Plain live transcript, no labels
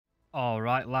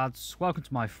Alright lads, welcome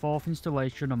to my fourth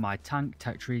installation of my tank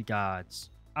tech tree guides.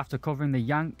 After covering the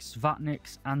Yanks,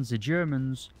 Vatniks and the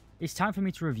Germans, it's time for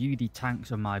me to review the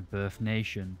tanks of my birth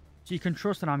nation. So you can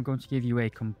trust that I'm going to give you a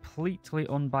completely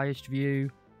unbiased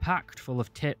view, packed full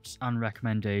of tips and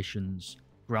recommendations.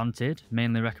 Granted,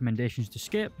 mainly recommendations to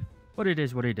skip, but it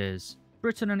is what it is.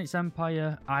 Britain and its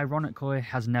empire, ironically,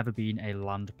 has never been a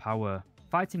land power.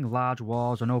 Fighting large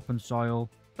wars on open soil,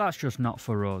 that's just not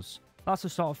for us. That's the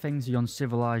sort of things the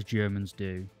uncivilized Germans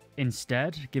do.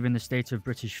 Instead, given the state of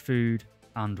British food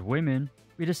and women,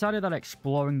 we decided that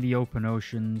exploring the open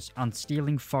oceans and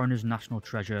stealing foreigners' national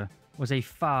treasure was a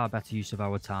far better use of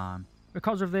our time.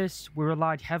 Because of this, we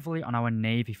relied heavily on our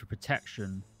navy for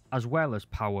protection, as well as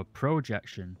power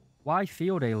projection. Why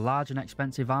field a large and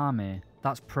expensive army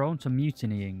that's prone to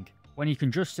mutinying, when you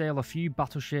can just sail a few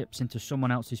battleships into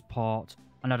someone else's port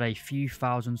and add a few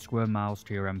thousand square miles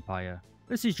to your empire?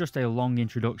 This is just a long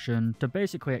introduction to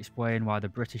basically explain why the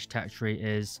British tech tree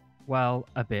is, well,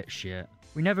 a bit shit.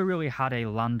 We never really had a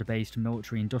land-based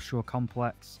military-industrial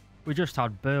complex. We just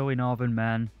had burly northern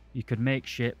men who could make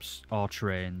ships or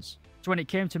trains. So when it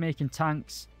came to making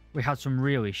tanks, we had some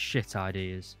really shit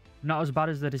ideas. Not as bad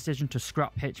as the decision to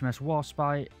scrap HMS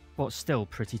Warspite, but still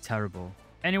pretty terrible.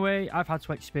 Anyway, I've had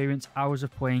to experience hours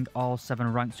of playing all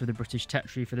 7 ranks of the British tech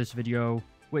tree for this video,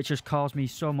 which has caused me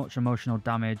so much emotional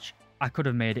damage I could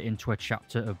have made it into a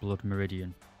chapter of Blood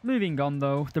Meridian. Moving on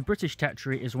though, the British tech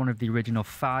tree is one of the original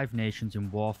 5 nations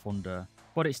in War Thunder,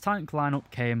 but its tank lineup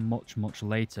came much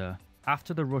later,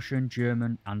 after the Russian,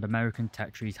 German and American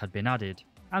tech trees had been added.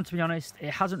 And to be honest,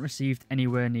 it hasn't received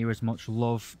anywhere near as much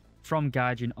love from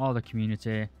Gaijin or the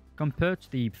community compared to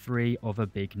the 3 other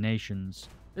big nations.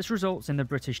 This results in the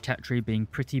British tech tree being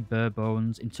pretty bare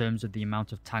bones in terms of the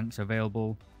amount of tanks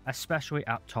available, especially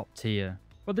at top tier.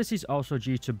 But this is also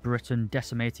due to Britain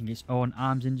decimating its own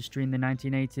arms industry in the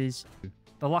 1980s.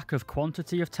 The lack of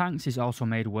quantity of tanks is also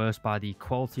made worse by the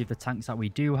quality of the tanks that we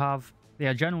do have. They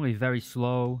are generally very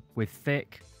slow, with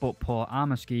thick but poor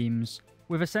armour schemes,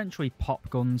 with essentially pop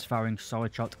guns firing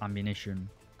solid shot ammunition.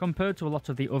 Compared to a lot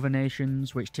of the other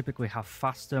nations, which typically have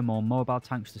faster, more mobile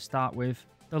tanks to start with,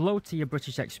 the low tier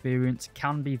British experience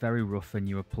can be very rough for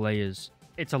newer players.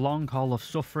 It's a long haul of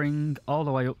suffering, all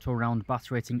the way up to around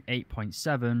batter rating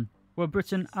 8.7, where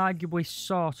Britain arguably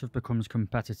sort of becomes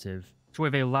competitive. So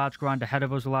with a large grind ahead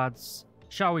of us lads,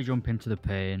 shall we jump into the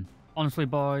pain? Honestly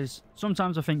boys,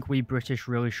 sometimes I think we British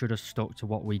really should have stuck to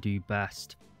what we do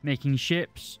best, making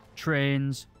ships,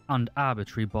 trains and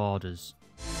arbitrary borders.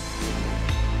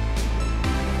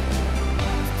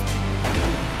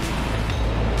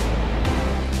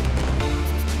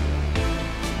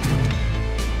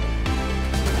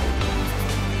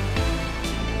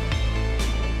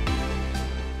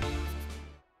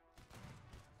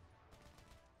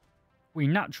 We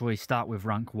naturally start with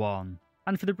rank 1,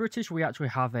 and for the British we actually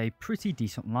have a pretty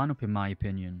decent lineup in my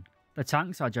opinion. The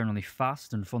tanks are generally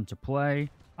fast and fun to play,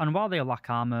 and while they lack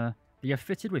armour, they are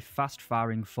fitted with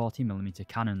fast-firing 40mm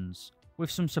cannons,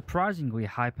 with some surprisingly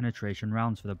high penetration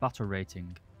rounds for the battle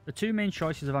rating. The 2 main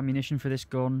choices of ammunition for this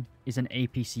gun is an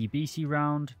APC-BC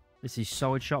round, this is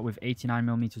solid shot with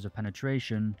 89mm of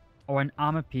penetration, or an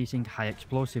armour-piercing high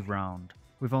explosive round,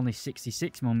 with only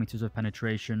 66mm of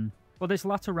penetration, but this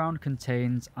latter round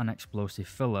contains an explosive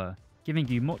filler, giving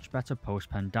you much better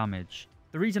post-pen damage.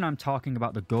 The reason I'm talking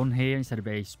about the gun here instead of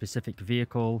a specific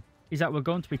vehicle is that we're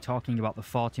going to be talking about the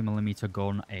 40mm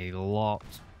gun a lot,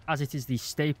 as it is the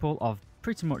staple of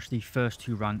pretty much the first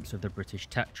 2 ranks of the British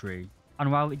tech tree.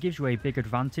 And while it gives you a big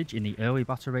advantage in the early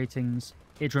battle ratings,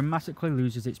 it dramatically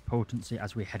loses its potency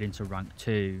as we head into rank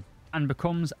 2, and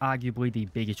becomes arguably the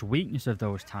biggest weakness of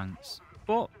those tanks.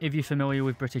 But if you're familiar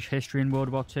with British history in World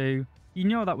War II, you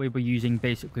know that we were using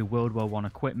basically World War I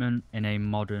equipment in a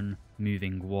modern,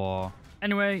 moving war.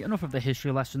 Anyway, enough of the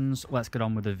history lessons, let's get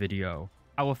on with the video.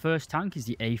 Our first tank is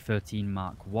the A13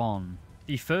 Mark I,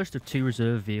 the first of 2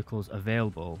 reserve vehicles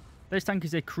available. This tank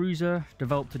is a cruiser,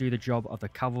 developed to do the job of the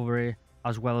cavalry,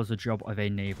 as well as the job of a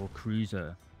naval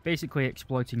cruiser, basically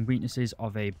exploiting weaknesses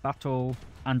of a battle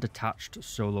and detached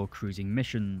solo cruising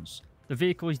missions. The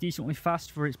vehicle is decently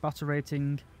fast for its battle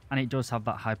rating, and it does have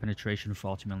that high penetration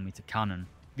 40mm cannon.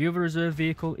 The other reserve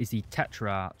vehicle is the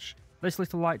Tetrarch. This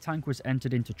little light tank was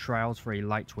entered into trials for a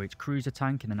lightweight cruiser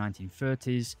tank in the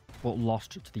 1930s, but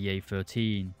lost to the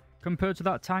A13. Compared to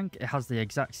that tank, it has the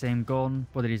exact same gun,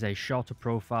 but it is a shorter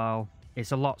profile,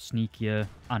 it's a lot sneakier,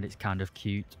 and it's kind of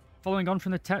cute. Following on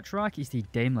from the Tetrarch is the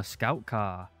Daimler Scout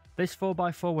Car. This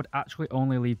 4x4 would actually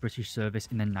only leave British service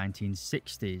in the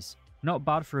 1960s. Not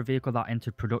bad for a vehicle that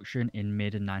entered production in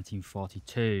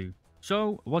mid-1942.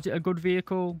 So, was it a good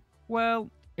vehicle?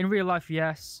 Well, In real life,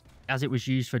 yes, as it was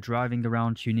used for driving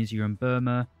around Tunisia and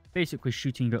Burma, basically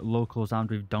shooting at locals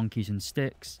armed with donkeys and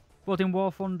sticks. But in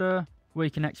War Thunder, where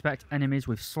you can expect enemies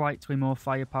with slightly more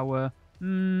firepower,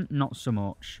 not so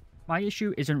much. My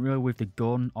issue isn't really with the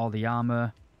gun or the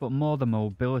armor, but more the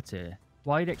mobility.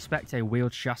 While you'd expect a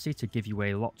wheeled chassis to give you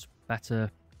a lot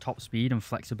better top speed and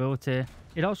flexibility,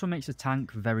 it also makes the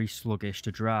tank very sluggish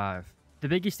to drive. The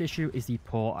biggest issue is the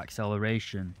poor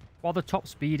acceleration. While the top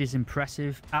speed is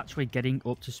impressive, actually getting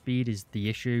up to speed is the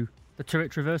issue. The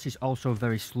turret traverse is also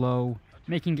very slow,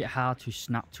 making it hard to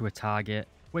snap to a target,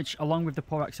 which along with the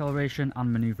poor acceleration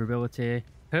and maneuverability,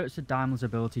 hurts the Daimler's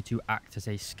ability to act as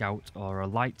a scout or a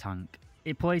light tank.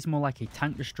 It plays more like a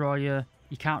tank destroyer,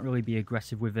 you can't really be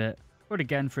aggressive with it, but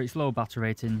again for its low battle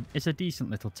rating, it's a decent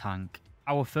little tank.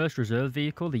 Our first reserve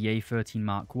vehicle, the A13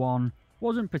 Mark I,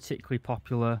 wasn't particularly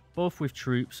popular, both with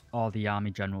troops or the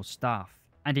Army General Staff,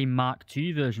 and a Mark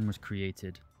II version was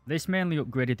created. This mainly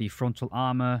upgraded the frontal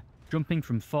armour, jumping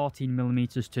from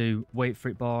 14mm to, wait for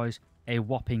it boys, a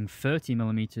whopping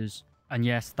 30mm, and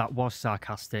yes, that was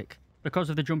sarcastic.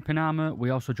 Because of the jump in armour, we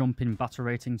also jump in battle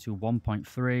rating to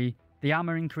 1.3. The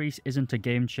armour increase isn't a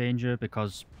game changer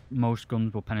because most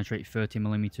guns will penetrate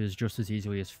 30mm just as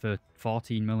easily as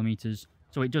 14mm,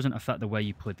 so it doesn't affect the way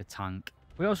you play the tank.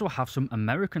 We also have some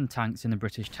American tanks in the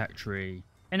British tech tree.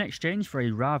 In exchange for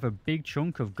a rather big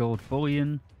chunk of gold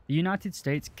bullion, the United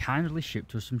States kindly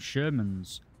shipped us some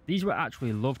Shermans. These were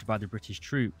actually loved by the British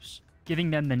troops, giving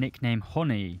them the nickname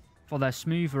Honey for their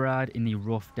smooth ride in the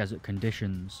rough desert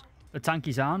conditions. The tank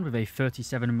is armed with a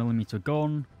 37mm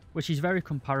gun, which is very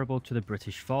comparable to the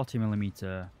British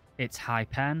 40mm. It's high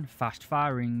pen, fast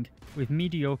firing, with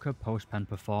mediocre post-pen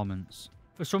performance.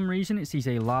 For some reason it sees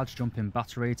a large jump in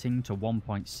battle rating to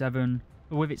 1.7,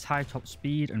 but with its high top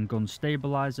speed and gun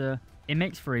stabilizer, it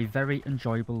makes for a very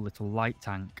enjoyable little light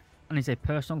tank, and is a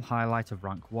personal highlight of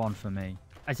rank 1 for me.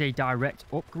 As a direct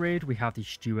upgrade we have the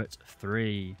Stuart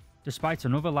 3. Despite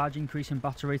another large increase in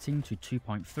battle rating to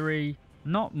 2.3,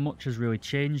 not much has really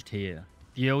changed here.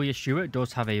 The earlier Stuart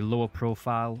does have a lower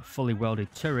profile, fully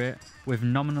welded turret with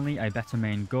nominally a better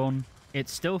main gun.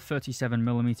 It's still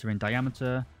 37mm in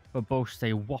diameter, but boasts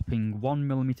a whopping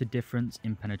 1mm difference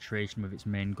in penetration with its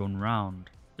main gun round.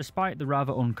 Despite the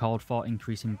rather uncalled for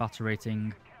increase in battle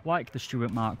rating, like the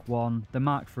Stuart Mark I, the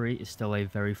Mark III is still a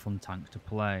very fun tank to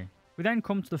play. We then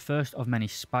come to the first of many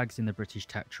SPAGs in the British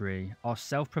tech tree, our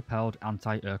self-propelled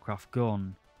anti-aircraft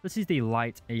gun. This is the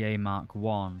Light AA Mark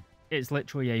I. It's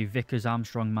literally a Vickers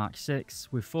Armstrong Mark VI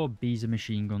with 4 Beezer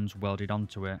machine guns welded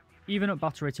onto it. Even at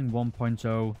battle rating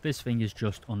 1.0, this thing is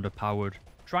just underpowered.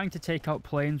 Trying to take out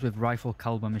planes with rifle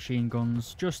caliber machine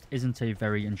guns just isn't a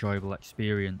very enjoyable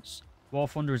experience. War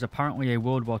Thunder is apparently a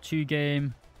World War II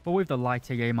game, but with the Light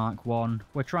AA Mark I,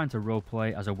 we're trying to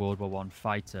roleplay as a World War I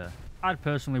fighter. I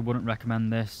personally wouldn't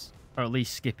recommend this, or at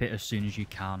least skip it as soon as you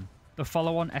can. The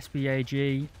follow-on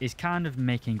SBAG is kind of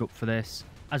making up for this,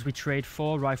 as we trade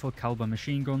 4 rifle caliber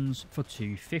machine guns for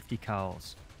 2 50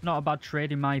 cals. Not a bad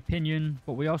trade in my opinion,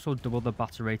 but we also double the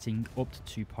battle rating up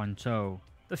to 2.0.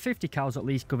 The 50 cals at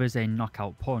least covers a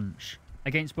knockout punch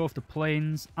against both the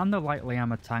planes and the lightly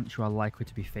armoured tanks you are likely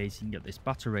to be facing at this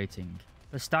battle rating.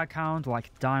 The Staghound,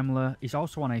 like Daimler, is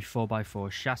also on a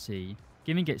 4x4 chassis,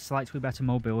 giving it slightly better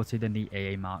mobility than the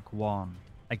AA Mark I.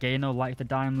 Again though, like the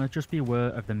Daimler, just be aware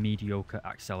of the mediocre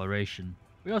acceleration.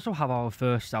 We also have our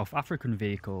first South African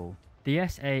vehicle, the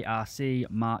SARC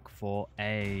Mark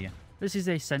IV-A. This is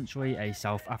essentially a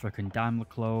South African Daimler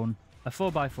clone, a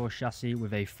 4x4 chassis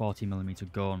with a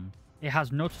 40mm gun. It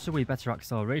has noticeably better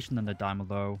acceleration than the Daimler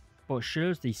though, but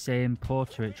shares the same poor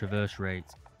turret traverse rate.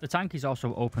 The tank is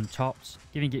also open tops,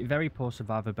 giving it very poor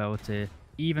survivability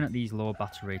even at these lower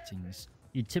battle ratings.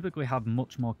 You'd typically have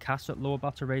much more CAS at lower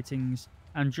battle ratings,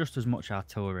 and just as much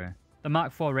artillery. The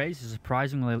Mark IV-A is a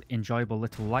surprisingly enjoyable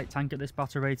little light tank at this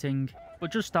battle rating,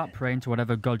 but just start praying to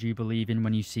whatever god you believe in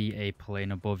when you see a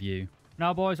plane above you.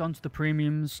 Now boys, onto the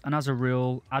premiums, and as a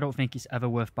rule, I don't think it's ever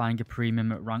worth buying a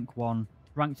premium at rank 1.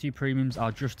 Rank 2 premiums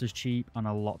are just as cheap and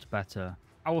a lot better.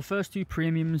 Our first 2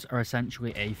 premiums are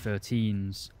essentially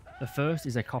A13s. The first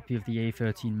is a copy of the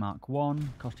A13 Mark I,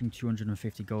 costing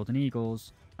 250 golden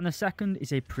eagles, and the second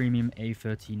is a premium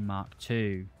A13 Mark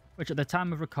II, which at the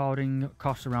time of recording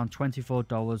costs around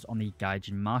 $24 on the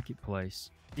Gaijin marketplace.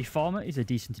 The former is a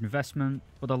decent investment,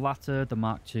 but the latter, the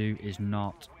Mark II, is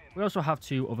not. We also have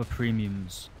 2 other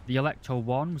premiums. The Electo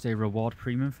 1 was a reward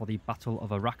premium for the Battle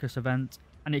of Arrakis event,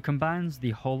 and it combines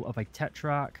the hull of a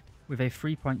Tetrarch with a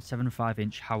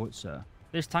 3.75-inch howitzer.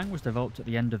 This tank was developed at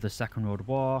the end of the Second World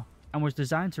War, and was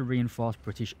designed to reinforce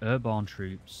British airborne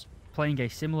troops. playing a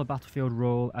similar battlefield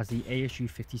role as the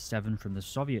ASU-57 from the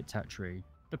Soviet Tetri.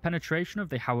 The penetration of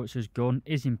the howitzer's gun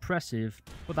is impressive,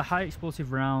 but the high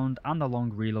explosive round and the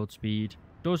long reload speed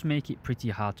does make it pretty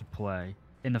hard to play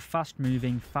in the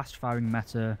fast-moving, fast-firing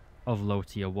meta of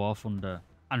low-tier War Thunder.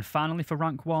 And finally for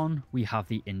rank 1, we have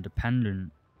the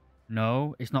Independent.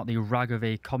 No, it's not the rag of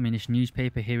a communist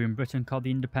newspaper here in Britain called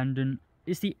the Independent,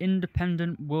 it's the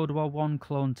Independent World War I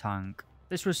clone tank.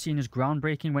 This was seen as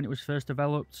groundbreaking when it was first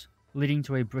developed, leading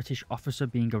to a British officer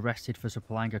being arrested for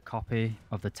supplying a copy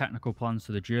of the technical plans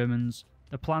to the Germans.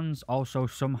 The plans also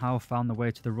somehow found their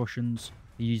way to the Russians,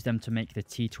 who used them to make the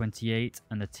T-28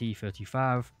 and the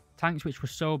T-35, tanks which were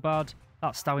so bad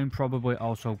that Stalin probably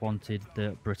also wanted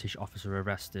the British officer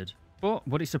arrested. But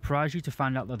would it surprise you to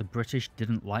find out that the British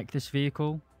didn't like this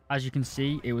vehicle? As you can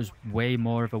see, it was way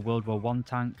more of a World War I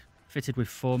tank, fitted with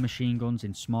 4 machine guns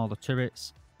in smaller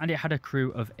turrets, and it had a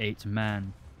crew of 8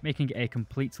 men, making it a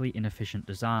completely inefficient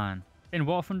design. In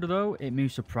War Thunder though, it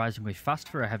moves surprisingly fast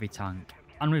for a heavy tank,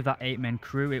 and with that 8-man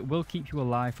crew it will keep you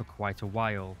alive for quite a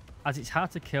while, as it's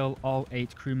hard to kill all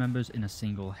 8 crew members in a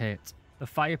single hit. The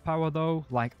firepower though,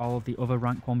 like all of the other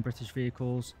rank 1 British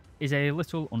vehicles, is a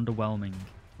little underwhelming.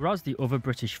 Whereas the other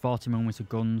British 40mm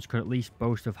guns could at least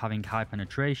boast of having high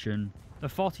penetration, the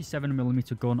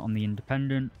 47mm gun on the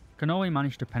Independent can only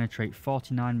manage to penetrate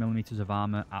 49mm of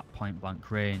armour at point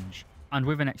blank range. And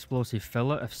with an explosive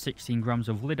filler of 16 grams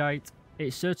of lyddite,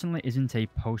 it certainly isn't a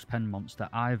post-pen monster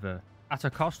either. At a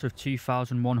cost of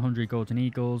 2,100 Golden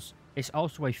Eagles, it's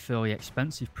also a fairly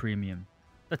expensive premium.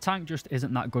 The tank just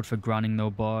isn't that good for grinding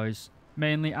though boys.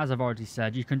 Mainly, as I've already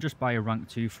said, you can just buy a rank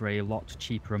 2 for a lot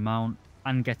cheaper amount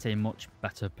and get a much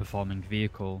better performing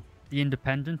vehicle. The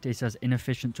Independent is as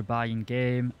inefficient to buy in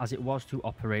game as it was to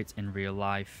operate in real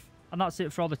life. And that's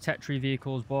it for all the Tetri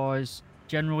vehicles boys.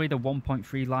 Generally the 1.3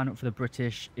 lineup for the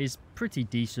British is pretty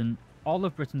decent. All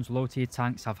of Britain's low tier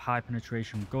tanks have high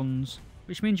penetration guns,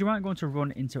 which means you aren't going to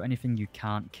run into anything you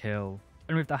can't kill.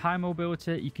 And with the high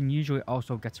mobility, you can usually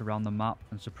also get around the map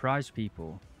and surprise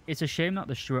people. It's a shame that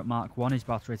the Stuart Mark 1 is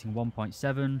battle rating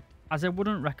 1.7, as I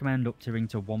wouldn't recommend up tiering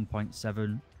to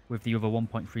 1.7 with the other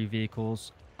 1.3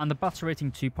 vehicles, and the battle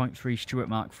rating 2.3 Stuart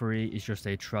Mark 3 is just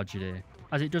a tragedy,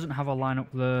 as it doesn't have a lineup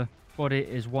there, but it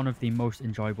is one of the most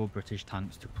enjoyable British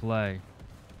tanks to play.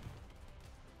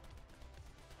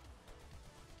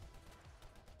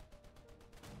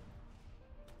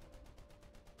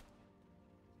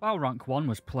 While rank 1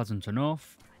 was pleasant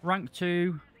enough, rank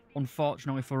 2,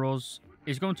 unfortunately for us,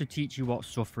 is going to teach you what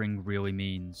suffering really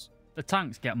means. The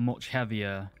tanks get much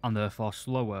heavier and therefore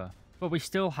slower, but we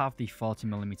still have the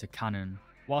 40mm cannon.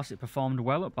 Whilst it performed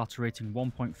well at battle rating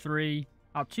 1.3,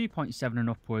 at 2.7 and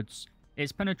upwards,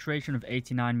 its penetration of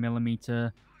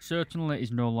 89mm certainly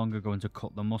is no longer going to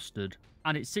cut the mustard,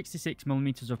 and its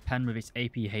 66mm of pen with its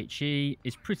APHE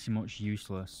is pretty much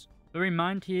useless. Bear in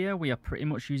mind here, we are pretty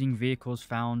much using vehicles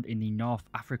found in the North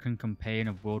African campaign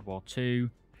of World War II,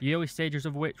 the early stages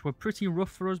of which were pretty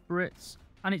rough for us Brits,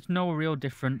 and it's no real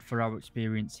different for our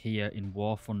experience here in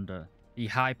War Thunder. The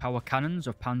high power cannons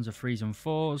of Panzer IIIs and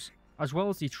IVs, as well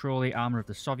as the trolley armour of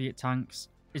the Soviet tanks,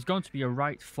 is going to be a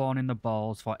right thorn in the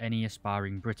balls for any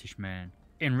aspiring British man.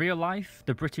 In real life,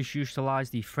 the British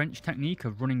utilised the French technique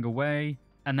of running away,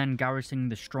 and then garrisoning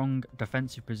the strong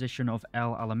defensive position of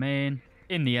El Alamein.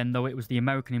 In the end though, it was the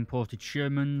American imported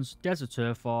Shermans, Desert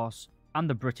Air Force, and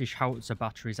the British howitzer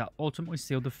batteries that ultimately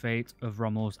sealed the fate of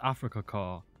Rommel's Afrika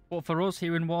Korps. But for us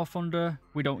here in War Thunder,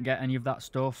 we don't get any of that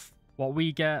stuff. What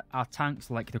we get are tanks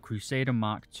like the Crusader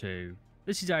Mark II.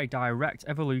 This is a direct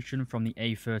evolution from the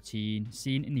A13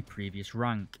 seen in the previous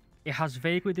rank. It has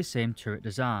vaguely the same turret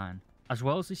design, as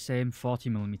well as the same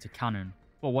 40mm cannon,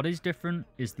 but what is different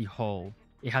is the hull.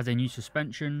 It has a new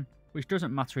suspension, which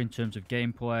doesn't matter in terms of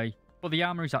gameplay, but the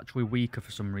armour is actually weaker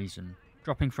for some reason,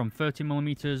 dropping from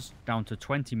 30mm down to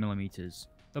 20mm.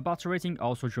 The battle rating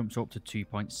also jumps up to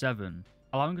 2.7,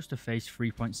 allowing us to face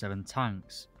 3.7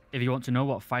 tanks. If you want to know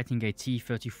what fighting a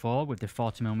T-34 with the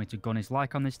 40mm gun is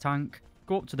like on this tank,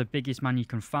 go up to the biggest man you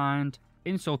can find,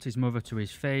 insult his mother to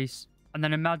his face, and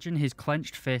then imagine his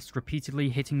clenched fist repeatedly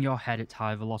hitting your head at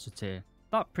high velocity.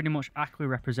 That pretty much accurately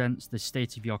represents the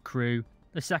state of your crew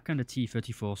the second a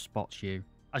T-34 spots you,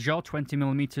 as your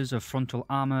 20mm of frontal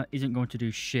armour isn't going to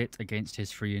do shit against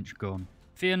his 3-inch gun.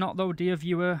 Fear not though, dear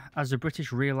viewer, as the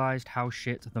British realised how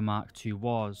shit the Mark II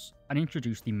was, and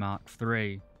introduced the Mark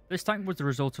III. This tank was the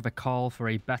result of a call for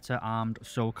a better armed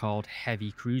so-called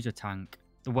heavy cruiser tank.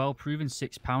 The well-proven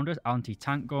 6-pounder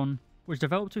anti-tank gun was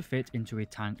developed to fit into a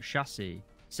tank chassis,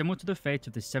 similar to the fate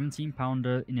of the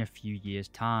 17-pounder in a few years'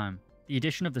 time. The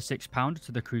addition of the 6-pounder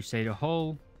to the Crusader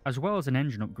hull, as well as an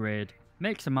engine upgrade,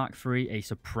 makes the Mark III a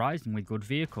surprisingly good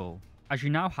vehicle, as you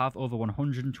now have over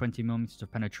 120mm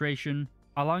of penetration,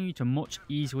 allowing you to much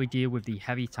easily deal with the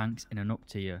heavy tanks in an up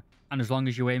tier. And as long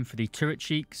as you aim for the turret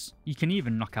cheeks, you can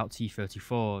even knock out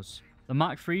T-34s. The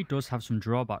Mark III does have some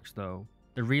drawbacks though.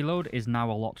 The reload is now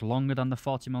a lot longer than the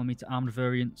 40mm armed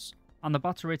variants, and the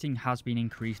battle rating has been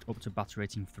increased up to battle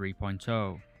rating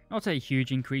 3.0. Not a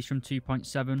huge increase from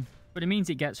 2.7, but it means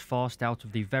it gets forced out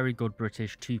of the very good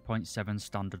British 2.7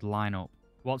 standard lineup.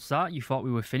 What's that? You thought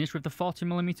we were finished with the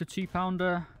 40mm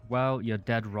 2-pounder? Well, you're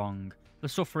dead wrong. The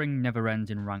suffering never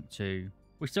ends in rank 2.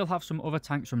 We still have some other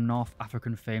tanks from North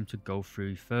African fame to go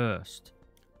through first.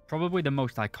 Probably the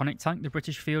most iconic tank the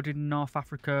British fielded in North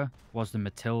Africa was the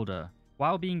Matilda.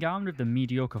 While being armed with the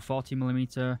mediocre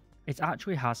 40mm, it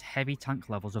actually has heavy tank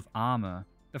levels of armour.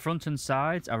 The front and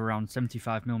sides are around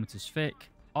 75mm thick,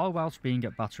 all whilst being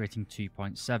at battle rating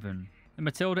 2.7. The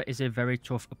Matilda is a very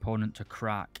tough opponent to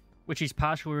crack, which is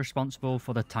partially responsible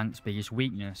for the tank's biggest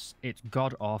weakness, its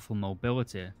god-awful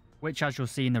mobility, which, as you'll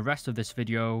see in the rest of this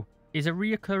video, is a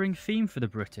reoccurring theme for the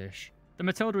British. The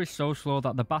Matilda is so slow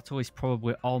that the battle is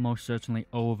probably almost certainly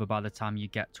over by the time you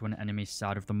get to an enemy's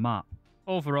side of the map.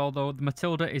 Overall though, the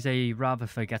Matilda is a rather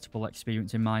forgettable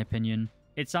experience in my opinion.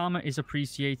 Its armour is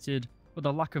appreciated, but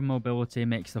the lack of mobility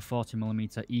makes the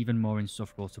 40mm even more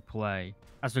insufferable to play,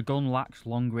 as the gun lacks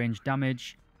long-range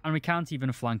damage, and we can't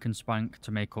even flank and spank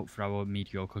to make up for our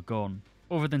mediocre gun.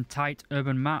 Other than tight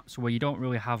urban maps where you don't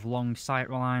really have long sight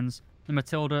lines, the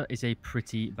Matilda is a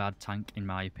pretty bad tank in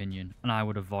my opinion, and I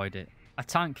would avoid it. A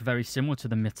tank very similar to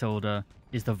the Matilda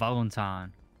is the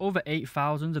Valentine. Over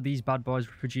 8,000 of these bad boys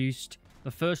were produced.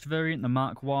 The first variant, the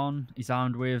Mark I, is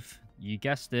armed with, you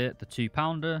guessed it, the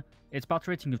 2-pounder. Its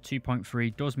battle rating of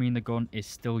 2.3 does mean the gun is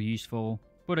still useful,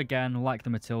 but again, like the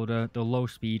Matilda, the low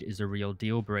speed is a real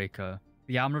deal breaker.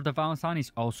 The armour of the Valentine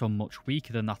is also much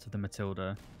weaker than that of the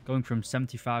Matilda, going from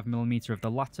 75mm of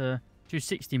the latter to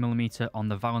 60mm on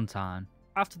the Valentine.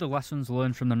 After the lessons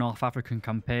learned from the North African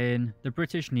campaign, the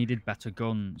British needed better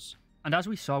guns, and as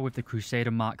we saw with the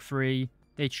Crusader Mark III,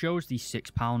 they chose the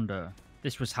 6-pounder.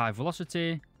 This was high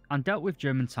velocity and dealt with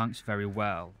German tanks very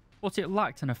well, but it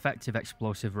lacked an effective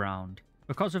explosive round.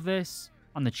 Because of this,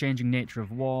 and the changing nature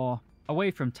of war,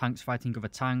 away from tanks fighting other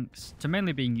tanks to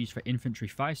mainly being used for infantry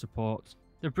fire support,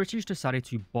 the British decided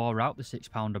to bore out the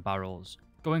 6-pounder barrels,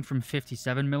 going from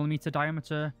 57mm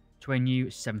diameter to a new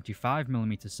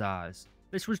 75mm size.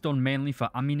 This was done mainly for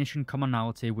ammunition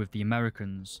commonality with the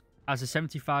Americans, as the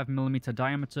 75mm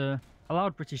diameter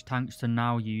allowed British tanks to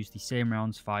now use the same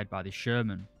rounds fired by the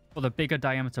Sherman. But the bigger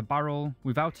diameter barrel,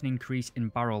 without an increase in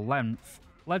barrel length,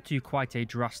 led to quite a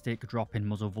drastic drop in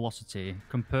muzzle velocity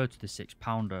compared to the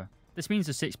 6-pounder. This means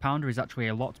the 6-pounder is actually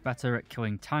a lot better at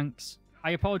killing tanks.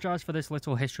 I apologise for this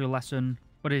little history lesson,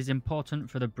 but it is important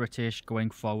for the British going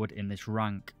forward in this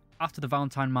rank. After the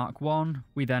Valentine Mark I,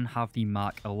 we then have the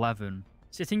Mark XI.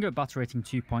 Sitting at battle rating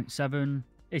 2.7,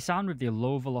 it's armed with the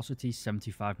low velocity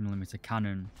 75mm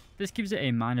cannon. This gives it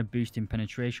a minor boost in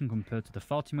penetration compared to the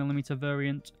 40mm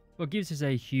variant, but gives us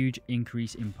a huge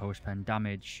increase in post-pen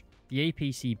damage. The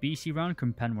APC BC round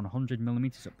can pen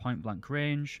 100mm at point blank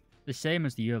range, the same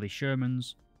as the early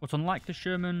Shermans, but unlike the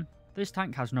Sherman, this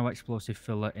tank has no explosive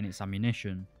filler in its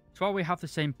ammunition. So while we have the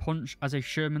same punch as a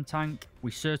Sherman tank,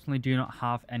 we certainly do not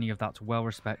have any of that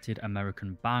well-respected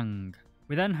American bang.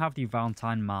 We then have the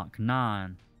Valentine Mark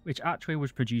IX, which actually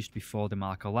was produced before the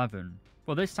Mark XI,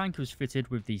 but this tank was fitted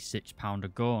with the 6-pounder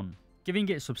gun, giving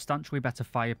it substantially better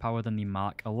firepower than the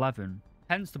Mark XI,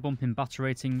 hence the bump in battle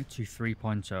rating to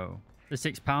 3.0. The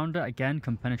 6-pounder again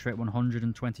can penetrate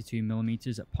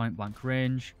 122mm at point blank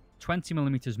range,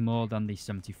 20mm more than the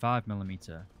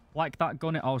 75mm. Like that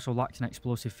gun, it also lacks an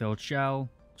explosive filled shell,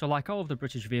 so like all of the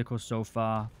British vehicles so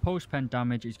far, post-pen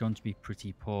damage is going to be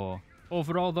pretty poor.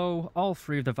 Overall though, all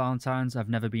three of the Valentines have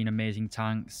never been amazing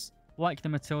tanks. Like the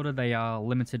Matilda, they are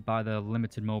limited by their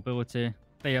limited mobility.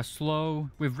 They are slow,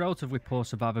 with relatively poor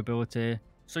survivability,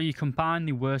 so you combine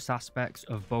the worst aspects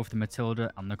of both the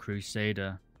Matilda and the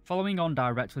Crusader. Following on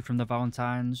directly from the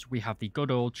Valentines, we have the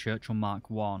good old Churchill Mark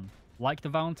I. Like the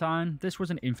Valentine, this was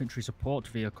an infantry support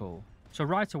vehicle, so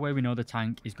right away we know the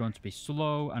tank is going to be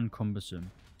slow and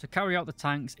cumbersome. To carry out the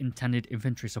tank's intended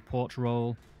infantry support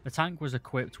role, the tank was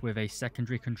equipped with a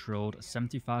secondary controlled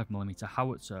 75mm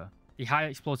howitzer. The high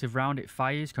explosive round it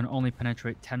fires can only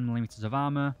penetrate 10mm of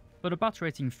armour, but at battle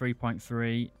rating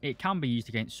 3.3, it can be used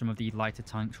against some of the lighter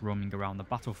tanks roaming around the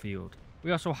battlefield.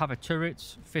 We also have a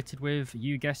turret fitted with,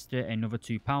 you guessed it, another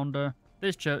 2-pounder.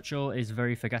 This Churchill is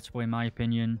very forgettable in my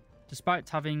opinion. Despite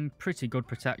having pretty good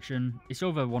protection, it's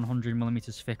over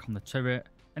 100mm thick on the turret,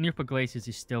 and the upper glacis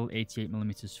is still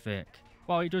 88mm thick.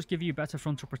 While it does give you better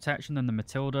frontal protection than the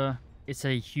Matilda, it's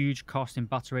a huge cost in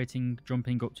battle rating,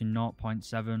 jumping up to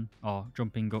 0.7 or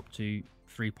jumping up to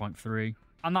 3.3.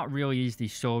 And that really is the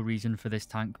sole reason for this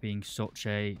tank being such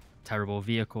a terrible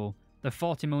vehicle. The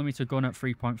 40mm gun at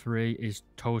 3.3 is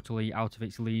totally out of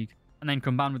its league. And then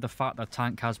combined with the fact that the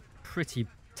tank has pretty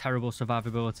terrible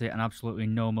survivability and absolutely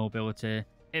no mobility,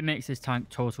 it makes this tank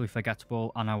totally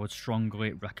forgettable, and I would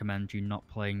strongly recommend you not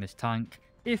playing this tank,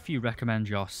 if you recommend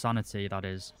your sanity, that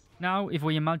is. Now, if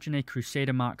we imagine a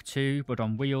Crusader Mark II but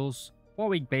on wheels, what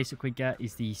we basically get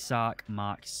is the SAKO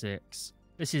Mark VI.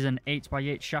 This is an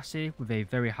 8x8 chassis with a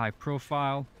very high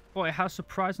profile, but it has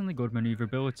surprisingly good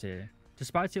maneuverability,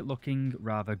 despite it looking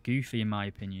rather goofy in my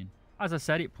opinion. As I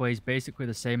said, it plays basically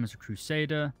the same as a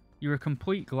Crusader. You're a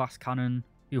complete glass cannon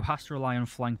who has to rely on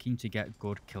flanking to get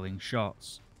good killing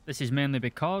shots. This is mainly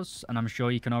because, and I'm sure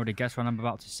you can already guess what I'm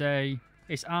about to say,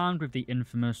 it's armed with the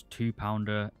infamous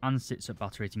 2-pounder and sits at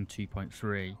battle rating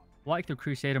 2.3. Like the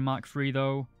Crusader Mark III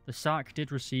though, the SAKO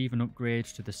did receive an upgrade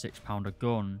to the 6-pounder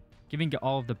gun, giving it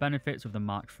all of the benefits of the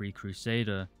Mark III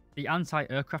Crusader. The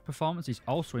anti-aircraft performance is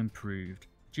also improved,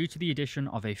 due to the addition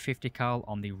of a 50 cal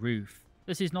on the roof.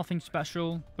 This is nothing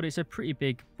special, but it's a pretty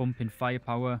big bump in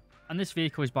firepower, and this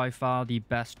vehicle is by far the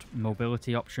best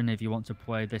mobility option if you want to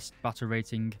play this battle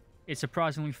rating. It's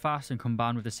surprisingly fast, and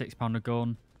combined with the 6-pounder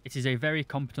gun, it is a very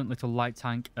competent little light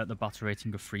tank at the battle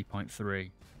rating of 3.3.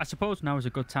 I suppose now is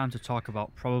a good time to talk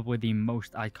about probably the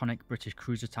most iconic British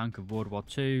cruiser tank of World War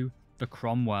II, the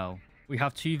Cromwell. We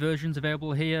have two versions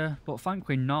available here, but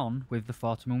thankfully none with the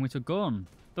 40mm gun.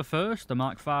 The first, the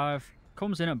Mark V,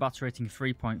 comes in at battle rating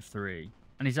 3.3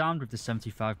 and is armed with the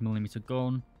 75mm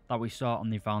gun that we saw on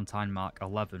the Valentine Mark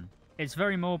 11. It's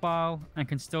very mobile and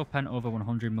can still pen over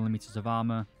 100mm of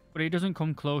armour, but it doesn't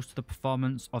come close to the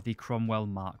performance of the Cromwell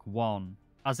Mark I,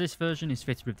 as this version is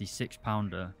fitted with the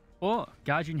 6-pounder. But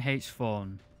Gaijin hates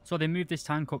fun, so they moved this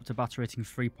tank up to battle rating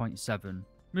 3.7,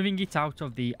 moving it out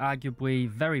of the arguably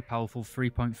very powerful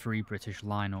 3.3 British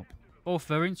lineup. Both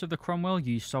variants of the Cromwell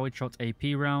use solid shot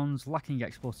AP rounds, lacking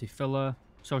explosive filler,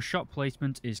 so shot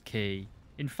placement is key.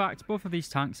 In fact, both of these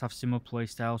tanks have similar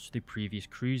playstyles to the previous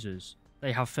cruisers.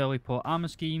 They have fairly poor armour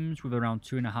schemes with around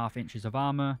 2.5 inches of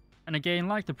armour, and again,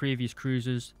 like the previous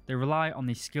cruisers, they rely on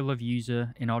the skill of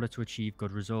user in order to achieve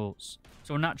good results.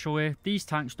 So naturally, these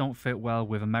tanks don't fit well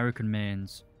with American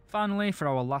mains. Finally, for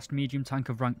our last medium tank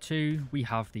of rank 2, we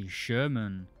have the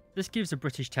Sherman. This gives the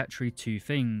British Tech Tree two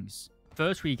things.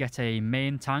 First, we get a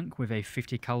main tank with a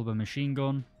 50 caliber machine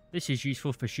gun. This is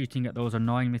useful for shooting at those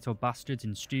annoying little bastards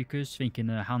in Stukas thinking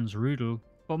their hands rudel.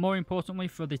 But more importantly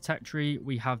for the tech tree,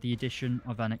 we have the addition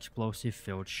of an explosive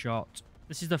field shot.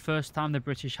 This is the first time the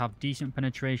British have decent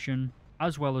penetration,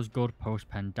 as well as good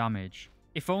post-pen damage.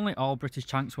 If only all British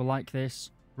tanks were like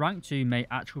this, rank 2 may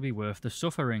actually be worth the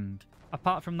suffering.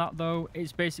 Apart from that though,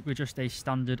 it's basically just a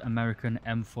standard American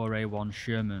M4A1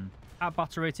 Sherman. At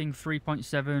battle rating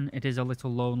 3.7, it is a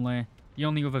little lonely. The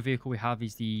only other vehicle we have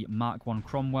is the Mark I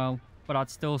Cromwell, but I'd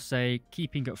still say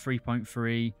keeping at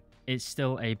 3.3, it's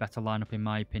still a better lineup in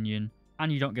my opinion,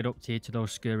 and you don't get up tiered to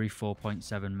those scary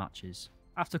 4.7 matches.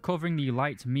 After covering the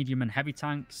light, medium and heavy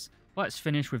tanks, let's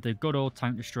finish with the good old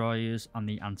tank destroyers and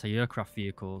the anti-aircraft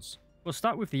vehicles. We'll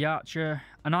start with the Archer,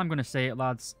 and I'm going to say it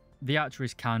lads, the Archer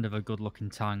is kind of a good looking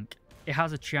tank. It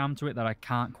has a charm to it that I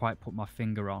can't quite put my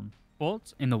finger on.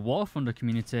 But in the War Thunder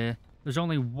community, there's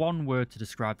only one word to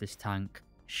describe this tank: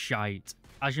 shite.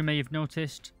 As you may have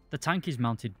noticed, the tank is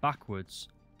mounted backwards.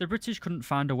 The British couldn't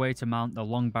find a way to mount the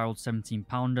long-barreled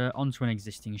 17-pounder onto an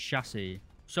existing chassis,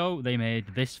 so they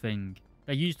made this thing.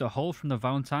 They used a hole from the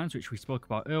Valentines, which we spoke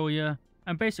about earlier,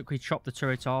 and basically chopped the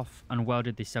turret off and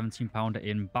welded the 17-pounder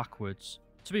in backwards.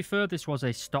 To be fair, this was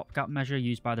a stopgap measure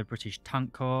used by the British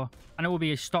Tank Corps, and it will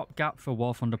be a stopgap for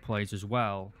War Thunder players as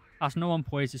well, as no one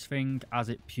plays this thing as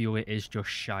it purely is just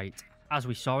shite. As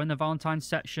we saw in the Valentine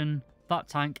section, that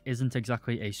tank isn't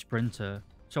exactly a sprinter,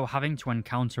 so having to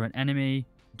encounter an enemy,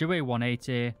 do a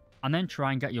 180, and then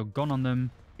try and get your gun on them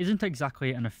isn't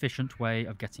exactly an efficient way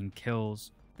of getting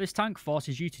kills. This tank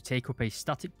forces you to take up a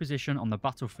static position on the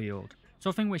battlefield,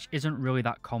 something which isn't really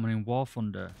that common in War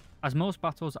Thunder, as most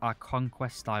battles are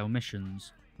conquest style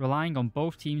missions, relying on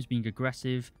both teams being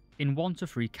aggressive in 1 to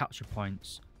 3 capture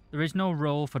points. There is no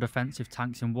role for defensive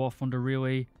tanks in War Thunder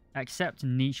really, except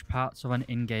niche parts of an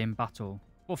in-game battle.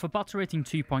 But for battle rating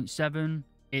 2.7,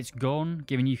 its gun,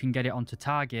 given you can get it onto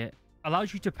target,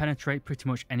 allows you to penetrate pretty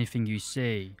much anything you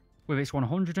see, with its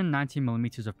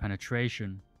 190mm of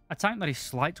penetration. A tank that is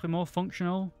slightly more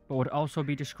functional, but would also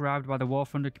be described by the War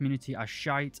Thunder community as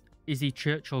shite, is the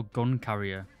Churchill gun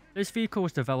carrier. This vehicle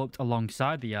was developed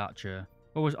alongside the Archer,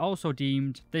 but was also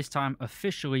deemed, this time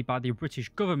officially by the British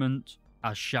government,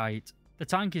 as shite. The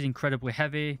tank is incredibly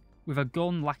heavy, with a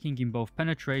gun lacking in both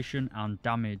penetration and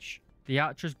damage. The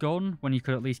Archer's gun, when you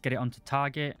could at least get it onto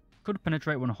target, could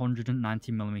penetrate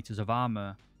 190mm of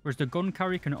armour, whereas the gun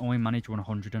carry can only manage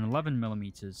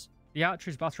 111mm. The Archer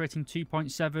is batter rating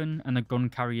 2.7 and the gun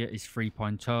carrier is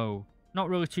 3.0. Not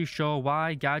really too sure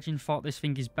why Gaijin thought this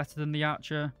thing is better than the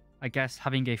Archer. I guess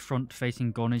having a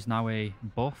front-facing gun is now a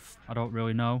buff, I don't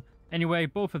really know. Anyway,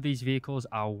 both of these vehicles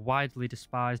are widely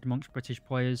despised amongst British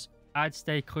players. I'd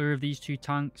stay clear of these two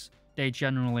tanks, they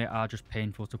generally are just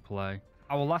painful to play.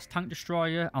 Our last tank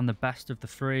destroyer, and the best of the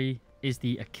three, is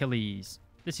the Achilles.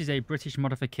 This is a British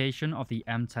modification of the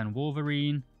M10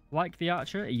 Wolverine. Like the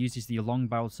Archer, it uses the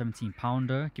long-barreled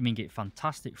 17-pounder, giving it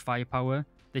fantastic firepower.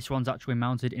 This one's actually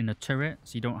mounted in a turret,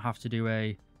 so you don't have to do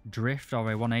a drift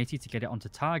or a 180 to get it onto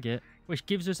target, which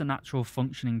gives us an actual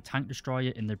functioning tank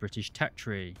destroyer in the British tech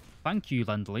tree. Thank you,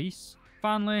 Lend-Lease.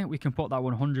 Finally, we can put that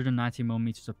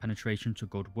 190mm of penetration to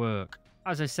good work.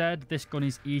 As I said, this gun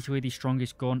is easily the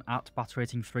strongest gun at batter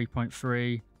rating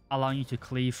 3.3, allowing you to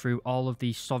cleave through all of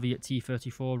the Soviet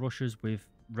T-34 rushes with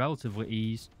relatively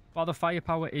ease. While the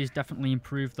firepower is definitely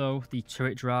improved though, the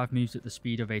turret drive moves at the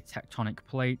speed of a tectonic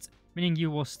plate, meaning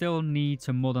you will still need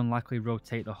to more than likely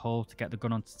rotate the hull to get the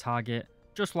gun onto target.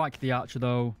 Just like the Archer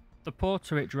though, the poor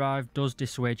turret drive does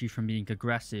dissuade you from being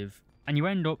aggressive, and you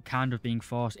end up kind of being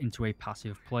forced into a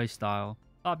passive playstyle.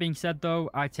 That being said though,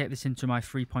 I take this into my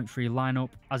 3.3 lineup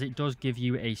as it does give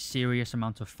you a serious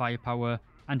amount of firepower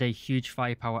and a huge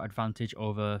firepower advantage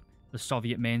over the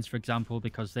Soviet mains, for example,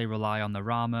 because they rely on their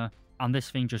armor, and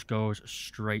this thing just goes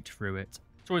straight through it.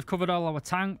 So we've covered all our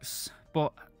tanks,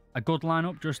 but a good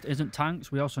lineup just isn't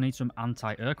tanks. We also need some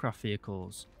anti-aircraft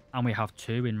vehicles, and we have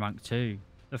two in rank 2.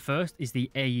 The first is the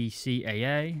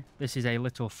AEC-AA. This is a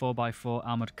little 4x4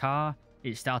 armoured car.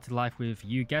 It started life with,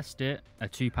 you guessed it, a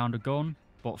 2-pounder gun,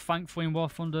 but thankfully in War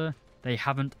Thunder, they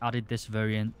haven't added this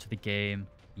variant to the game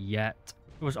yet.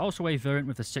 There was also a variant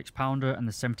with the 6-pounder and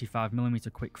the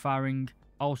 75mm quick firing,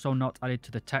 also not added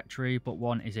to the tech tree, but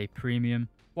one is a premium.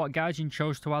 What Gaijin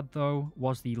chose to add though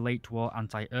was the late war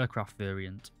anti-aircraft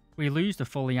variant. We lose the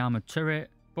fully armoured turret,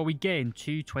 but we gain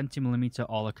two 20mm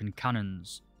Orlecan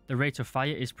cannons. The rate of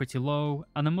fire is pretty low,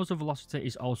 and the muzzle velocity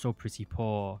is also pretty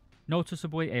poor.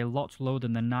 Noticeably a lot lower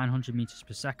than the 900 meters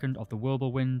per second of the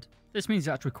Whirlwind. This means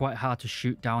it's actually quite hard to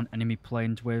shoot down enemy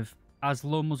planes with, as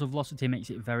low muzzle velocity makes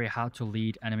it very hard to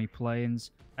lead enemy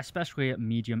planes, especially at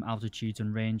medium altitudes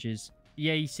and ranges. The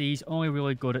AEC is only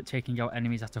really good at taking out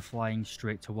enemies that are flying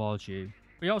straight towards you.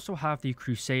 We also have the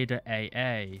Crusader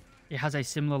AA. It has a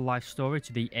similar life story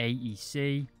to the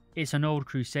AEC. It's an old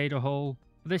Crusader hull,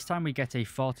 but this time we get a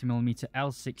 40mm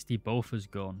L60 Bofors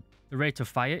gun. The rate of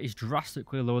fire is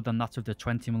drastically lower than that of the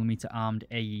 20mm armed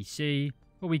AEC,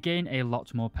 but we gain a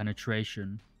lot more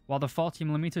penetration. While the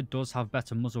 40mm does have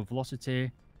better muzzle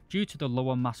velocity, due to the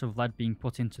lower mass of lead being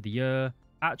put into the air,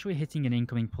 actually hitting an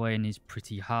incoming plane is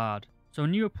pretty hard. So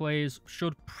newer players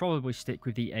should probably stick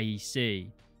with the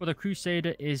AEC, but the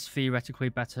Crusader is theoretically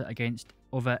better against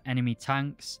other enemy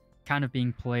tanks, kind of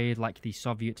being played like the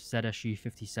Soviet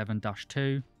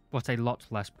ZSU-57-2, but a lot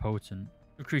less potent.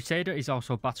 The Crusader is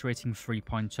also batter rating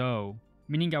 3.0,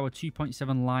 meaning our 2.7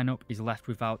 lineup is left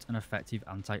without an effective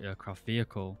anti-aircraft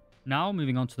vehicle. Now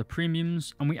moving on to the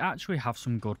premiums, and we actually have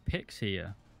some good picks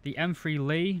here. The M3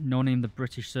 Lee, known in the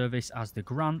British service as the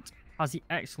Grant, has the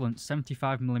excellent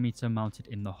 75mm mounted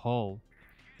in the hull.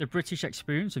 The British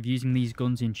experience of using these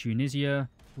guns in Tunisia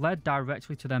led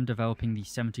directly to them developing the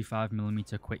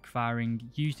 75mm quick firing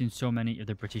used in so many of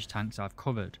the British tanks I've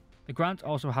covered. The Grant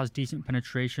also has decent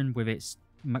penetration with its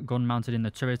gun mounted in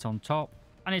the turret on top,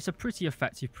 and it's a pretty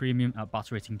effective premium at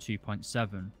batter rating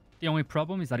 2.7. The only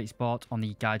problem is that it's bought on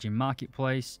the Gaijin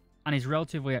marketplace and is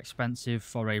relatively expensive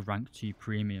for a rank 2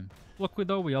 premium. Luckily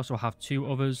though, we also have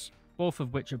two others, both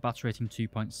of which are batter rating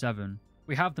 2.7.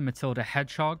 We have the Matilda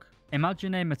Hedgehog.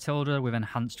 Imagine a Matilda with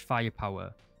enhanced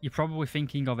firepower. You're probably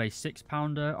thinking of a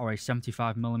 6-pounder or a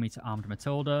 75mm armed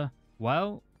Matilda.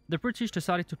 Well, the British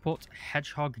decided to put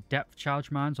Hedgehog depth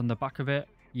charge mines on the back of it.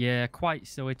 Yeah, quite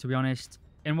silly to be honest.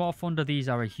 In War Thunder these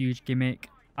are a huge gimmick,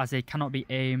 as they cannot be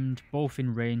aimed both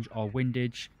in range or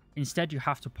windage. Instead you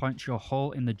have to point your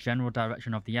hull in the general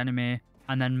direction of the enemy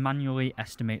and then manually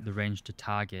estimate the range to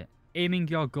target. Aiming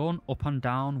your gun up and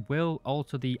down will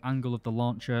alter the angle of the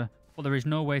launcher, but there is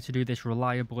no way to do this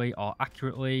reliably or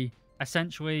accurately.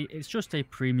 Essentially, it's just a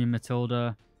premium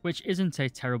Matilda, which isn't a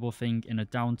terrible thing in a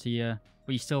down tier,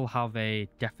 but you still have a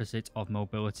deficit of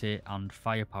mobility and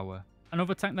firepower.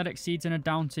 Another tank that exceeds in a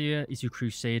down tier is the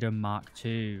Crusader Mark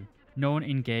II, known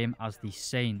in game as the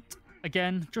Saint.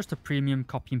 Again, just a premium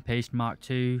copy and paste Mark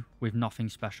II with nothing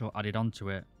special added onto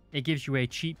it. It gives you a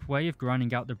cheap way of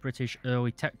grinding out the British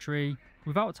early tech tree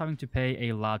without having to pay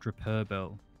a large repair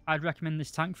bill. I'd recommend this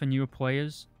tank for newer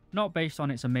players, not based on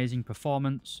its amazing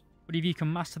performance, but if you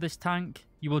can master this tank,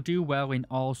 you will do well in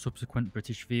all subsequent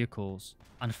British vehicles.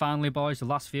 And finally boys, the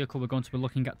last vehicle we're going to be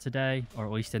looking at today, or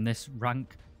at least in this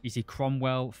rank, is the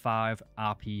Cromwell 5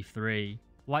 RP3.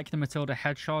 Like the Matilda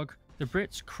Hedgehog, the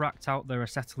Brits cracked out their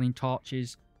acetylene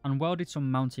torches and welded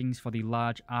some mountings for the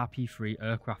large RP3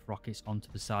 aircraft rockets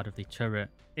onto the side of the turret.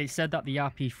 It's said that the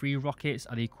RP3 rockets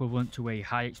are the equivalent to a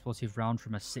high explosive round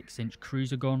from a 6-inch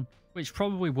cruiser gun, which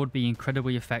probably would be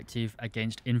incredibly effective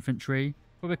against infantry,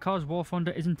 but because War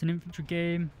Thunder isn't an infantry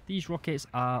game, these rockets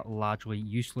are largely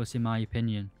useless in my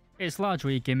opinion. It's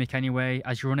largely a gimmick anyway,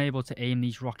 as you're unable to aim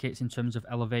these rockets in terms of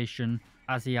elevation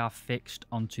as they are fixed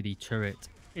onto the turret.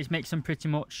 It makes them pretty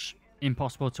much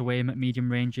impossible to aim at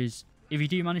medium ranges. If you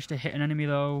do manage to hit an enemy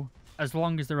though, as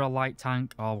long as they're a light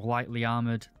tank or lightly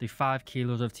armoured, the 5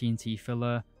 kilos of TNT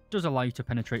filler does allow you to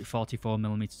penetrate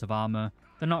 44mm of armour.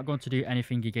 They're not going to do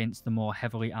anything against the more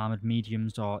heavily armoured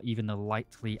mediums or even the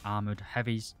lightly armoured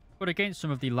heavies, but against some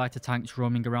of the lighter tanks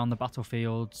roaming around the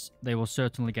battlefields, they will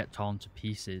certainly get torn to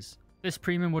pieces. This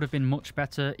premium would have been much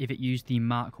better if it used the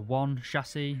Mark I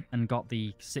chassis and got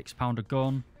the 6-pounder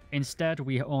gun. Instead,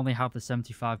 we only have the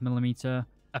 75mm.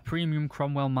 A premium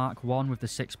Cromwell Mark I with the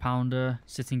 6-pounder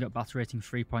sitting at batter rating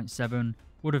 3.7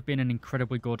 would have been an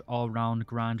incredibly good all-round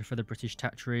grind for the British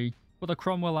tech tree, but the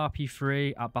Cromwell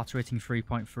RP3 at batter rating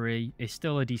 3.3 is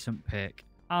still a decent pick,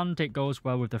 and it goes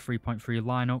well with the 3.3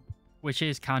 lineup, which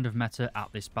is kind of meta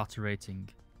at this batter rating,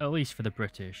 at least for the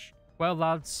British. Well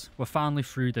lads, we're finally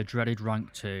through the dreaded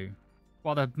rank 2.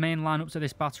 While the main lineups of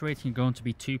this batter rating are going to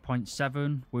be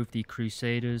 2.7 with the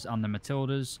Crusaders and the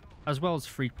Matildas, as well as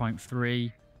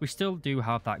 3.3, we still do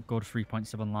have that good 3.7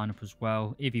 lineup as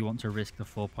well if you want to risk the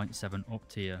 4.7 up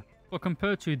tier. But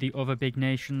compared to the other big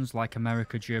nations like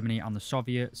America, Germany and the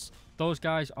Soviets, those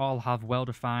guys all have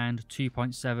well-defined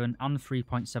 2.7 and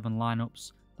 3.7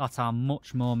 lineups that are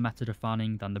much more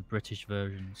meta-defining than the British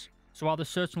versions. So while there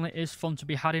certainly is fun to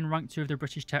be had in rank 2 of the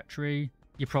British tech tree,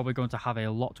 you're probably going to have a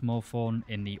lot more fun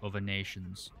in the other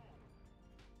nations.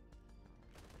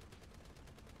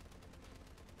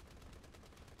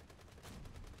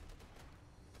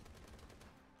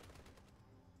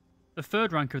 The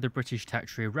third rank of the British tech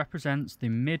tree represents the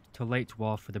mid to late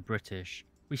war for the British.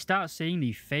 We start seeing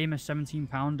the famous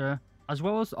 17-pounder, as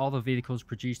well as all the vehicles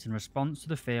produced in response to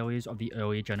the failures of the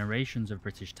earlier generations of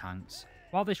British tanks.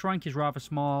 While this rank is rather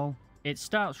small, it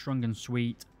starts strong and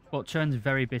sweet, but turns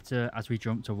very bitter as we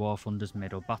jump to War Thunder's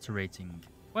middle batter rating.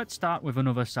 Let's start with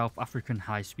another South African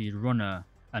high-speed runner.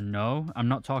 And no, I'm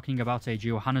not talking about a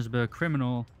Johannesburg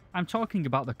criminal, I'm talking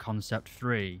about the Concept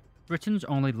 3. Britain's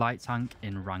only light tank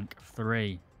in rank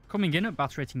 3. Coming in at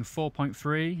batter rating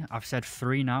 4.3, I've said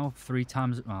 3 now, 3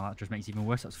 times, well that just makes it even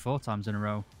worse, that's 4 times in a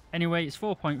row. Anyway, it's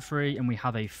 4.3 and we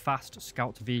have a fast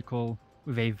scout vehicle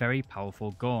with a very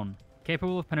powerful gun,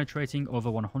 capable of penetrating over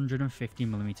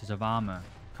 150mm of armour,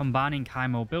 combining high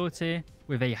mobility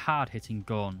with a hard-hitting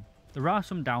gun. There are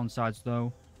some downsides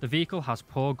though. The vehicle has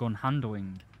poor gun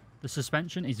handling, the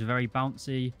suspension is very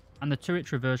bouncy, and the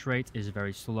turret reverse rate is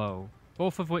very slow,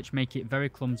 both of which make it very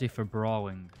clumsy for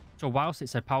brawling. So whilst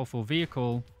it's a powerful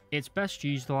vehicle, it's best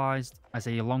utilised as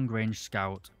a long-range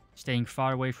scout, staying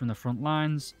far away from the front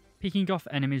lines, picking off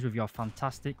enemies with your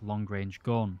fantastic long-range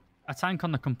gun. A tank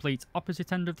on the complete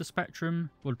opposite end of the spectrum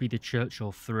would be the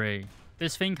Churchill 3.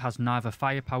 This thing has neither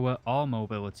firepower or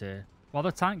mobility. While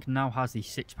the tank now has the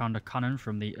 6-pounder cannon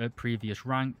from the previous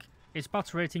rank, its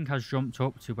batter rating has jumped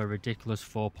up to a ridiculous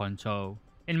 4.0.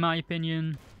 In my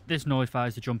opinion, this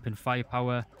nullifies the jump in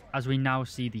firepower, as we now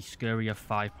see the scurrier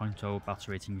 5.0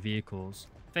 batter rating vehicles.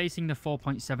 Facing the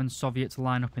 4.7 Soviet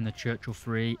lineup in the Churchill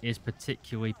 3 is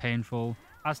particularly painful,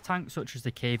 as tanks such as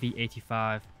the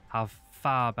KV-85 have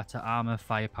far better armour,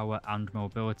 firepower and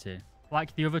mobility.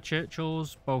 Like the other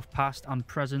Churchills, both past and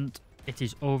present, it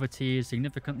is over-tiered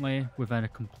significantly with a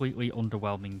completely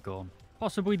underwhelming gun.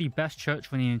 Possibly the best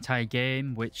Churchill in the entire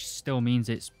game, which still means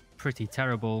it's pretty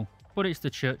terrible, but it's the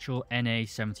Churchill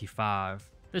NA-75.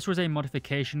 This was a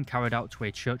modification carried out to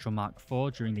a Churchill Mark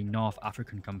IV during the North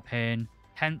African campaign,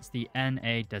 hence the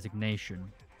NA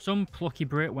designation. Some plucky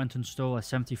Brit went and stole a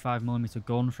 75mm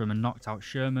gun from a knocked out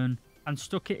Sherman and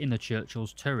stuck it in the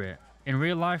Churchill's turret. In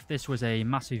real life this was a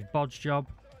massive bodge job,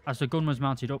 as the gun was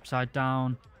mounted upside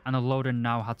down and the loader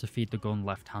now had to feed the gun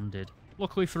left-handed.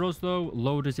 Luckily for us though,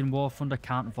 loaders in War Thunder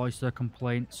can't voice their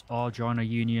complaints or join a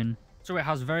union, so it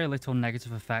has very little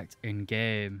negative effect in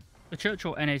game. The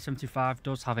Churchill NA75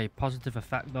 does have a positive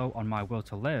effect though on my will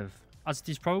to live, as it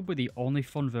is probably the only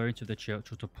fun variant of the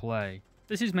Churchill to play.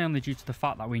 This is mainly due to the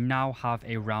fact that we now have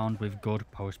a round with good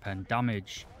post-pen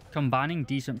damage, combining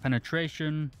decent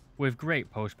penetration with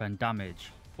great post-pen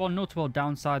damage. One notable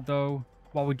downside though,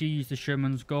 while we do use the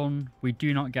Sherman's gun, we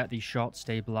do not get the shot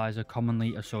stabilizer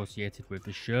commonly associated with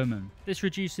the Sherman. This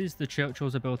reduces the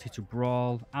Churchill's ability to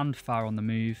brawl and fire on the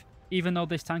move. Even though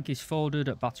this tank is folded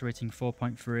at battle rating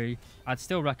 4.3, I'd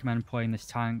still recommend playing this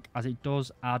tank as it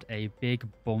does add a big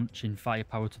bunch in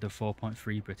firepower to the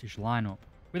 4.3 British lineup.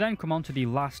 We then come on to the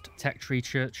last tech tree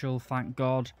Churchill, thank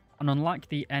God, and unlike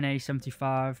the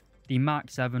NA75, the Mark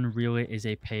 7 really is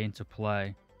a pain to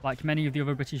play. Like many of the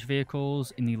other British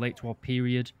vehicles in the late war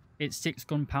period, its 6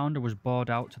 gun pounder was bored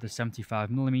out to the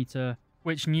 75mm,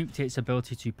 which nuked its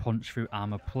ability to punch through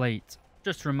armour plate.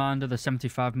 Just a reminder, the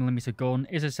 75mm gun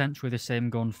is essentially the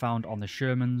same gun found on the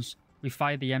Shermans. We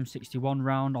fired the M61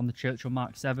 round on the Churchill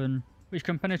Mark 7, which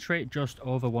can penetrate just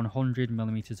over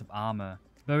 100mm of armour.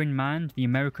 Bear in mind, the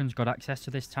Americans got access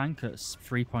to this tank at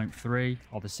 3.3,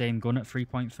 or the same gun at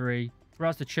 3.3,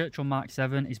 whereas the Churchill Mark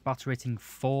 7 is battle rating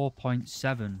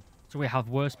 4.7, so we have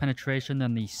worse penetration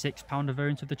than the 6 pounder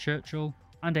variant of the Churchill,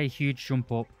 and a huge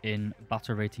jump up in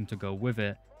battle rating to go with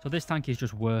it. So this tank is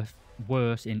just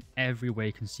worse in every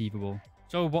way conceivable.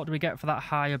 So what do we get for that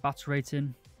higher battle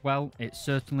rating? Well, it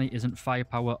certainly isn't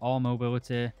firepower or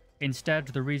mobility. Instead,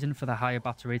 the reason for the higher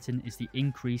battle rating is the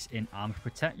increase in armor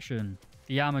protection.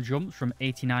 The armor jumps from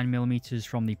 89mm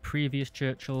from the previous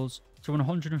Churchills to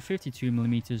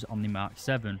 152mm on the Mark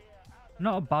 7.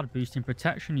 Not a bad boost in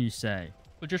protection, you say,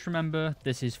 but just remember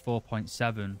this is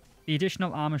 4.7. The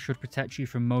additional armor should protect you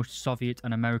from most Soviet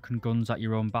and American guns at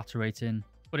your own battle rating,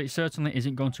 but it certainly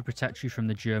isn't going to protect you from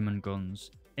the German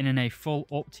guns. In a full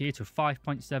up tier to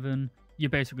 5.7, you're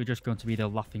basically just going to be the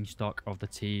laughingstock of the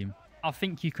team. I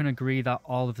think you can agree that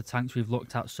all of the tanks we've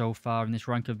looked at so far in this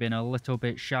rank have been a little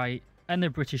bit shite, and the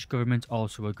British government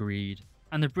also agreed.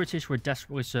 And the British were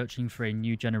desperately searching for a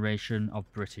new generation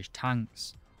of British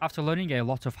tanks. After learning a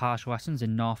lot of harsh lessons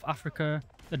in North Africa,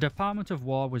 the Department of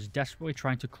War was desperately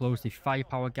trying to close the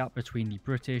firepower gap between the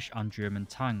British and German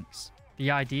tanks. The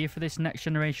idea for this next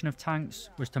generation of tanks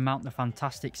was to mount the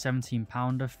fantastic 17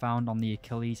 pounder found on the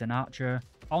Achilles and Archer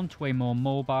onto a more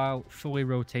mobile, fully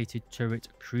rotated turret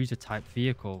cruiser type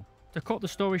vehicle. To cut the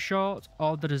story short,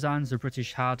 all the designs the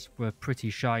British had were pretty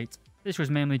shite. This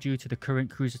was mainly due to the current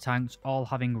cruiser tanks all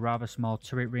having rather small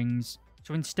turret rings,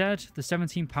 so instead the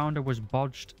 17 pounder was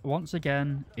bodged once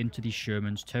again into the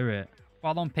Sherman's turret.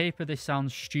 While on paper this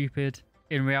sounds stupid,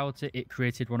 in reality it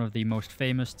created one of the most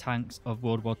famous tanks of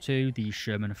World War II, the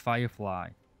Sherman Firefly.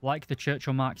 Like the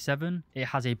Churchill Mark 7, it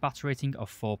has a battle rating of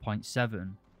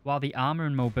 4.7. While the armour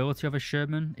and mobility of a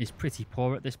Sherman is pretty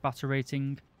poor at this battle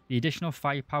rating, the additional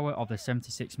firepower of the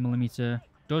 76mm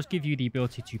does give you the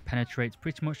ability to penetrate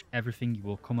pretty much everything you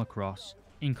will come across,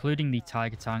 including the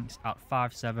Tiger tanks at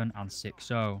 5.7 and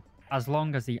 6.0, as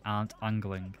long as they aren't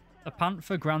angling. The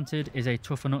Panther, granted, is a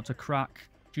tougher nut to crack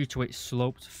due to its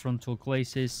sloped frontal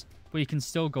glacis, but you can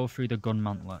still go through the gun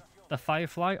mantlet. The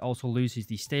Firefly also loses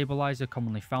the stabilizer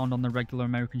commonly found on the regular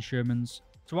American Shermans,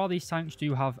 so while these tanks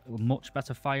do have much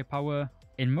better firepower,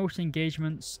 in most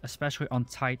engagements, especially on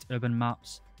tight urban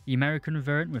maps, the American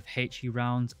variant with HE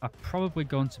rounds are probably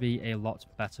going to be a lot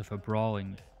better for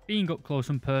brawling. Being up close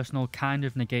and personal kind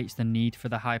of negates the need for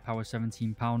the high power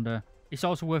 17 pounder. It's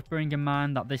also worth bearing in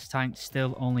mind that this tank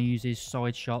still only uses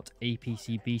solid shot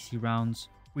APC-BC rounds.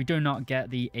 We do not get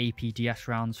the APDS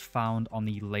rounds found on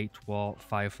the late war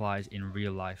Fireflies in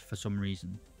real life for some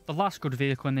reason. The last good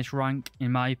vehicle in this rank,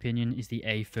 in my opinion, is the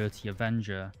A30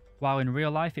 Avenger. While in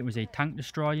real life it was a tank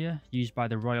destroyer used by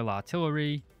the Royal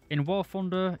Artillery, in War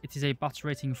Thunder it is a battle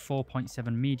rating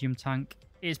 4.7 medium tank.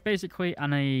 It's basically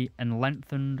an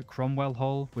lengthened Cromwell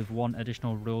hull with one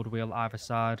additional road wheel either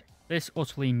side. This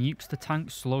utterly nukes the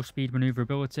tank's slow speed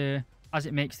maneuverability, as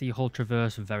it makes the hull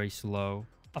traverse very slow.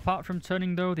 Apart from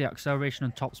turning though, the acceleration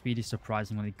and top speed is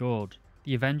surprisingly good.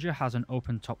 The Avenger has an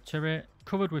open top turret,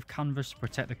 covered with canvas to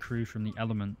protect the crew from the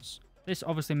elements. This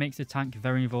obviously makes the tank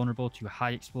very vulnerable to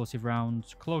high explosive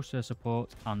rounds, close air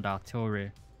support and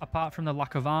artillery. Apart from the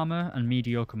lack of armour and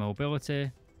mediocre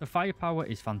mobility, the firepower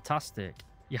is fantastic.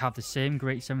 You have the same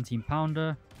great 17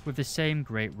 pounder with the same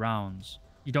great rounds.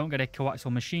 You don't get a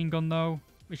coaxial machine gun though,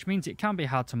 which means it can be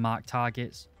hard to mark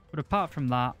targets, but apart from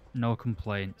that, no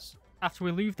complaints. After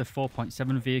we leave the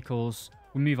 4.7 vehicles,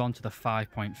 we move on to the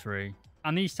 5.3.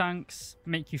 And these tanks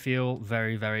make you feel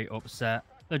very, very upset.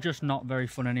 They're just not very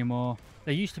fun anymore.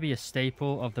 They used to be a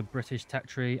staple of the British tech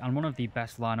tree and one of the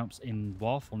best lineups in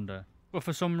War Thunder. But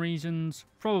for some reasons,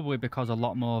 probably because a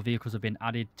lot more vehicles have been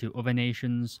added to other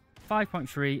nations,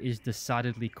 5.3 is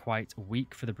decidedly quite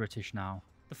weak for the British now.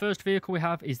 The first vehicle we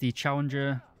have is the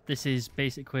Challenger. This is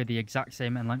basically the exact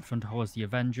same in length front hull as the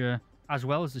Avenger, as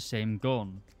well as the same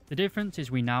gun. The difference is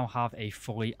we now have a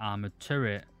fully armoured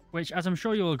turret, which, as I'm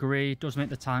sure you'll agree, does make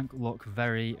the tank look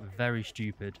very, very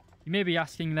stupid. You may be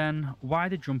asking then, why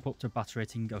the jump up to battle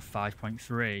rating of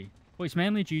 5.3? Well, it's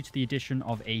mainly due to the addition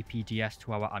of APDS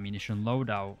to our ammunition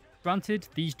loadout. Granted,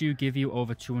 these do give you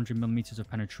over 200mm of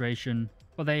penetration,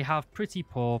 but they have pretty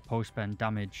poor post-burn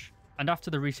damage. And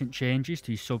after the recent changes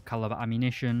to sub-caliber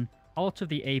ammunition, a lot of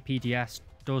the APDS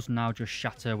does now just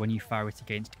shatter when you fire it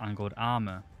against angled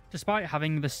armour. Despite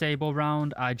having the Sable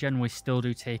round, I generally still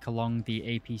do take along the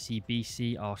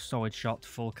APC-BC or solid shot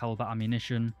full caliber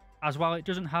ammunition, as while it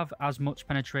doesn't have as much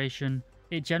penetration,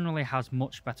 it generally has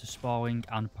much better spalling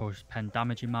and post-pen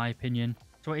damage in my opinion,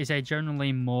 so it is a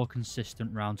generally more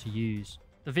consistent round to use.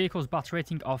 The vehicle's battle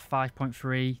rating of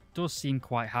 5.3 does seem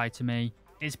quite high to me.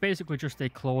 It's basically just a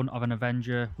clone of an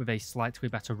Avenger with a slightly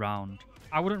better round.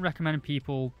 I wouldn't recommend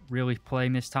people really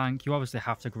playing this tank. You obviously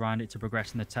have to grind it to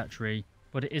progress in the tech tree,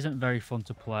 but it isn't very fun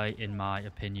to play in my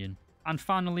opinion. And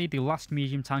finally, the last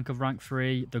medium tank of rank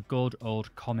 3, the good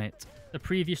old Comet. The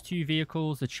previous two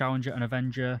vehicles, the Challenger and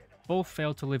Avenger, both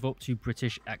failed to live up to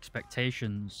British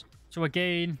expectations. So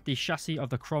again, the chassis of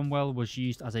the Cromwell was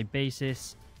used as a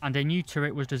basis, and a new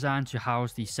turret was designed to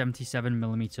house the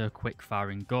 77mm quick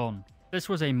firing gun. This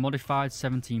was a modified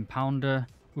 17 pounder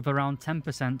with around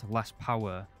 10% less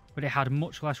power, but it had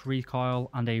much less recoil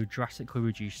and a drastically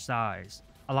reduced size,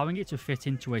 allowing it to fit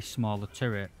into a smaller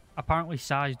turret. Apparently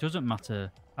size doesn't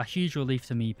matter, a huge relief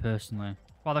to me personally.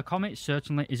 While the Comet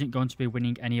certainly isn't going to be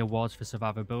winning any awards for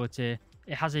survivability,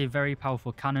 it has a very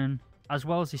powerful cannon, as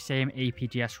well as the same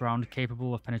APDS round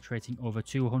capable of penetrating over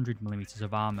 200mm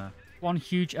of armour. One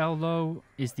huge L though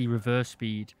is the reverse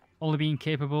speed. Only being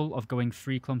capable of going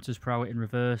 3km/h in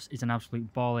reverse is an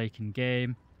absolute ball ache in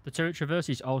game. The turret traverse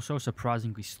is also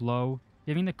surprisingly slow,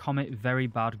 giving the Comet very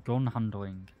bad gun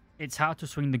handling. It's hard to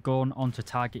swing the gun onto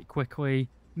target quickly,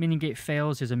 meaning it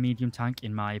fails as a medium tank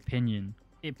in my opinion.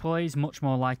 It plays much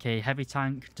more like a heavy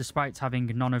tank, despite having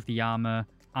none of the armour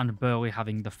and barely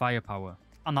having the firepower.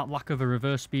 And that lack of a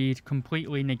reverse speed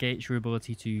completely negates your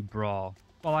ability to brawl.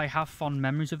 While I have fond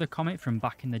memories of the Comet from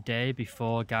back in the day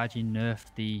before Gaijin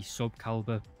nerfed the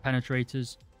sub-caliber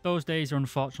penetrators, those days are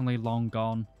unfortunately long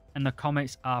gone, and the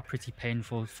Comets are pretty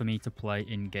painful for me to play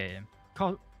in-game.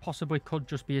 Possibly could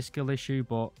just be a skill issue,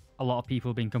 but a lot of people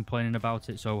have been complaining about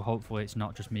it, so hopefully it's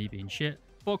not just me being shit.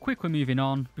 But quickly moving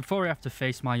on, before I have to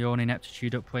face my own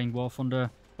ineptitude at playing War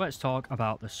Thunder, let's talk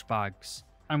about the Spags.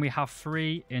 And we have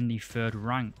 3 in the 3rd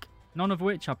rank, none of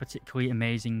which are particularly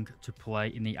amazing to play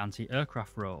in the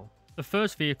anti-aircraft role. The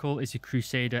first vehicle is the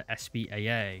Crusader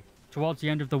SBAA. Towards the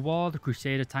end of the war, the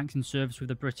Crusader tanks in service with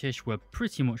the British were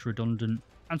pretty much redundant,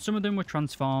 and some of them were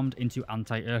transformed into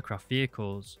anti-aircraft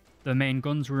vehicles. The main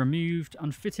guns were removed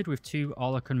and fitted with 2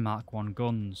 Oerlikon Mark 1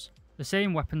 guns, the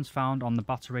same weapons found on the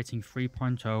battle rating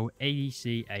 3.0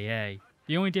 AEC AA.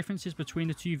 The only differences between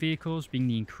the two vehicles being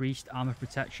the increased armour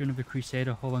protection of the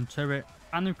Crusader hull and turret,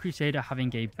 and the Crusader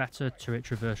having a better turret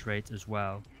traverse rate as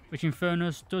well, which in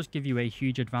fairness does give you a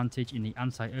huge advantage in the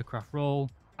anti-aircraft role,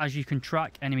 as you can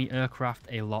track enemy aircraft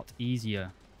a lot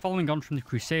easier. Following on from the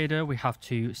Crusader, we have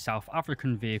 2 South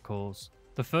African vehicles.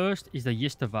 The first is the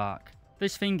Yistervark.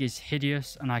 This thing is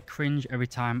hideous and I cringe every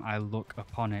time I look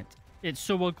upon it. It's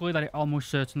so ugly that it almost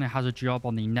certainly has a job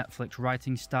on the Netflix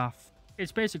writing staff.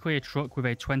 It's basically a truck with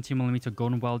a 20mm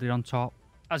gun welded on top.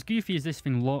 As goofy as this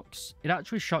thing looks, it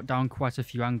actually shot down quite a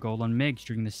few Angolan MiGs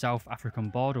during the South African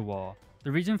border war.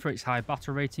 The reason for its high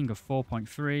battle rating of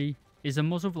 4.3 is the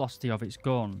muzzle velocity of its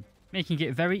gun, making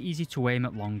it very easy to aim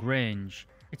at long range.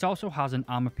 It also has an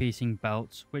armor-piercing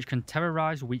belt which can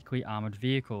terrorize weakly armored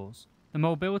vehicles. The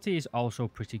mobility is also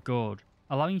pretty good,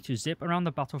 allowing you to zip around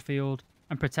the battlefield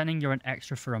and pretending you're an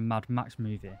extra for a Mad Max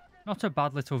movie. Not a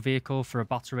bad little vehicle for a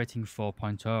battle rating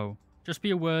 4.0. Just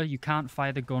be aware you can't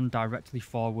fire the gun directly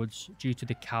forwards due to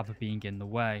the cab being in the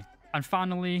way. And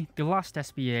finally, the last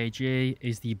SBAG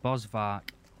is the Bosvark.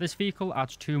 This vehicle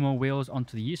adds 2 more wheels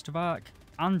onto the Yistervark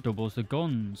and doubles the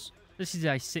guns. This is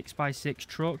a 6x6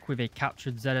 truck with a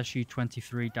captured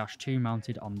ZSU-23-2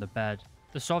 mounted on the bed.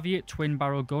 The Soviet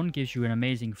twin-barrel gun gives you an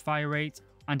amazing fire rate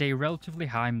and a relatively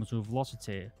high muzzle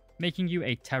velocity, making you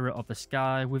a terror of the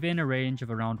sky within a range of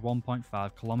around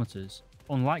 1.5 kilometers.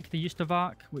 Unlike the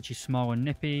Yistervark, which is small and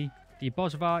nippy, the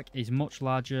Bosvark is much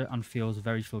larger and feels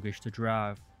very sluggish to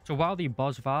drive. So while the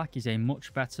Bosvark is a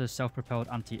much better self-propelled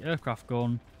anti-aircraft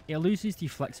gun, it loses the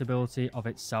flexibility of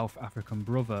its South African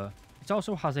brother. It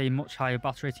also has a much higher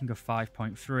battle rating of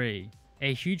 5.3,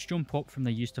 a huge jump up from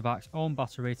the Justavac's own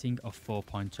battle rating of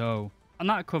 4.0, and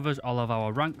that covers all of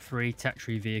our rank 3 tech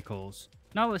tree vehicles.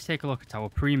 Now let's take a look at our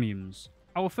premiums.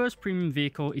 Our first premium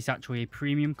vehicle is actually a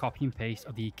premium copy and paste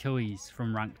of the Achilles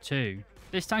from rank 2.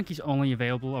 This tank is only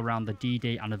available around the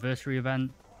D-Day anniversary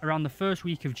event, around the first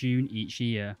week of June each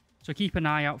year, so keep an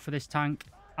eye out for this tank,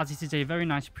 as it is a very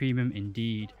nice premium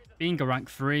indeed. Being a rank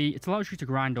 3, it allows you to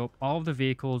grind up all of the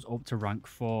vehicles up to rank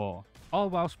 4, all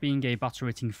whilst being a battle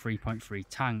rating 3.3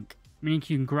 tank, meaning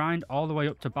you can grind all the way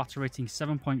up to battle rating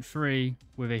 7.3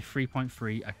 with a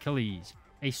 3.3 Achilles,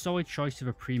 a solid choice of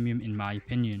a premium in my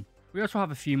opinion. We also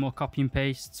have a few more copy and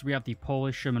pastes. We have the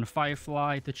Polish Sherman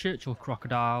Firefly, the Churchill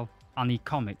Crocodile, and the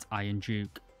Comet Iron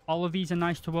Duke. All of these are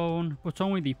nice to own, but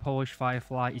only the Polish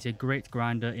Firefly is a great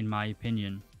grinder in my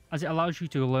opinion, as it allows you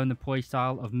to learn the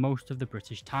playstyle of most of the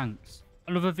British tanks.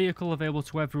 Another vehicle available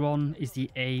to everyone is the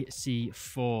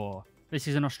AC-4. This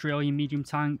is an Australian medium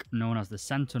tank known as the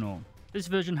Sentinel. This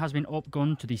version has been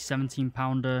upgunned to the 17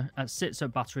 pounder and sits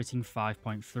at battle rating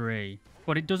 5.3,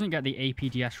 but it doesn't get the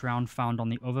APDS round found on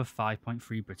the other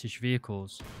 5.3 British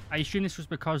vehicles. I assume this was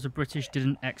because the British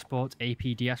didn't export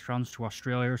APDS rounds to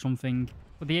Australia or something,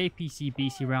 but the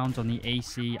APC-BC rounds on the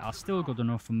AC are still good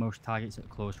enough for most targets at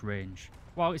close range.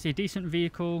 While it's a decent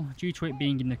vehicle, due to it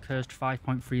being in the cursed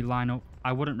 5.3 lineup,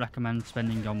 I wouldn't recommend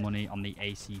spending your money on the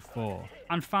AC-4.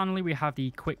 And finally we have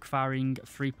the quick-firing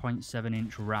 3.7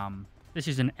 inch Ram. This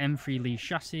is an M3 Lee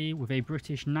chassis with a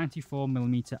British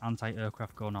 94mm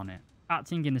anti-aircraft gun on it,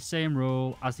 acting in the same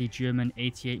role as the German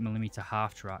 88mm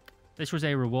half-track. This was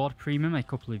a reward premium a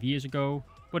couple of years ago,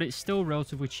 but it's still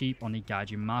relatively cheap on the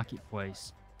Gaijin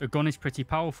marketplace. The gun is pretty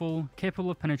powerful,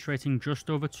 capable of penetrating just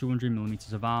over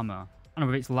 200mm of armour, and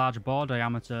with its large bore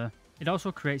diameter, it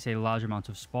also creates a large amount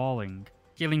of spalling,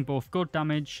 dealing both good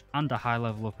damage and a high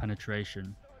level of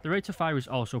penetration. The rate of fire is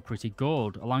also pretty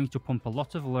good, allowing you to pump a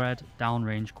lot of lead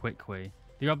downrange quickly.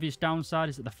 The obvious downside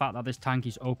is that the fact that this tank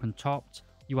is open topped,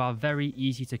 you are very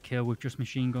easy to kill with just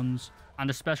machine guns,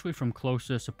 and especially from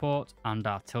closer support and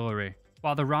artillery.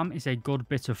 While the Ram is a good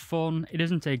bit of fun, it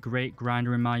isn't a great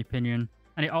grinder in my opinion,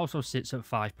 and it also sits at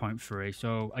 5.3,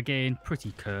 so again,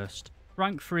 pretty cursed.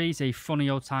 Rank 3 is a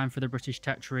funny old time for the British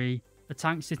tech tree. The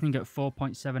tanks sitting at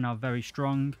 4.7 are very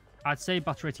strong. I'd say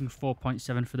battle rating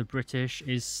 4.7 for the British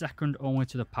is second only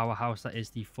to the powerhouse that is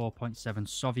the 4.7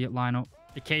 Soviet lineup.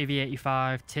 The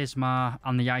KV-85, Tismar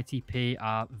and the ITP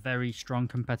are very strong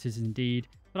competitors indeed,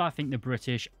 but I think the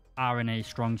British are in a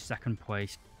strong second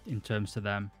place in terms to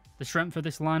them. The strength of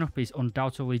this lineup is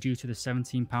undoubtedly due to the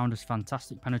 17 pounder's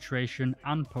fantastic penetration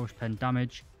and post-pen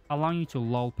damage, allowing you to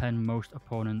lol pen most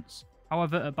opponents.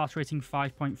 However, at battle rating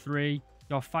 5.3,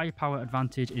 your firepower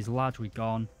advantage is largely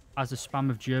gone, as the spam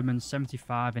of German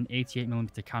 75 and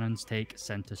 88mm cannons take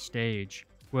centre stage,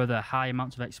 where the high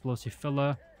amounts of explosive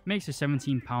filler makes a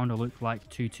 17 pounder look like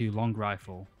 2.2 long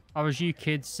rifle. Or as you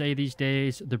kids say these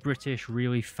days, the British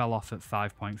really fell off at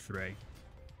 5.3.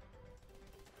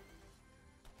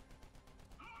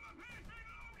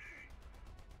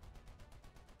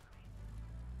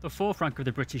 The fourth rank of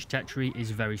the British tech tree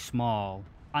is very small,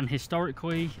 and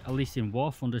historically, at least in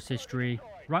War Thunder's history,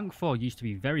 rank 4 used to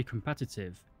be very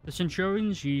competitive. The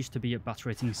Centurions used to be at battle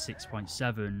rating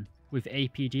 6.7, with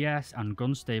APDS and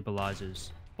gun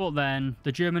stabilizers. But then,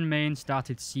 the German main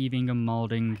started sieving and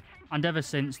moulding, and ever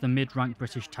since the mid-rank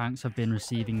British tanks have been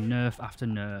receiving nerf after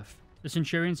nerf. The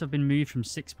Centurions have been moved from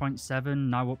 6.7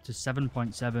 now up to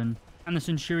 7.7, and the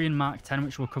Centurion Mark 10,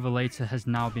 which we'll cover later, has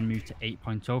now been moved to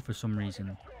 8.0 for some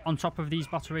reason. On top of these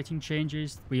battle rating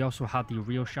changes, we also had the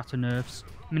real shatter nerfs,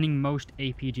 meaning most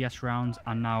APDS rounds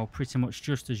are now pretty much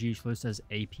just as useless as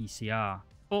APCR.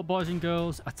 But boys and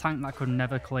girls, a tank that could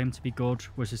never claim to be good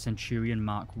was the Centurion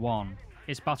Mark 1.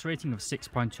 Its battle rating of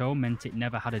 6.0 meant it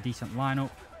never had a decent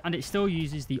lineup, and it still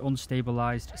uses the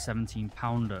unstabilized 17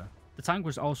 pounder. The tank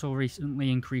was also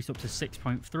recently increased up to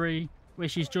 6.3,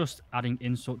 which is just adding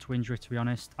insult to injury, to be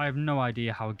honest. I have no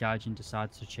idea how Gaijin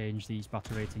decides to change these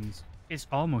battle ratings. It's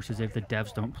almost as if the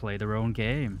devs don't play their own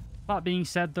game. That being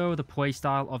said though, the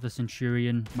playstyle of the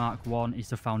Centurion Mark 1 is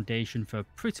the foundation for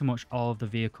pretty much all of the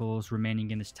vehicles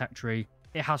remaining in this tech tree.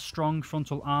 It has strong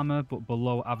frontal armor but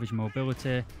below average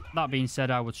mobility. That being said,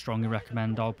 I would strongly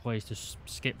recommend all players to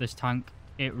skip this tank.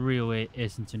 It really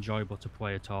isn't enjoyable to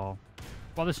play at all.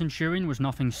 While the Centurion was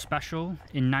nothing special,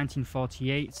 in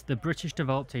 1948 the British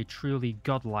developed a truly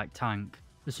godlike tank,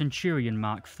 the Centurion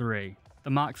Mark III. The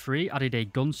Mark III added a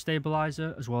gun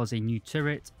stabilizer as well as a new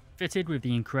turret, fitted with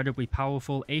the incredibly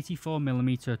powerful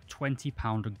 84mm 20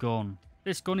 pounder gun.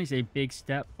 This gun is a big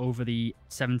step over the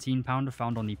 17 pounder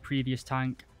found on the previous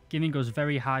tank, giving us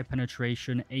very high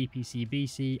penetration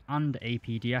APC-BC and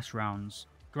APDS rounds.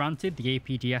 Granted, the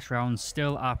APDS rounds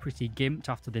still are pretty gimped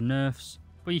after the nerfs,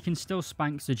 but you can still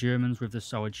spank the Germans with the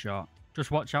solid shot.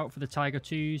 Just watch out for the Tiger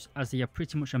 2s, as they are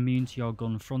pretty much immune to your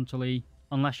gun frontally,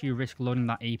 unless you risk loading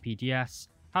that APDS,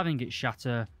 having it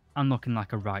shatter, and looking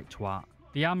like a right twat.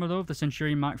 The armour though of the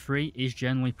Centurion Mark III is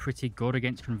generally pretty good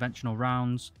against conventional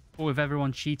rounds, but with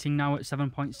everyone cheating now at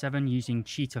 7.7 using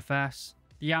Cheat FS,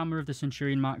 the armour of the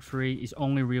Centurion Mark III is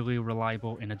only really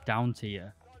reliable in a down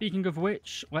tier. Speaking of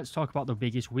which, let's talk about the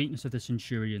biggest weakness of the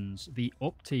Centurions, the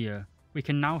up tier. We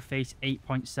can now face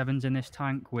 8.7s in this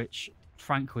tank, which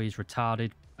frankly is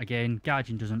retarded. Again, the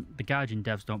Gaijin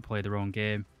devs don't play their own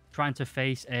game. Trying to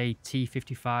face a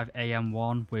T55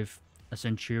 AM1 with a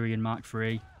Centurion Mark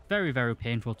III, very, very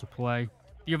painful to play.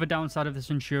 The other downside of the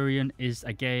Centurion is,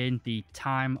 again, the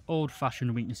time,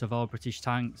 old-fashioned weakness of all British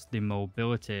tanks, the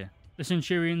mobility. The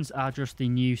Centurions are just the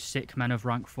new sick men of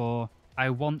rank 4, a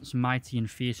once mighty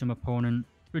and fearsome opponent,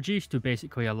 reduced to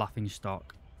basically a laughing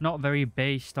stock. Not very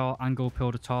based or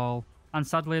angle-pilled at all, and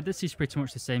sadly this is pretty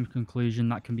much the same conclusion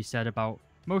that can be said about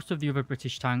most of the other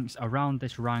British tanks around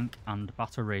this rank and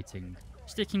battle rating.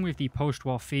 Sticking with the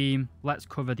post-war theme, let's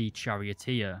cover the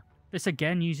Charioteer. This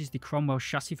again uses the Cromwell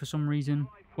chassis for some reason,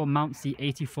 but mounts the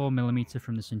 84mm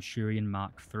from the Centurion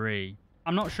Mark III.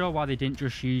 I'm not sure why they didn't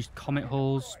just use comet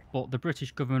hulls, but the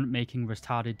British government making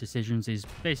retarded decisions is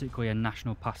basically a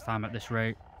national pastime at this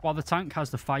rate. While the tank has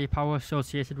the firepower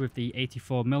associated with the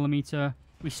 84mm,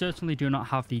 we certainly do not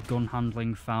have the gun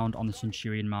handling found on the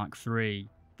Centurion Mark III.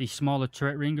 The smaller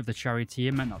turret ring of the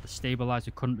Charioteer meant that the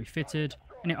stabilizer couldn't be fitted,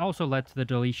 and it also led to the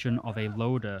deletion of a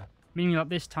loader, meaning that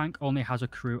this tank only has a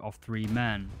crew of 3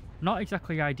 men. Not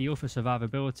exactly ideal for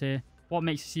survivability. What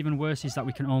makes this even worse is that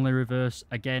we can only reverse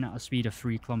again at a speed of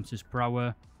 3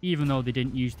 km/h. Even though they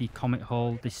didn't use the comet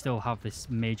hull, they still have this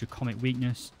major comet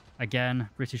weakness. Again,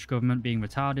 British government being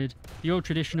retarded. The old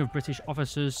tradition of British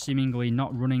officers seemingly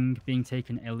not running being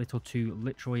taken a little too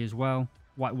literally as well.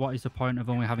 What is the point of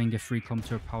only having a 3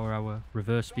 km/h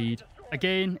reverse speed?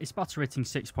 Again, it's battle rating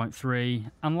 6.3,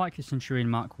 and like the Centurion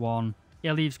Mark I,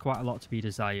 it leaves quite a lot to be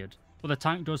desired. But the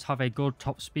tank does have a good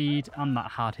top speed and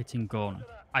that hard-hitting gun.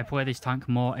 I play this tank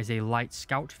more as a light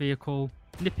scout vehicle,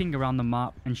 nipping around the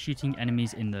map and shooting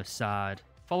enemies in the side.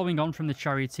 Following on from the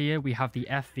Charioteer, we have the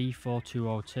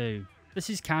FV4202. This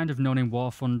is kind of known in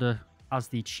War Thunder as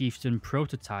the Chieftain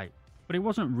prototype, but it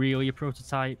wasn't really a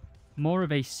prototype, more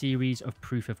of a series of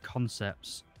proof of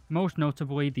concepts. Most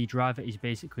notably, the driver is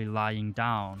basically lying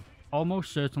down,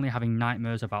 almost certainly having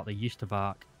nightmares about the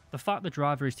Yustavark. The fact the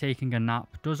driver is taking a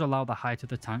nap does allow the height of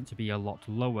the tank to be a lot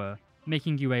lower,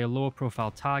 making you a lower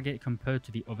profile target compared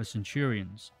to the other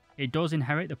Centurions. It does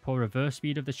inherit the poor reverse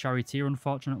speed of the Charioteer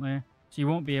unfortunately, so you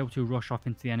won't be able to rush off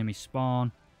into the enemy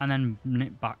spawn and then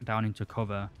nip back down into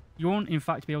cover. You won't in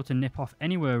fact be able to nip off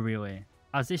anywhere really,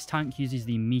 as this tank uses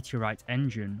the Meteorite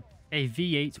engine, a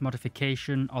V8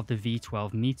 modification of the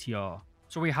V12 Meteor,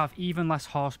 so we have even less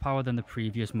horsepower than the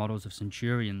previous models of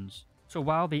Centurions. So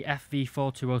while the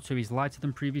FV4202 is lighter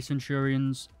than previous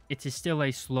Centurions, it is still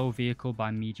a slow vehicle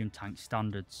by medium tank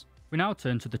standards. We now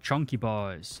turn to the chunky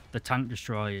boys, the tank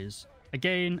destroyers.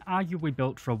 Again, arguably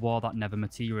built for a war that never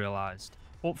materialised.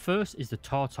 Up first is the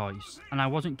Tortoise, and I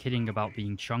wasn't kidding about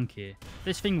being chunky.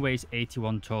 This thing weighs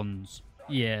 81 tons.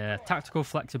 Yeah, tactical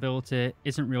flexibility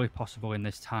isn't really possible in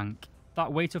this tank.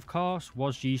 That weight of course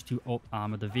was used to up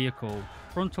armour the vehicle.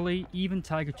 Frontally, even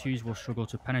Tiger 2s will struggle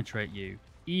to penetrate you,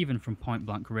 even from point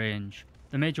blank range.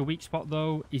 The major weak spot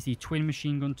though is the twin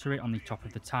machine gun turret on the top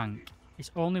of the tank.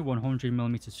 It's only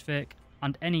 100mm thick,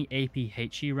 and any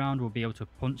APHE round will be able to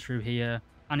punch through here,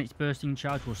 and its bursting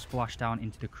charge will splash down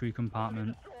into the crew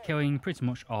compartment, killing pretty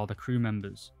much all the crew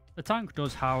members. The tank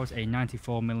does house a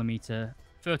 94mm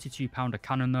 32-pounder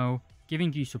cannon though,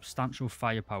 giving you substantial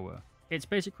firepower. It's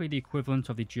basically the equivalent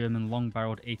of the German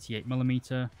long-barreled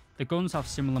 88mm. The guns have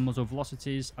similar muzzle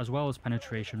velocities as well as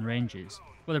penetration ranges,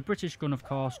 but the British gun of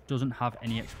course doesn't have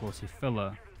any explosive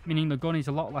filler, meaning the gun is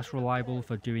a lot less reliable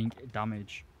for doing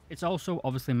damage. It's also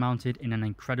obviously mounted in an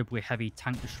incredibly heavy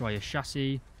tank destroyer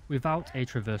chassis without a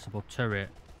traversable turret,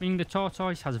 meaning the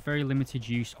Tortoise has very limited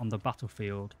use on the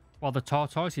battlefield. While the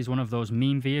Tortoise is one of those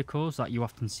meme vehicles that you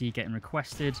often see getting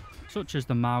requested, such as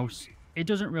the Mouse, it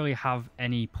doesn't really have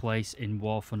any place in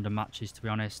War Thunder matches to be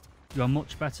honest. You are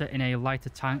much better in a lighter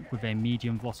tank with a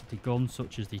medium velocity gun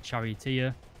such as the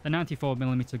Charioteer. The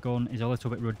 94mm gun is a little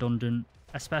bit redundant,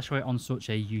 especially on such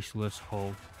a useless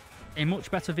hull. A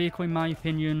much better vehicle in my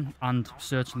opinion, and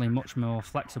certainly much more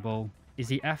flexible, is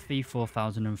the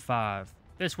FV4005.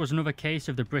 This was another case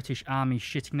of the British Army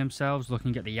shitting themselves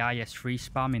looking at the IS-3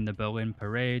 spam in the Berlin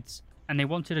parades, and they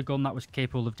wanted a gun that was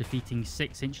capable of defeating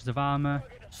 6 inches of armour,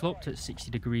 sloped at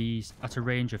 60 degrees, at a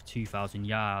range of 2,000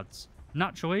 yards.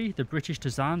 Naturally, the British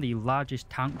designed the largest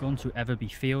tank gun to ever be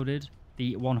fielded,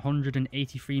 the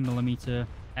 183mm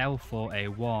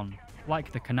L4A1.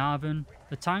 Like the Carnarvon,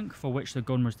 the tank for which the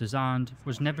gun was designed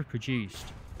was never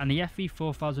produced, and the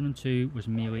FV4002 was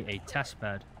merely a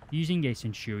testbed, using a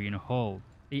Centurion hull.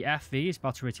 The FV is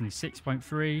battle rating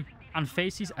 6.3 and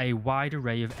faces a wide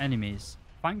array of enemies.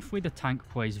 Thankfully, the tank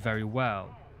plays very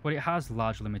well, but it has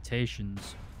large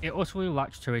limitations. It utterly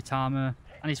lacks turret armour,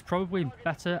 and is probably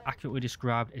better accurately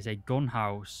described as a gun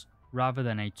house rather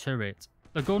than a turret.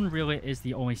 The gun really is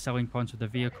the only selling point of the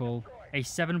vehicle. A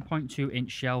 7.2-inch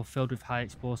shell filled with high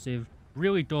explosive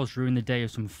really does ruin the day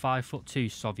of some 5'2"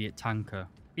 Soviet tanker.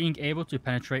 Being able to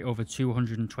penetrate over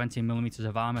 220mm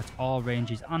of armour at all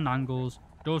ranges and angles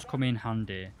does come in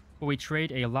handy, but we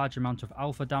trade a large amount of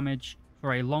alpha damage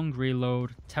for a long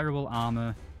reload, terrible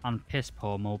armour, and piss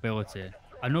poor mobility.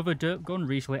 Another derp gun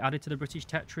recently added to the British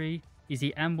tech tree is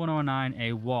the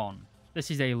M109A1. This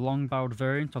is a long-barreled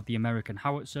variant of the American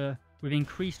howitzer with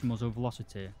increased muzzle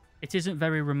velocity. It isn't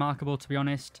very remarkable, to be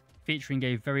honest, featuring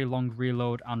a very long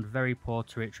reload and very poor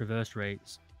turret traverse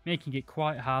rates, making it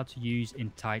quite hard to use in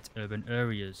tight urban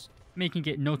areas, making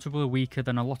it notably weaker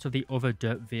than a lot of the other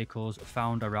derp vehicles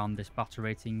found around this battle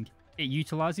rating. It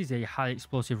utilises a high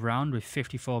explosive round with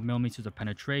 54mm of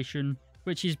penetration,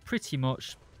 which is pretty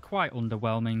much quite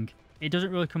underwhelming. It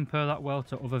doesn't really compare that well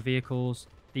to other vehicles.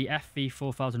 The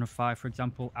FV4005, for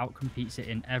example, outcompetes it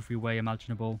in every way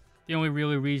imaginable. The only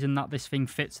really reason that this thing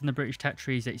fits in the British tech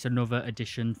tree is that it's another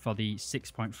addition for the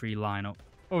 6.3 lineup.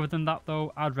 Other than that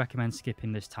though, I'd recommend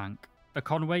skipping this tank. The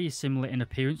Conway is similar in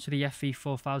appearance to the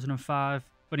FV4005,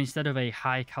 but instead of a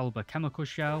high caliber chemical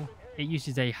shell, it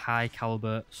uses a high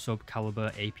caliber sub-caliber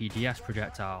APDS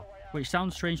projectile, which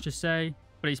sounds strange to say,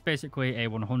 but it's basically a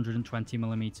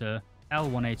 120mm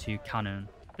L1A2 cannon.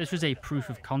 This was a proof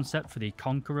of concept for the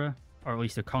Conqueror, or at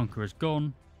least the Conqueror's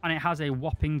gun, and it has a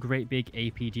whopping great big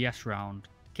APDS round,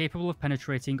 capable of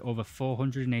penetrating over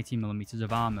 480mm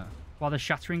of armour. While the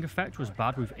shattering effect was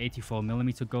bad with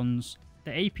 84mm guns, the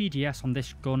APDS on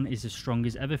this gun is as strong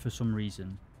as ever for some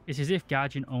reason. It's as if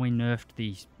Gaijin only nerfed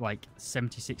the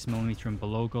 76mm and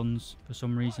below guns for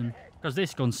some reason, because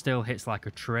this gun still hits like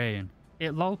a train.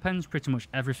 It lolpens pretty much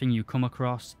everything you come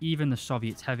across, even the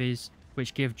Soviet heavies,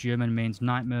 which give German mains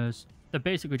nightmares. They're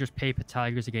basically just paper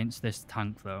tigers against this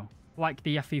tank though. Like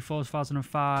the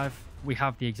FV4005, we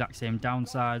have the exact same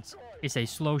downsides. It's a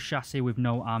slow chassis with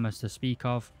no armours to speak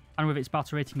of, and with its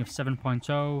battle rating of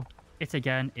 7.0, it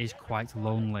again is quite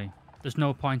lonely. There's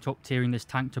no point up tiering this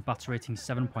tank to battle rating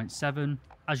 7.7,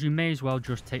 as you may as well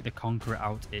just take the Conqueror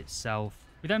out itself.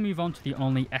 We then move on to the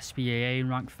only SPAA in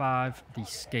rank 5, the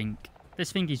Skink.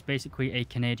 This thing is basically a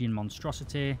Canadian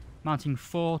monstrosity, mounting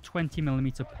 4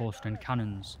 20mm Porcelain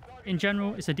cannons. In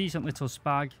general, it's a decent little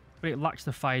spag, but it lacks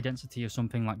the fire density of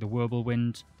something like the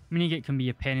Whirlwind, meaning it can be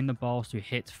a pain in the balls to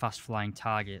hit fast-flying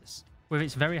targets. With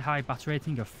its very high battle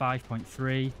rating of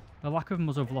 5.3, the lack of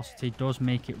muzzle velocity does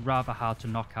make it rather hard to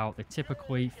knock out the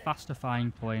typically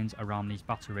faster-firing planes around these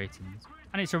battle ratings.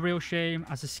 And it's a real shame,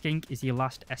 as the Skink is the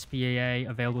last SPAA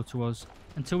available to us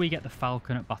until we get the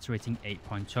Falcon at battle rating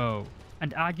 8.0.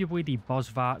 And arguably the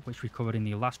Bosvark, which we covered in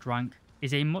the last rank,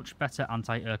 is a much better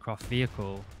anti-aircraft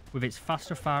vehicle, with its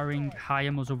faster firing,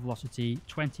 higher muzzle velocity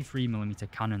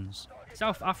 23mm cannons.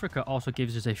 South Africa also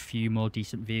gives us a few more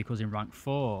decent vehicles in rank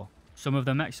 4, some of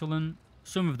them excellent,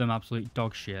 some of them absolute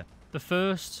dog shit. The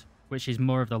first, which is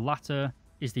more of the latter,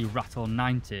 is the Rattle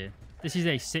 90. This is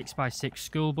a 6x6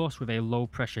 school bus with a low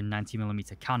pressure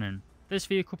 90mm cannon. This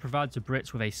vehicle provides the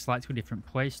Brits with a slightly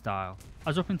different playstyle,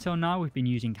 as up until now we've been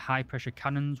using high pressure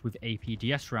cannons with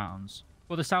APDS rounds,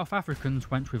 but the South Africans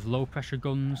went with low pressure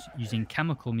guns using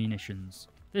chemical munitions.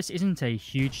 This isn't a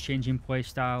huge change in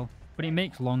playstyle, but it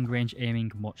makes long range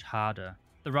aiming much harder.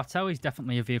 The Rattle is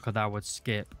definitely a vehicle that I would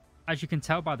skip. As you can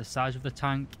tell by the size of the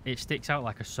tank, it sticks out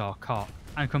like a sore cock,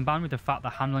 and combined with the fact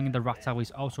that handling in the Rattle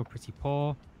is also pretty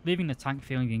poor, leaving the tank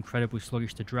feeling incredibly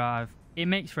sluggish to drive, it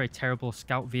makes for a terrible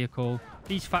scout vehicle.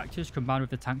 These factors combined with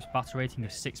the tank's battle rating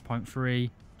of 6.3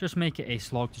 just make it a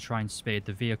slog to try and spade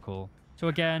the vehicle. So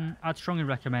again, I'd strongly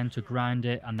recommend to grind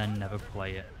it and then never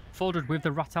play it. Folded with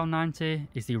the Rattle 90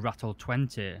 is the Rattle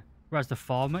 20, whereas the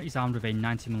former is armed with a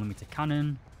 90mm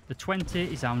cannon, the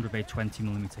 20 is armed with a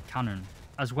 20mm cannon,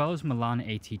 as well as Milan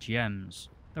ATGMs.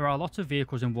 There are a lot of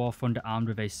vehicles in War Thunder armed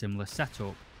with a similar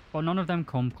setup, but none of them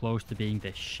come close to being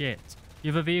this shit. The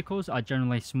other vehicles are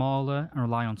generally smaller and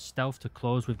rely on stealth to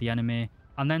close with the enemy,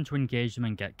 and then to engage them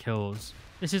and get kills.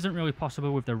 This isn't really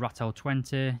possible with the Ratel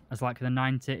 20, as like the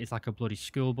 90 is like a bloody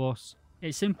school bus.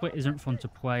 It simply isn't fun to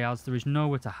play as there is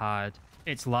nowhere to hide.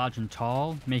 It's large and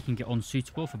tall, making it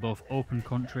unsuitable for both open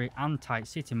country and tight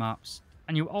city maps,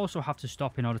 and you also have to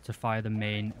stop in order to fire the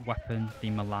main weapon,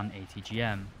 the Milan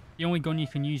ATGM. The only gun you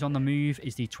can use on the move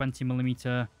is the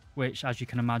 20mm, which as you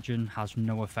can imagine has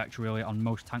no effect really on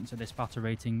most tanks at this battle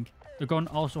rating. The gun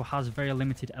also has very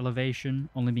limited elevation,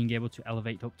 only being able to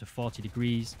elevate up to 40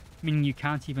 degrees, meaning you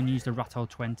can't even use the Ratel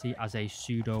 20 as a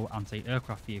pseudo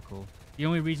anti-aircraft vehicle. The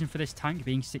only reason for this tank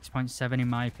being 6.7 in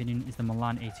my opinion is the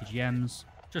Milan ATGMs.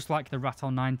 Just like the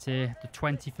Ratel 90, the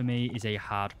 20 for me is a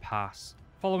hard pass.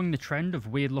 Following the trend of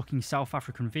weird looking South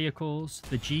African vehicles,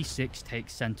 the G6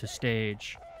 takes centre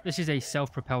stage. This is a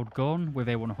self-propelled gun with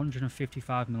a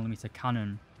 155mm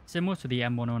cannon, similar to the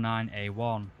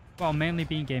M109A1. While mainly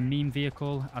being a meme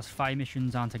vehicle, as fire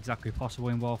missions aren't exactly possible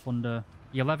in War Thunder,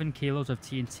 the 11 kilos of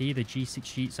TNT the G6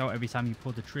 shoots out every time you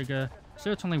pull the trigger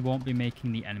certainly won't be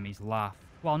making the enemies laugh.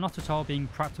 While not at all being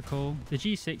practical, the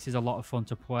G6 is a lot of fun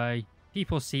to play.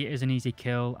 People see it as an easy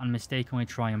kill and mistakenly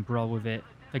try and brawl with it,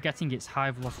 forgetting its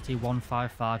high velocity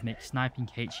 155 makes sniping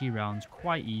HE rounds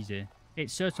quite easy. It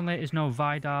certainly is no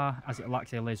Vidar as it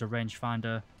lacks a laser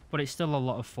rangefinder, but it's still a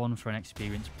lot of fun for an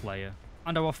experienced player.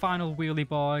 And our final wheelie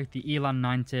boy, the Elan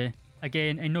 90,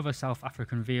 again another South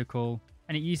African vehicle,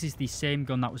 and it uses the same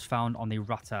gun that was found on the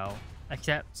Ratel,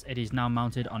 except it is now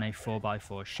mounted on a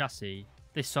 4x4 chassis.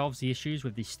 This solves the issues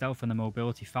with the stealth and the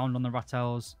mobility found on the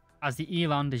Ratels, as the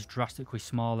Eland is drastically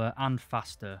smaller and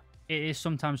faster. It is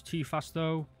sometimes too fast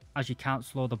though, as you can't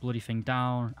slow the bloody thing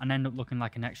down and end up looking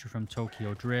like an extra from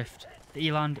Tokyo Drift. The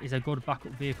Eland is a good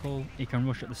backup vehicle. It can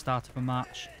rush at the start of a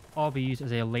match, or be used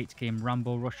as a late game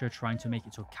Rambo rusher trying to make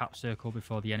it to a cap circle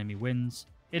before the enemy wins.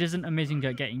 It isn't amazing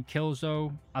at getting kills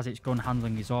though, as its gun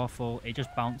handling is awful. It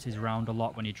just bounces around a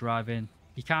lot when you're driving.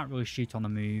 You can't really shoot on the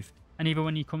move, and even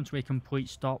when you come to a complete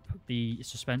stop, the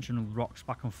suspension rocks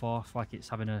back and forth like it's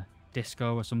having a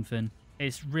disco or something.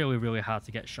 It's really hard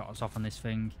to get shots off on this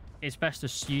thing. It's best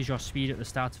to use your speed at the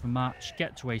start of a match,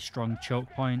 get to a strong choke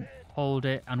point, hold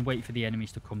it and wait for the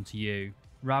enemies to come to you,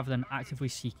 rather than actively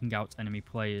seeking out enemy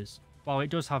players. While it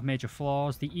does have major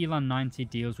flaws, the Elan 90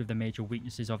 deals with the major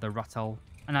weaknesses of the Ratel,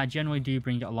 and I generally do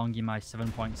bring it along in my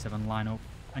 7.7 lineup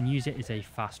and use it as a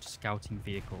fast scouting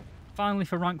vehicle. Finally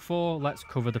for rank 4, let's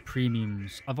cover the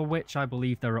premiums, of which I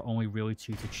believe there are only really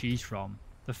two to choose from.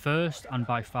 The first, and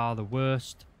by far the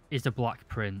worst, is the Black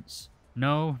Prince.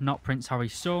 No, not Prince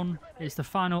Harry's son, it's the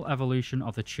final evolution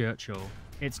of the Churchill.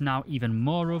 It's now even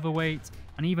more overweight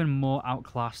and even more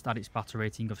outclassed at its battle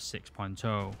rating of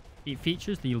 6.0. It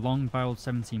features the long-barreled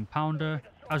 17-pounder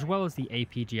as well as the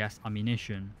APGS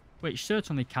ammunition, which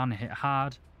certainly can hit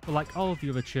hard, but like all of the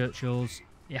other Churchills,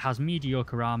 it has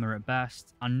mediocre armour at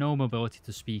best and no mobility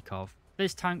to speak of.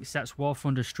 This tank sets War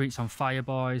Thunder streets on fire,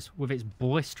 boys, with its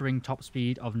blistering top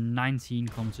speed of 19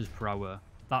 km/h.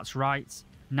 That's right,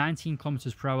 19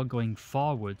 km/h going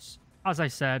forwards. As I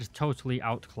said, totally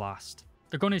outclassed.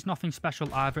 The gun is nothing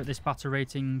special either at this battle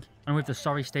rating, and with the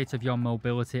sorry state of your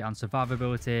mobility and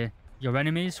survivability, your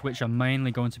enemies, which are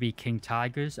mainly going to be King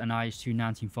Tigers and IS-2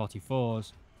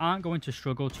 1944s, aren't going to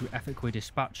struggle to ethically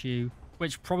dispatch you,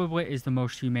 which probably is the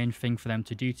most humane thing for them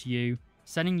to do to you,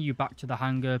 sending you back to the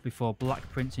hangar before Black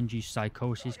Prince-induced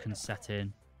psychosis can set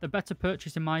in. The better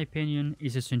purchase in my opinion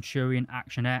is a Centurion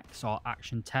Action X or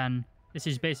Action 10. This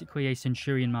is basically a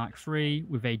Centurion Mark III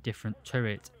with a different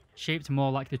turret, shaped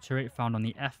more like the turret found on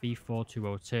the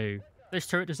FV4202. This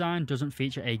turret design doesn't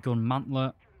feature a gun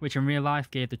mantlet, which in real life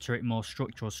gave the turret more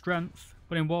structural strength,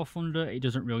 but in War Thunder it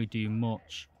doesn't really do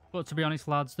much. But to be honest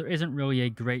lads, there isn't really a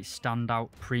great standout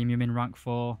premium in rank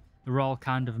 4, they're all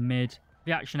kind of mid.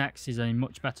 The Action X is a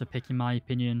much better pick in my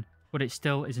opinion, but it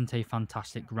still isn't a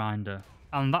fantastic grinder.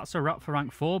 And that's a wrap for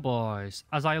rank 4 boys.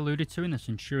 As I alluded to in the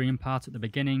Centurion part at the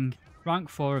beginning, rank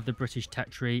 4 of the British tech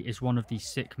tree is one of the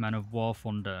sick men of War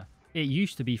Thunder. It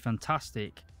used to be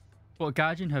fantastic, but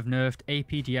Gaijin have nerfed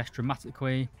APDS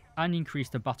dramatically and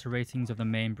increased the battle ratings of the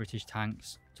main British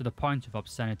tanks to the point of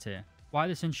obscenity. Why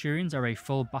the Centurions are a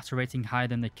full battle rating higher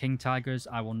than the King Tigers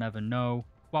I will never know.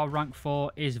 While rank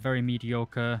 4 is very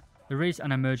mediocre, there is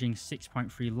an emerging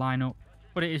 6.3 lineup,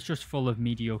 but it is just full of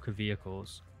mediocre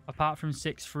vehicles. Apart from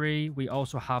 6.3, we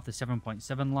also have the 7.7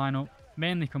 lineup,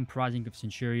 mainly comprising of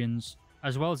Centurions,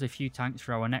 as well as a few tanks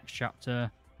for our next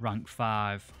chapter, rank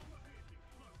 5.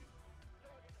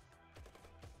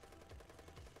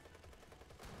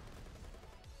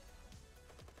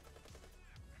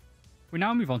 We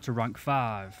now move on to rank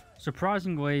 5,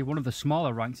 surprisingly one of the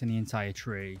smaller ranks in the entire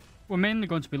tree. We're mainly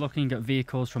going to be looking at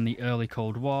vehicles from the early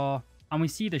Cold War, and we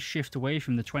see the shift away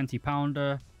from the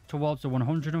 20-pounder towards the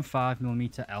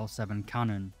 105mm L7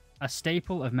 cannon, a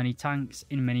staple of many tanks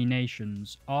in many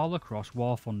nations all across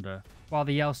War Thunder. While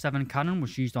the L7 cannon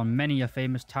was used on many a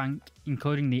famous tank,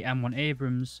 including the M1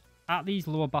 Abrams, at these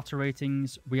lower battle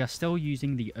ratings we are still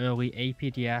using the early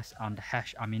APDS and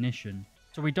HESH ammunition,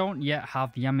 so we don't yet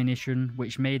have the ammunition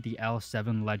which made the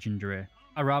L7 legendary.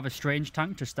 A rather strange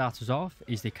tank to start us off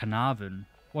is the Carnarvon,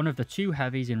 one of the two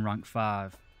heavies in rank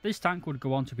 5. This tank would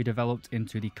go on to be developed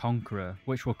into the Conqueror,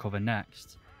 which we'll cover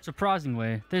next.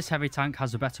 Surprisingly, this heavy tank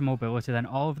has a better mobility than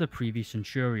all of the previous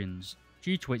Centurions,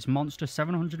 due to its monster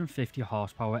 750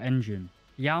 horsepower engine.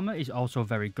 The armour is also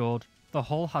very good, the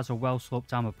hull has a well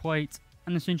sloped armour plate,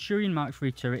 and the Centurion Mark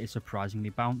III turret is surprisingly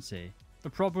bouncy. The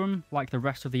problem, like the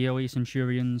rest of the earlier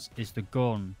Centurions, is the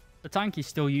gun. The tank is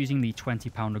still using the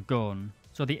 20-pounder gun,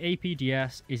 so the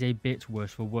APDS is a bit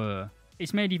worse for wear.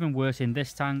 It's made even worse in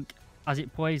this tank, as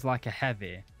it plays like a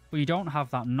heavy, but you don't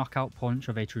have that knockout punch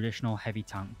of a traditional heavy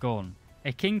tank gun.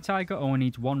 A King Tiger only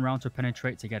needs one round to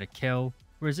penetrate to get a kill,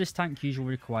 whereas this tank usually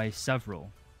requires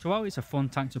several. So while it's a fun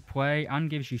tank to play and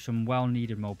gives you some well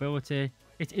needed mobility,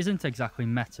 it isn't exactly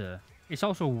meta. It's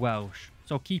also Welsh,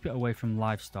 so keep it away from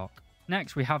livestock.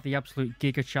 Next we have the absolute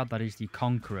Giga Chad that is the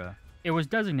Conqueror. It was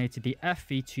designated the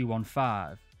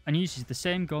FV215 and uses the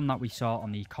same gun that we saw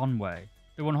on the Conway,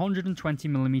 the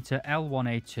 120mm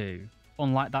L1A2.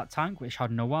 Unlike that tank which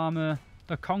had no armour,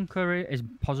 the Conqueror is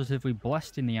positively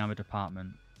blessed in the armour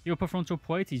department. The upper frontal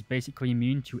plate is basically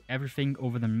immune to everything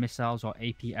other than missiles or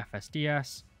AP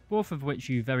FSDS, both of which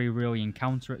you very rarely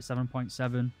encounter at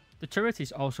 7.7. The turret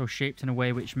is also shaped in a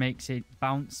way which makes it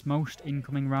bounce most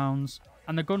incoming rounds,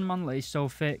 and the gun mantlet is so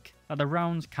thick that the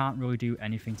rounds can't really do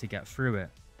anything to get through it.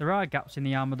 There are gaps in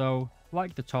the armour though.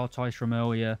 Like the Tortoise from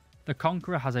earlier, the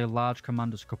Conqueror has a large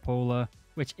commander's cupola,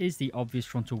 which is the obvious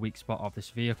frontal weak spot of this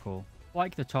vehicle.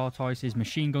 Like the Tortoise's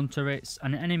machine gun turrets,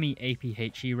 an enemy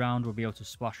APHE round will be able to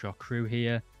splash your crew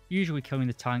here, usually killing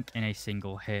the tank in a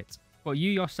single hit. But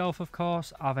you yourself of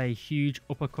course have a huge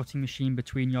uppercutting machine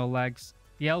between your legs.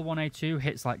 The L1A2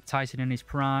 hits like Titan in his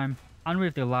prime, and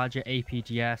with the larger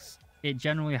APDS, it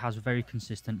generally has very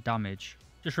consistent damage.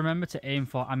 Just remember to aim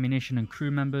for ammunition and crew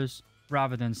members,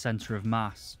 rather than centre of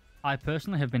mass. I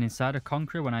personally have been inside a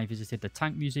Conqueror when I visited the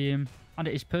tank museum, and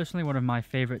it is personally one of my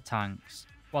favourite tanks.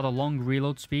 While the long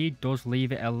reload speed does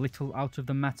leave it a little out of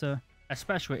the meta,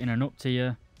 especially in an up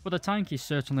tier, but the tank is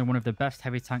certainly one of the best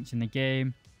heavy tanks in the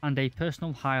game, and a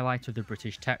personal highlight of the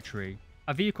British tech tree.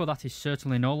 A vehicle that is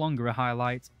certainly no longer a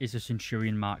highlight is the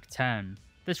Centurion Mark X.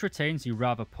 This retains the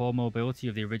rather poor mobility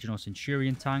of the original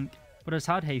Centurion tank, but has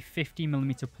had a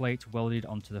 50mm plate welded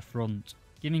onto the front,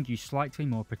 giving you slightly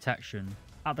more protection,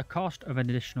 at the cost of an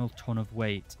additional ton of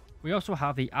weight. We also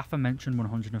have the aforementioned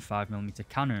 105mm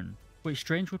cannon, which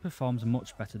strangely performs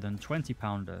much better than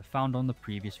 20-pounder found on the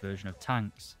previous version of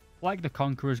tanks. Like the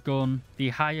Conqueror's gun, the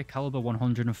higher caliber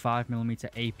 105mm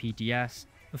APDS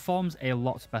performs a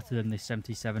lot better than the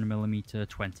 77mm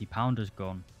 20-pounder's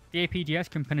gun. The APDS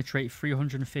can penetrate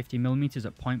 350mm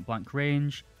at point blank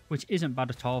range, which isn't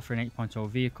bad at all for an 8.0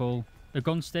 vehicle. The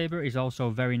gun stabber is also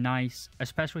very nice,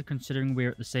 especially considering we're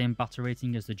at the same battle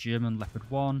rating as the German Leopard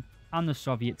 1 and the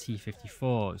Soviet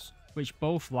T-54s, which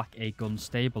both lack a gun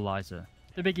stabilizer.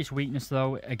 The biggest weakness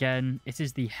though, again, it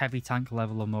is the heavy tank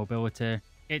level of mobility.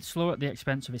 It's slow at the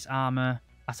expense of its armour,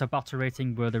 at a battle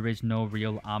rating where there is no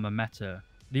real armour meta.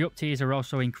 The up tiers are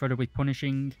also incredibly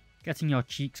punishing. Getting your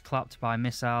cheeks clapped by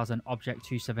missiles and Object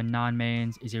 279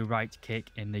 mains is a right kick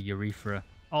in the urethra.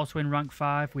 Also in rank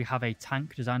 5 we have a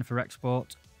tank designed for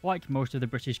export. Like most of the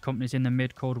British companies in the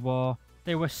mid-Cold War,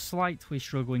 they were slightly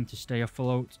struggling to stay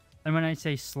afloat, and when I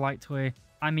say slightly,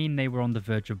 I mean they were on the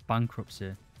verge of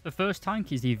bankruptcy. The first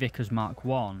tank is the Vickers Mark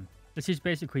I. This is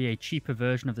basically a cheaper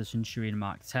version of the Centurion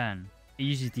Mark X. It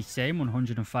uses the same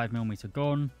 105mm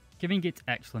gun, giving it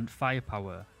excellent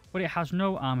firepower, but it has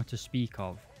no armour to speak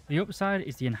of. The upside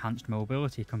is the enhanced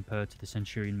mobility compared to the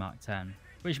Centurion Mark X,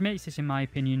 which makes this in my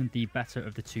opinion the better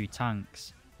of the two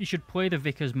tanks. You should play the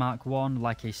Vickers Mark I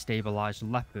like a stabilised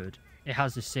Leopard. It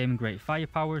has the same great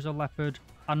firepower as a Leopard,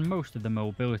 and most of the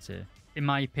mobility. In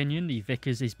my opinion, the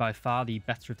Vickers is by far the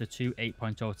better of the two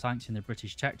 8.0 tanks in the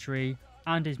British tech tree,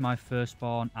 and is my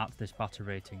firstborn at this battle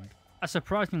rating. A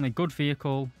surprisingly good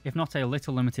vehicle, if not a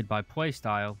little limited by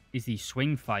playstyle, is the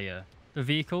Swingfire. The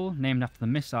vehicle, named after the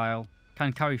missile,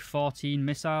 can carry 14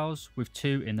 missiles with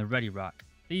 2 in the ready rack.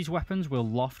 These weapons will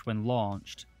loft when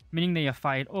launched, meaning they are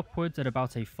fired upwards at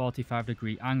about a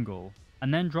 45-degree angle,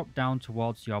 and then drop down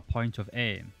towards your point of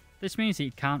aim. This means that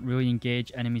it can't really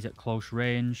engage enemies at close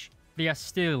range. They are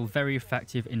still very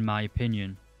effective in my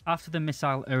opinion. After the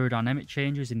missile aerodynamic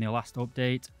changes in the last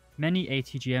update, many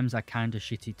ATGMs are kinda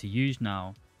shitty to use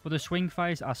now, but the swing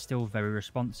fires are still very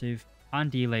responsive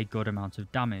and deal a good amount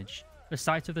of damage. The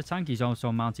sight of the tank is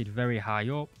also mounted very high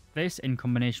up. This, in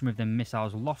combination with the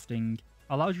missiles lofting,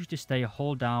 allows you to stay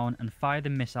hull down and fire the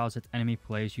missiles at enemy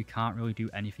players who can't really do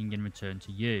anything in return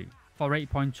to you. For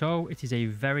 8.0, it is a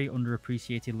very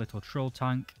underappreciated little troll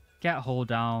tank. Get hull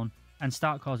down and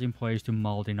start causing players to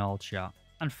mould in all chat.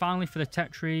 And finally for the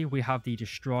tech tree, we have the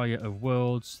Destroyer of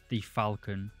Worlds, the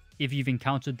Falcon. If you've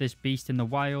encountered this beast in the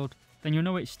wild, then you'll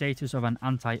know its status of an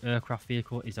anti-aircraft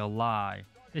vehicle is a lie.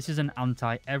 This is an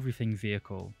anti-everything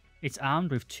vehicle. It's armed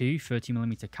with two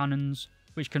 30mm cannons,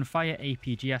 which can fire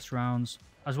APGS rounds,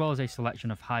 as well as a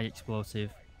selection of high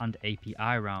explosive and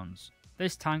API rounds.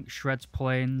 This tank shreds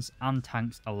planes and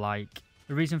tanks alike.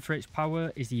 The reason for its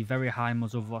power is the very high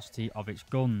muzzle velocity of its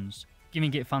guns,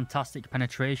 giving it fantastic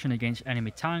penetration against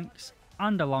enemy tanks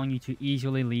and allowing you to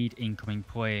easily lead incoming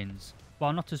planes.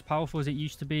 While not as powerful as it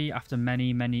used to be after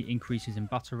many increases in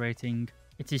battle rating,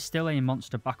 it is still a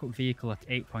monster backup vehicle at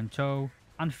 8.0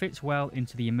 and fits well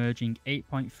into the emerging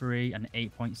 8.3 and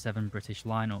 8.7 British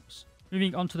lineups.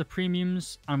 Moving on to the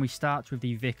premiums, and we start with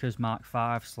the Vickers Mark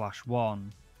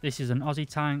 5/1. This is an Aussie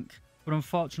tank, but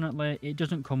unfortunately it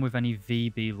doesn't come with any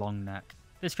VB long neck.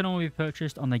 This can only be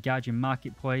purchased on the Gaijin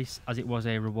marketplace as it was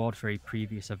a reward for a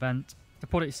previous event. To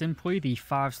put it simply, the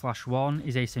 5/1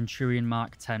 is a Centurion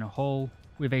Mark 10 hull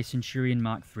with a Centurion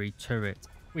Mark 3 turret.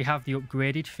 We have the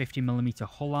upgraded 50mm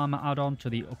hull armor add-on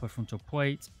to the upper frontal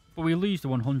plate, but we lose the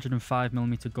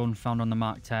 105mm gun found on the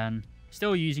Mark 10,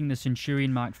 still using the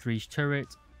Centurion Mark 3's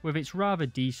turret with its rather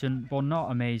decent but not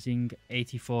amazing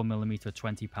 84mm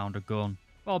 20-pounder gun.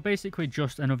 Well, basically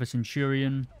just another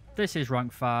Centurion. This is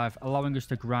rank 5, allowing us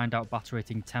to grind out battle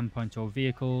rating 10.0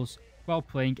 vehicles while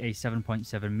playing a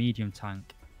 7.7 medium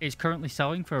tank. It's currently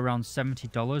selling for around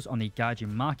 $70 on the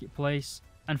Gaijin marketplace,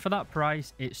 and for that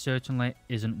price it certainly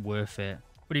isn't worth it.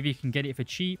 But if you can get it for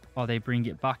cheap or they bring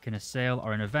it back in a sale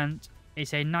or an event,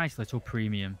 it's a nice little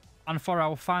premium. And for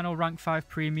our final rank 5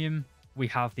 premium, we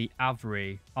have the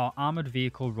AVRI, or Armoured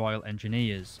Vehicle Royal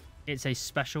Engineers. It's a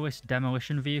specialist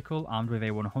demolition vehicle armed with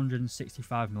a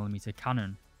 165mm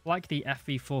cannon. Like the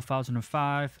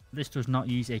FV4005, this does not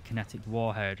use a kinetic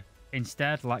warhead.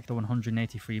 Instead, like the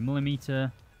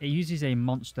 183mm, it uses a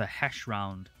monster Hesh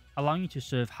round, allowing you to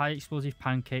serve high explosive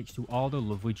pancakes to all the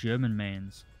lovely German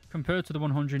mains. Compared to the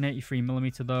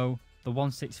 183mm though, the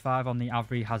 165 on the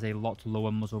AVRI has a lot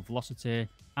lower muzzle velocity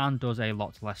and does a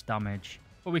lot less damage.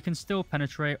 But we can still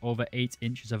penetrate over 8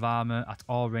 inches of armour at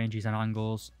all ranges and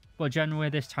angles, but generally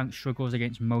this tank struggles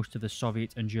against most of the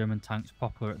Soviet and German tanks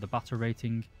popular at the battle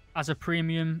rating. As a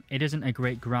premium, it isn't a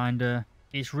great grinder,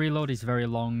 its reload is very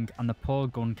long and the poor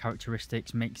gun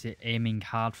characteristics makes it aiming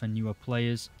hard for newer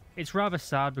players. It's rather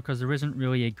sad because there isn't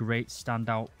really a great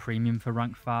standout premium for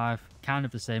rank 5, kind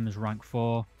of the same as rank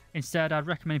 4. Instead, I'd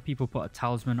recommend people put a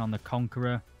talisman on the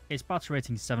Conqueror. Its battle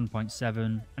rating is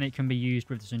 7.7 and it can be used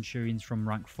with the Centurions from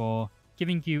rank 4,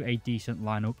 giving you a decent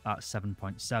lineup at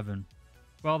 7.7.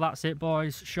 Well, that's it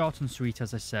boys, short and sweet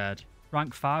as I said.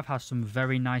 Rank 5 has some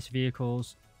very nice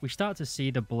vehicles. We start to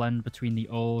see the blend between the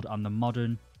old and the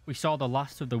modern. We saw the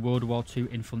last of the World War II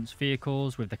influenced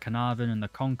vehicles with the Carnarvon and the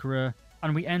Conqueror,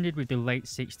 and we ended with the late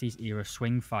 60s era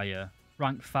Swingfire.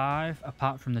 Rank 5,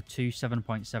 apart from the two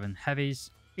 7.7 heavies,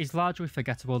 is largely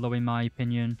forgettable though in my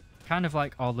opinion, kind of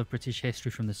like all of British history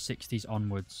from the 60s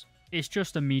onwards. It's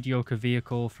just a mediocre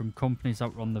vehicle from companies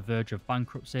that were on the verge of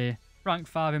bankruptcy. Rank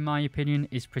 5 in my opinion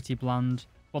is pretty bland,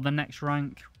 but the next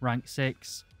rank, rank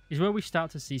 6, is where we start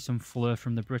to see some flair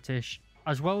from the British,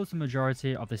 as well as the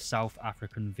majority of the South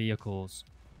African vehicles.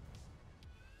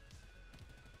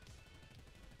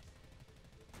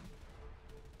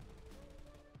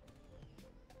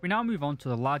 We now move on to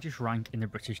the largest rank in the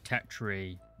British tech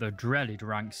tree, the dreaded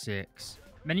rank 6.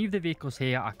 Many of the vehicles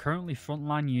here are currently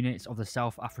frontline units of the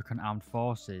South African Armed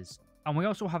Forces, and we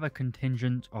also have a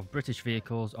contingent of British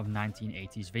vehicles of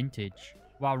 1980s vintage.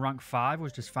 While rank 5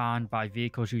 was defined by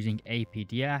vehicles using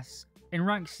APDS, in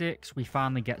rank 6 we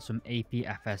finally get some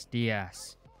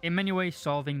APFSDS, in many ways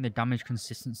solving the damage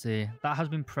consistency that has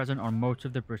been present on most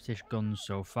of the British guns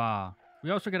so far.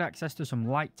 We also get access to some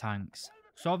light tanks,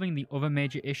 solving the other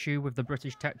major issue with the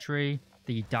British tech tree,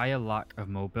 the dire lack of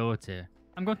mobility.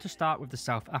 I'm going to start with the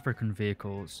South African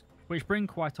vehicles, which bring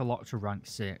quite a lot to rank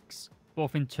 6,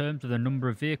 both in terms of the number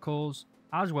of vehicles,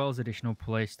 as well as additional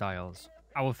playstyles.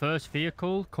 Our first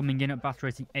vehicle, coming in at battle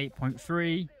rating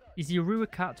 8.3, is the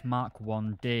Ruhrkat Mark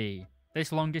 1D.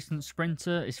 This long distance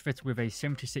sprinter is fitted with a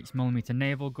 76mm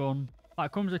naval gun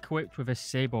that comes equipped with a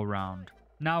Sable round.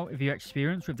 Now, if you're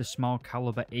experienced with the small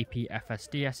caliber AP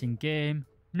FSDS in game,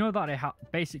 you know that it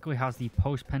basically has the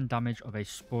post-pen damage of a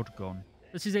spud gun.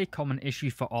 This is a common issue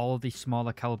for all of the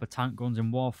smaller caliber tank guns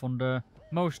in War Thunder.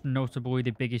 Most notably, the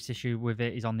biggest issue with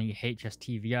it is on the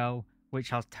HSTVL,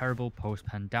 which has terrible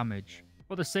post-pen damage.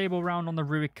 But the Sable round on the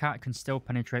Ruikat can still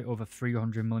penetrate over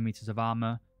 300mm of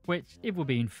armor, which, if we're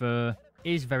being fair,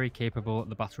 is very capable at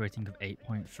the battle rating of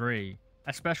 8.3,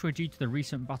 especially due to the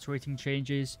recent battle rating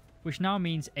changes, which now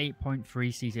means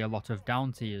 8.3 sees a lot of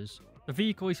down tiers. The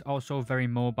vehicle is also very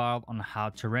mobile on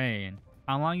hard terrain,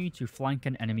 allowing you to flank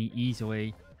an enemy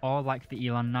easily, or like the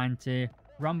Elan 90,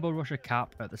 Rambo rush a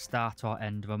cap at the start or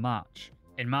end of a match.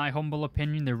 In my humble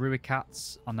opinion, the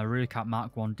Ruikats on the Ruikat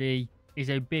Mark 1D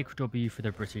is a big W for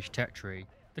the British tech tree.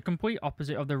 The complete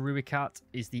opposite of the Ruikat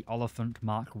is the Oliphant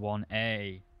Mark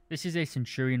 1A. This is a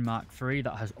Centurion Mark III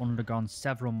that has undergone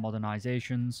several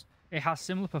modernizations. It has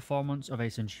similar performance of a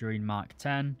Centurion Mark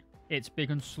 10. It's big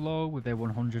and slow with a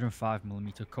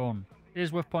 105mm gun. It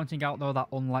is worth pointing out though that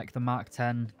unlike the Mark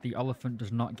 10, the Oliphant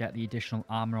does not get the additional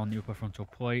armor on the upper frontal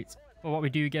plate, but what we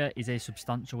do get is a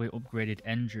substantially upgraded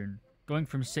engine, going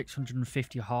from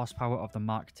 650 horsepower of the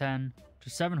Mark 10 to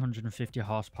 750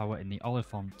 horsepower in the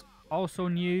Oliphant. Also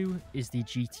new is the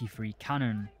GT3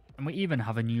 cannon, and we even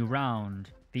have a new round,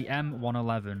 the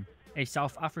M111, a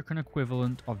South African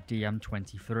equivalent of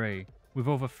DM23, with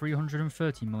over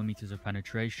 330mm of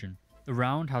penetration. The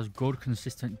round has good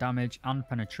consistent damage and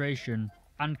penetration,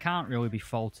 and can't really be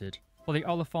faulted. But the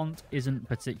Oliphant isn't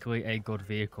particularly a good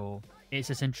vehicle. It's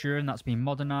a Centurion that's been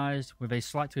modernised with a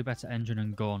slightly better engine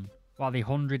and gun. While the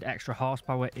 100 extra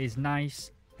horsepower is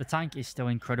nice, the tank is still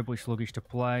incredibly sluggish to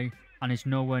play, and is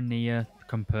nowhere near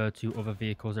compared to other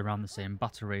vehicles around the same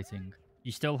battle rating.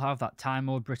 You still have that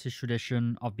time-old British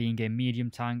tradition of being a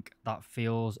medium tank that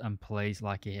feels and plays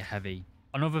like a heavy.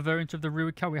 Another variant of the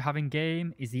Ruikat we have in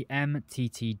game is the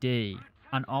MTTD,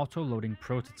 an auto-loading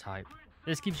prototype.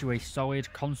 This gives you a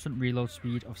solid constant reload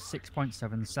speed of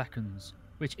 6.7 seconds,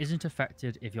 which isn't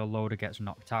affected if your loader gets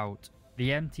knocked out.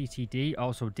 The MTTD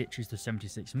also ditches the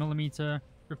 76mm,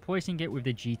 replacing it with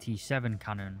the GT7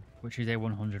 cannon, which is a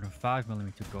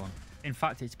 105mm gun. In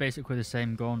fact, it's basically the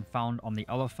same gun found on the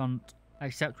Oliphant,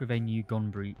 except with a new gun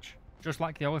breech. Just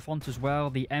like the Oliphant as well,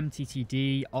 the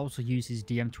MTTD also uses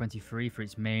DM23 for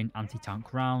its main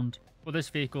anti-tank round, but this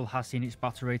vehicle has seen its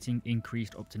battle rating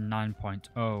increased up to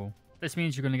 9.0. This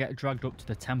means you're going to get dragged up to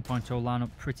the 10.0 lineup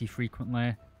pretty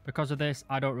frequently. Because of this,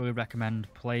 I don't really recommend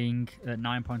playing at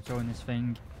 9.0 in this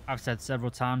thing. I've said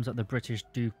several times that the British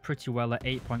do pretty well at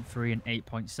 8.3 and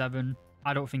 8.7.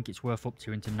 I don't think it's worth up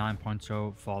to into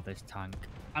 9.0 for this tank.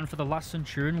 And for the last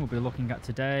Centurion we'll be looking at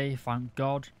today, thank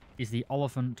God, is the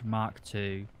Oliphant Mark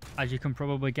II. As you can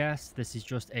probably guess, this is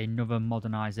just another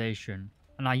modernization,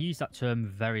 and I use that term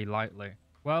very lightly.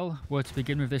 Well, where to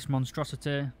begin with this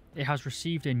monstrosity? It has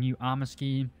received a new armor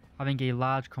scheme, having a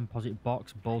large composite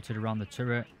box bolted around the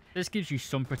turret. This gives you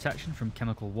some protection from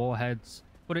chemical warheads,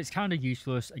 but it's kind of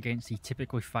useless against the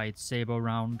typically fired Sabo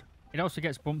round. It also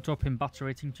gets bumped up in battle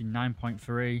rating to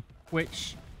 9.3,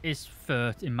 which is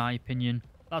fair in my opinion.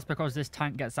 That's because this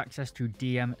tank gets access to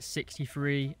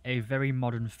DM63, a very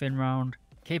modern fin round,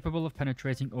 capable of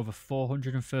penetrating over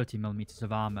 430mm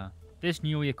of armor. This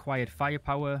newly acquired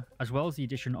firepower, as well as the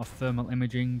addition of thermal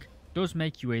imaging, does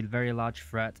make you a very large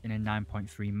threat in a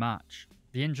 9.3 match.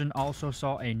 The engine also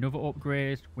saw another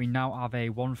upgrade. We now have a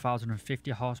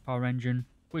 1050 horsepower engine,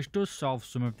 which does solve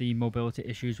some of the mobility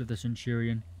issues with the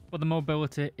Centurion, but the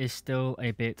mobility is still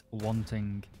a bit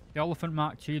wanting. The Oliphant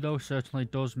Mark II though certainly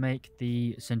does make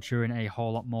the Centurion a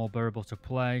whole lot more bearable to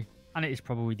play, and it is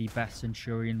probably the best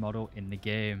Centurion model in the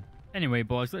game. Anyway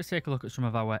boys, let's take a look at some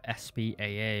of our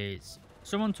SPAAs.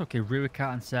 Someone took a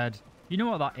Ruikat and said, you know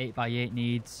what that 8x8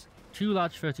 needs? 2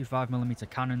 large 35mm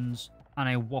cannons, and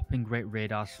a whopping great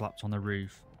radar slapped on the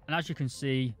roof. And as you can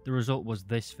see, the result was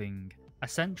this thing.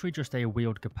 Essentially just a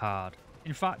wheeled Gepard.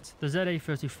 In fact, the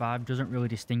ZA-35 doesn't really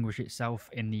distinguish itself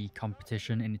in the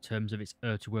competition in terms of its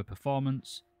air-to-air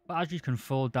performance, but as you can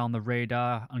fold down the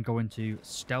radar and go into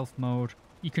stealth mode,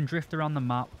 you can drift around the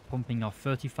map pumping your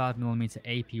 35mm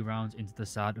AP rounds into the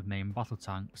side of main battle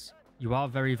tanks. You are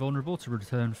very vulnerable to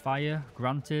return fire,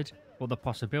 granted, but the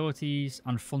possibilities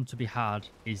and fun to be had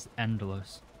is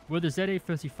endless. Where the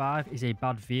ZA-35 is a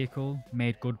bad vehicle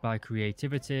made good by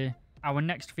creativity, our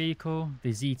next vehicle, the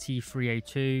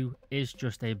ZT-3A2, is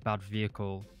just a bad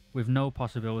vehicle, with no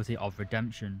possibility of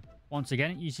redemption. Once again,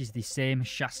 it uses the same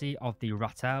chassis of the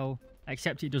Ratel,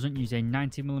 except it doesn't use a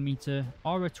 90mm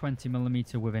or a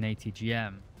 20mm with an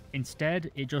ATGM. Instead,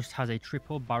 it just has a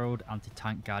triple-barreled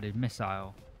anti-tank guided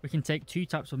missile. We can take 2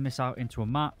 types of missile into a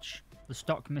match, The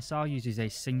stock missile uses a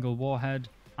single warhead,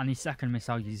 and the second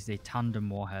missile uses a tandem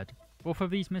warhead. Both of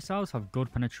these missiles have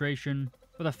good penetration,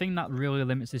 but the thing that really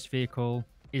limits this vehicle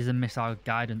is the missile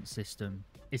guidance system.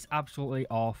 It's absolutely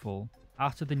awful.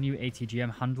 After the new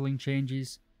ATGM handling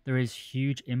changes, there is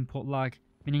huge input lag,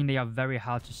 meaning they are very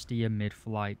hard to steer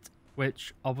mid-flight,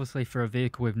 which obviously for a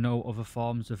vehicle with no other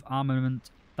forms of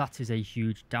armament, that is a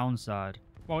huge downside.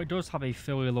 While it does have a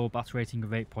fairly low battery rating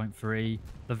of 8.3,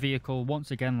 the vehicle,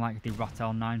 once again like the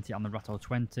Ratel 90 and the Ratel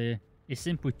 20, is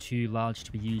simply too large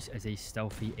to be used as a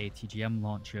stealthy ATGM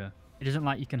launcher. It isn't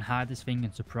like you can hide this thing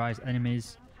and surprise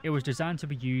enemies. It was designed to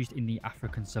be used in the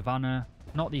African savannah,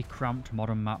 not the cramped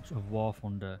modern maps of War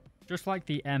Thunder. Just like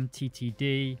the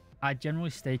MTTD, I generally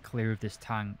stay clear of this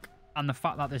tank. And the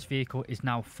fact that this vehicle is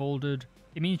now folded,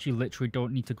 it means you literally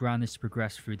don't need to grind this to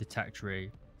progress through the tech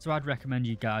tree. So I'd recommend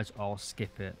you guys all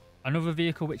skip it. Another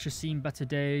vehicle which has seen better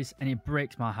days, and it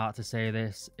breaks my heart to say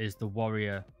this, is the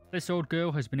Warrior. This old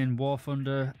girl has been in War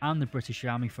Thunder and the British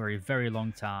Army for a very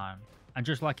long time. And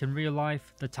just like in real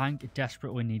life, the tank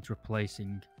desperately needs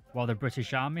replacing. While the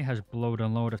British Army has blowed a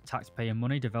load of taxpayer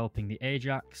money developing the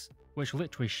Ajax, which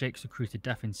literally shakes the crew to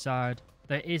death inside,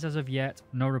 there is as of yet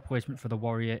no replacement for the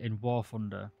Warrior in War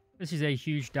Thunder. This is a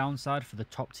huge downside for the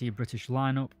top tier British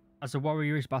lineup, as the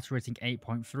Warrior is battery rating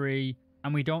 8.3,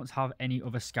 and we don't have any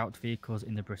other scout vehicles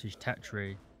in the British tech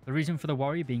tree. The reason for the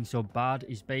Warrior being so bad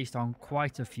is based on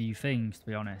quite a few things, to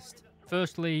be honest.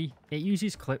 Firstly, it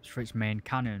uses clips for its main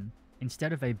cannon,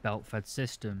 instead of a belt-fed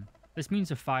system. This means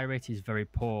the fire rate is very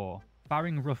poor,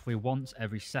 firing roughly once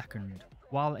every second.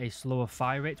 While a slower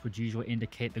fire rate would usually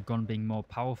indicate the gun being more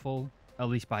powerful, at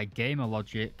least by gamer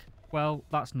logic, well,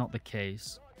 that's not the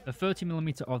case. The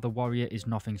 30mm of the Warrior is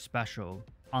nothing special,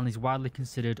 and is widely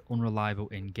considered unreliable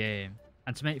in-game.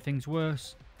 And to make things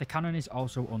worse, the cannon is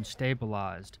also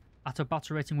unstabilized, at a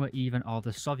battery rating where even all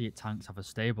the Soviet tanks have a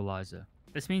stabilizer.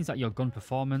 This means that your gun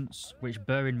performance, which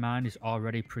bear in mind is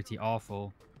already pretty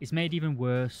awful, is made even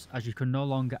worse as you can no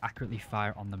longer accurately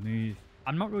fire on the move.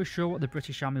 I'm not really sure what the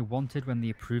British Army wanted when they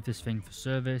approved this thing for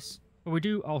service, but we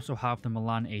do also have the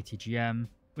Milan ATGM,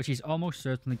 which is almost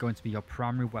certainly going to be your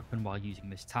primary weapon while using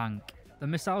this tank. The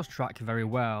missiles track very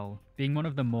well, being one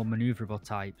of the more maneuverable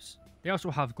types. They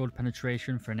also have good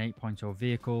penetration for an 8.0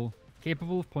 vehicle,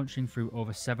 capable of punching through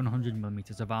over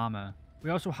 700mm of armor. We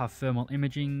also have thermal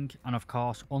imaging, and of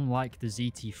course, unlike the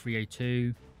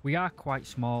ZT-3A2, we are quite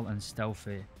small and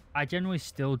stealthy. I generally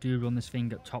still do run this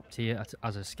thing at top tier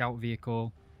as a scout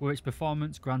vehicle, where its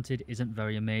performance granted isn't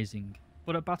very amazing.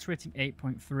 But at battery rating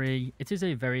 8.3, it is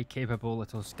a very capable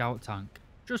little scout tank.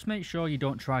 Just make sure you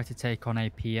don't try to take on a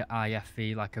peer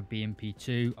IFV like a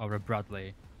BMP2 or a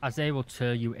Bradley, as they will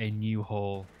tear you a new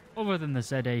hole. Other than the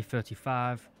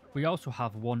ZA-35, we also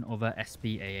have one other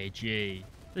SBAAG.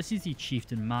 This is the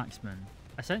Chieftain Marksman,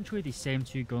 essentially the same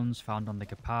two guns found on the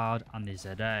Gepard and the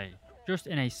ZA, just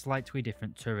in a slightly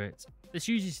different turret. This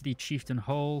uses the Chieftain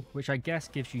hull, which I guess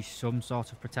gives you some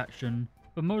sort of protection,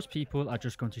 but most people are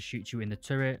just going to shoot you in the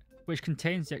turret, which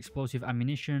contains the explosive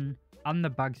ammunition and the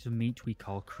bags of meat we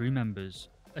call crew members.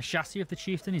 The chassis of the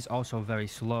Chieftain is also very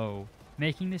slow,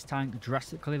 making this tank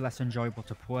drastically less enjoyable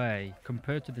to play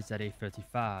compared to the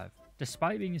ZA-35.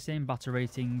 Despite being the same battery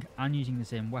rating and using the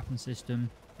same weapon system,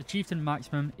 the Chieftain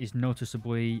Marksman is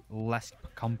noticeably less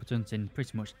competent in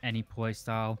pretty much any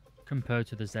playstyle compared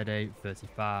to the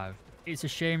ZA-35. It's a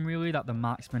shame really that the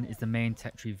Marksman is the main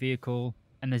tech tree vehicle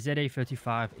and the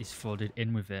ZA-35 is flooded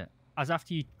in with it, as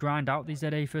after you grind out the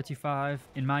ZA-35,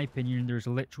 in my opinion there is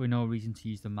literally no reason to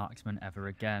use the Marksman ever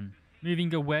again.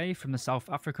 Moving away from the South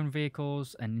African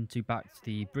vehicles and into back to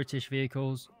the British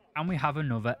vehicles, and we have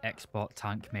another export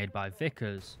tank made by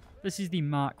Vickers. This is the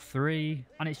Mark III,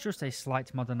 and it's just a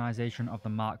slight modernisation of the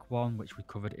Mark I which we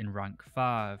covered in rank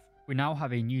 5. We now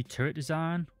have a new turret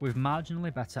design with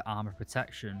marginally better armour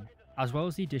protection, as well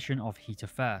as the addition of heat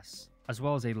effects, as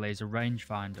well as a laser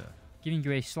rangefinder, giving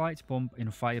you a slight bump in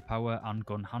firepower and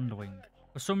gun handling.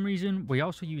 For some reason, we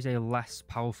also use a less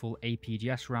powerful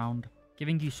APDS round,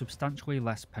 giving you substantially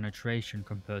less penetration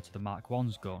compared to the Mark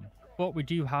I's gun. But we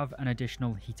do have an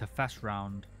additional heat effects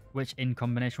round, which in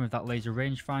combination with that laser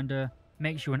rangefinder,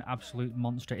 makes you an absolute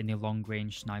monster in the long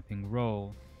range sniping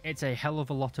role. It's a hell of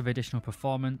a lot of additional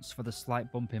performance for the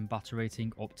slight bump in battery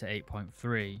rating up to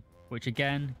 8.3, which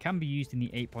again can be used in the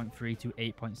 8.3 to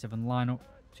 8.7 lineup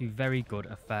to very good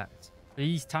effect.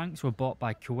 These tanks were bought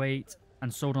by Kuwait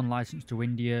and sold on license to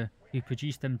India, who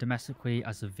produced them domestically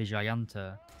as the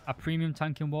Vijayanta, a premium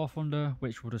tank in War Thunder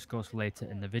which we'll discuss later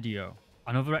in the video.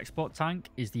 Another export tank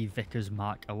is the Vickers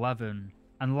Mark 11,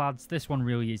 and lads, this one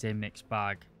really is a mixed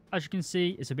bag. As you can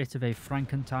see, it's a bit of a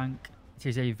Franken tank. It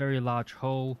is a very large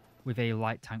hull, with a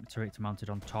light tank turret mounted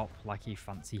on top like a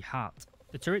fancy hat.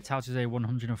 The turret houses a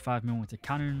 105mm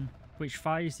cannon, which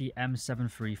fires the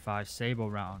M735 Sable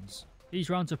rounds. These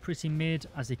rounds are pretty mid,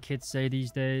 as the kids say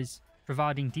these days,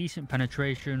 providing decent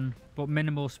penetration but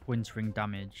minimal splintering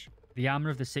damage. The armour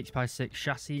of the 6x6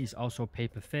 chassis is also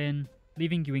paper thin,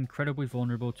 leaving you incredibly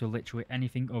vulnerable to literally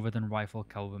anything other than rifle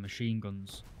caliber machine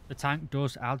guns. The tank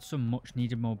does add some much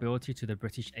needed mobility to the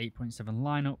British 8.7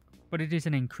 lineup, but it is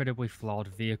an incredibly flawed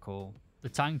vehicle. The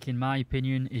tank, in my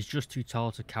opinion, is just too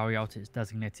tall to carry out its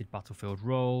designated battlefield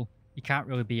role. You can't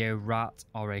really be a rat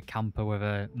or a camper with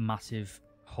a massive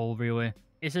hull really.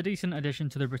 It's a decent addition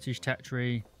to the British tech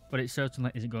tree, but it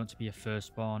certainly isn't going to be a first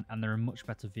spawn, and there are much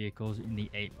better vehicles in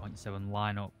the 8.7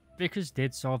 lineup. Vickers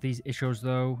did solve these issues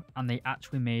though, and they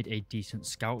actually made a decent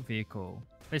scout vehicle.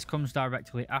 This comes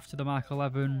directly after the Mark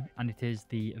 11, and it is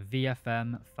the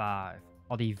VFM-5,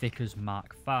 or the Vickers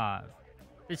Mark 5.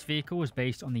 This vehicle was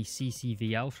based on the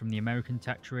CCVL from the American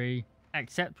tech tree,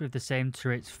 except with the same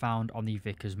turrets found on the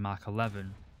Vickers Mark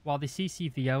 11. While the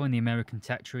CCVL in the American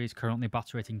tech tree is currently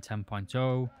battle rating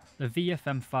 10.0, the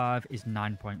VFM-5 is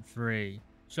 9.3.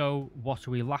 So what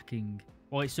are we lacking?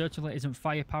 Well, it certainly isn't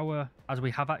firepower, as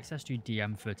we have access to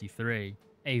DM33,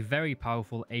 a very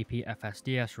powerful AP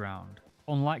FSDS round.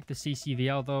 Unlike the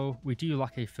CCVL though, we do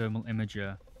lack a thermal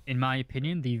imager. In my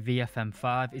opinion, the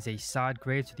VFM-5 is a side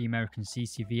grade to the American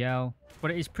CCVL,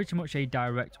 but it is pretty much a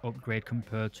direct upgrade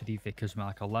compared to the Vickers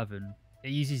Mark 11. It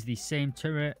uses the same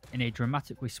turret in a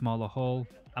dramatically smaller hull,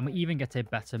 and we even get a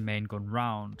better main gun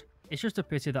round. It's just a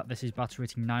pity that this is battle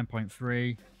rating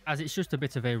 9.3, as it's just a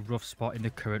bit of a rough spot in the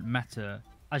current meta,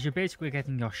 as you're basically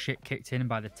getting your shit kicked in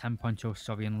by the 10.0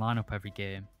 Soviet lineup every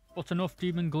game. But enough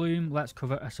doom and gloom, let's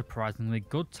cover a surprisingly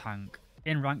good tank.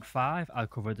 In rank 5, I'll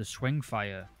cover the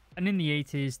Swingfire. And in the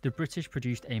 80s, the British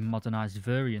produced a modernised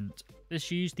variant.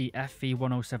 This used the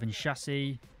FV107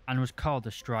 chassis and was called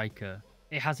the Striker.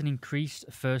 It has an increased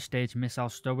first stage missile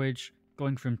stowage,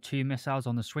 going from 2 missiles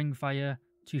on the Swingfire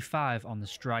to 5 on the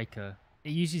Striker.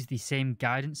 It uses the same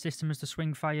guidance system as the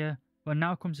Swingfire, but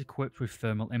now comes equipped with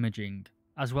thermal imaging,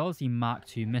 as well as the Mark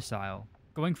II missile,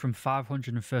 going from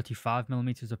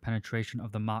 535mm of penetration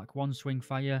of the Mark I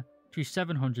Swingfire to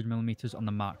 700mm on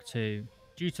the Mark II.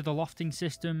 Due to the lofting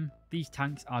system, these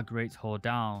tanks are great to hold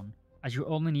down, as you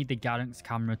only need the guidance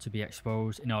camera to be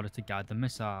exposed in order to guide the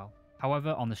missile.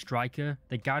 However, on the Striker,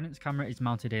 the guidance camera is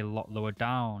mounted a lot lower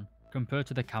down compared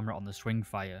to the camera on the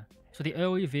Swingfire. So the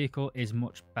earlier vehicle is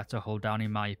much better hold down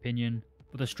in my opinion,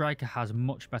 but the Striker has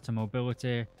much better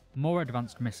mobility, more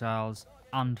advanced missiles,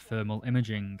 and thermal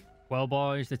imaging. Well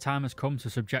boys, the time has come to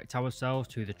subject ourselves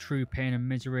to the true pain and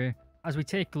misery as we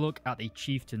take a look at the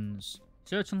Chieftains.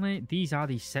 Certainly, these are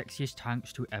the sexiest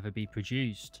tanks to ever be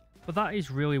produced, but that is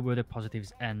really where the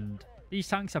positives end. These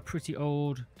tanks are pretty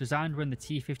old, designed when the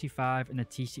T-55 and the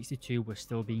T-62 were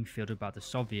still being fielded by the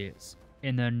Soviets,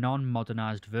 in their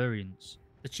non-modernised variants.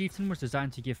 The Chieftain was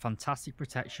designed to give fantastic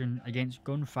protection against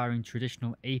gun-firing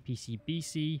traditional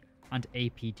APC-BC and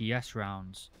APDS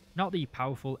rounds, not the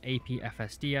powerful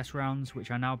AP-FSDS rounds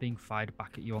which are now being fired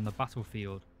back at you on the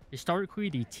battlefield. Historically,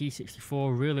 the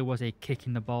T-64 really was a kick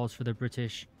in the balls for the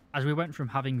British, as we went from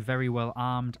having very well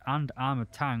armed and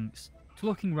armoured tanks to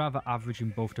looking rather average in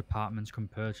both departments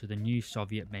compared to the new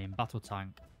Soviet main battle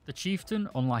tank. The Chieftain,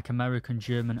 unlike American,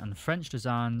 German and French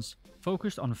designs,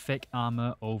 focused on thick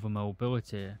armour over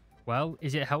mobility. Well,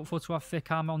 is it helpful to have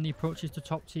thick armour on the approaches to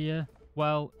top tier?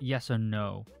 Well, yes and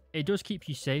no. It does keep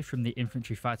you safe from the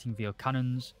infantry fighting via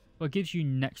cannons, but gives you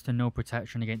next to no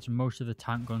protection against most of the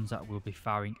tank guns that will be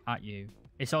firing at you.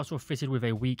 It's also fitted with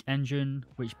a weak engine,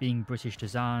 which being British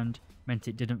designed, meant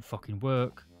it didn't fucking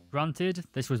work. Granted,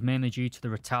 this was mainly due to the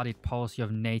retarded policy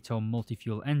of NATO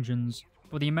multi-fuel engines,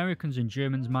 but the Americans and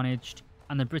Germans managed,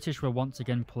 and the British were once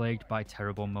again plagued by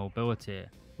terrible mobility.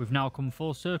 We've now come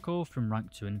full circle from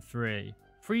rank 2 and 3.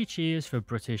 3 cheers for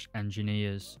British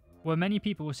engineers. Where many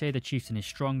people will say the Chieftain is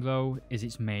strong though, is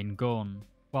its main gun.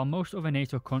 While most other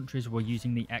NATO countries were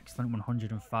using the excellent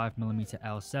 105mm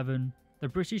L7, the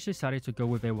British decided to go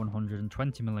with a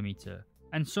 120mm,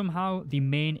 and somehow the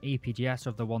main APDS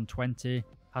of the 120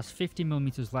 has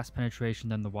 50mm less penetration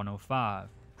than the 105.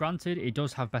 Granted, it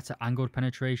does have better angled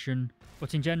penetration,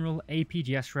 but in general,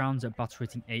 APDS rounds at battle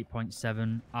rating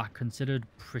 8.7 are considered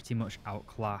pretty much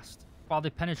outclassed. While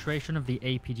the penetration of the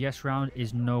APDS round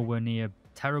is nowhere near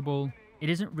terrible, it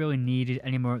isn't really needed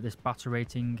anymore at this battle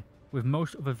rating, with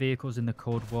most other vehicles in the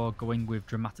Cold War going with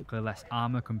dramatically less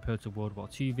armour compared to World War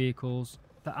II vehicles.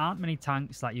 There aren't many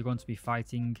tanks that you're going to be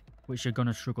fighting which are going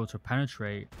to struggle to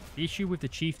penetrate. The issue with the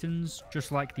Chieftains,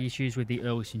 just like the issues with the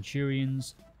early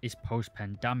Centurions, is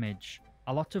post-pen damage.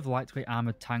 a lot of lightly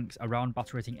armoured tanks around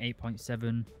battle rating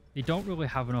 8.7, they don't really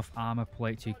have enough armour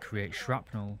plate to create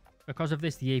shrapnel. Because of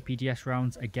this, the APDS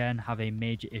rounds again have a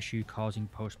major issue causing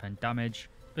post-pen damage.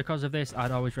 Because of this,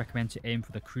 I'd always recommend to aim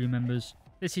for the crew members.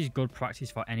 This is good practice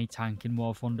for any tank in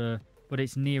War Thunder, but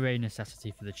it's near a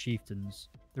necessity for the chieftains.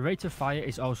 The rate of fire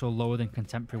is also lower than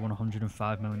contemporary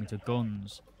 105mm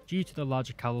guns, due to the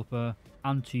larger caliber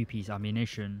and 2-piece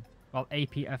ammunition. While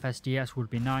AP FSDS would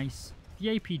be nice,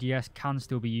 the APDS can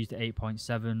still be used at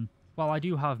 8.7. While I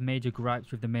do have major gripes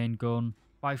with the main gun,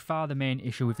 by far the main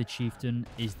issue with the chieftain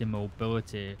is the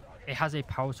mobility. It has a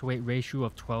power to weight ratio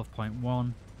of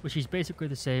 12.1, which is basically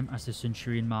the same as the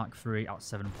Centurion Mark III at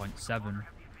 7.7.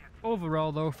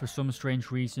 Overall though, for some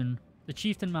strange reason, the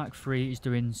Chieftain Mark III is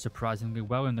doing surprisingly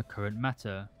well in the current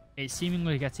meta. It's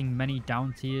seemingly getting many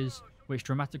down tiers, which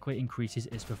dramatically increases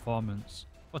its performance.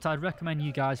 But I'd recommend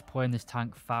you guys playing this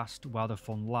tank fast while the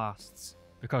fun lasts,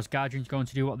 because Guardian's going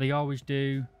to do what they always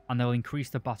do, and they'll increase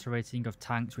the battle rating of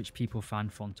tanks which people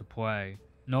find fun to play.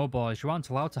 No boys, you aren't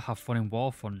allowed to have fun in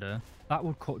War Thunder, that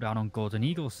would cut down on Golden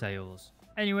Eagle sales.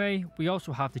 Anyway, we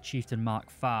also have the Chieftain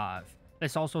Mark V.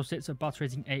 This also sits at battle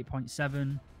rating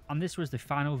 8.7, and this was the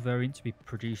final variant to be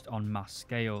produced on mass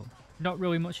scale. Not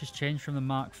really much has changed from the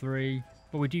Mark III,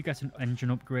 but we do get an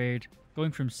engine upgrade,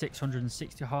 going from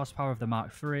 660 horsepower of the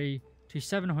Mark III to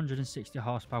 760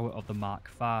 horsepower of the Mark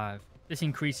V. This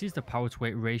increases the power to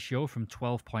weight ratio from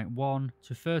 12.1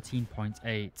 to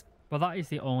 13.8, but that is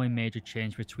the only major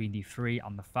change between the 3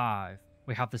 and the 5.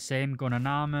 We have the same gun and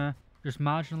armour, just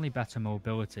marginally better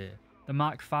mobility. The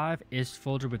Mark V is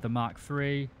flooded with the Mark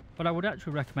III, but I would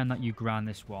actually recommend that you grind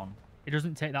this one. It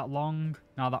doesn't take that long,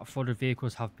 now that flooded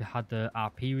vehicles have had the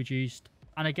RP reduced,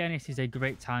 and again it is a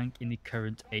great tank in the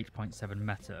current 8.7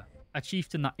 meta. A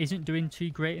chieftain that isn't doing too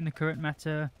great in the current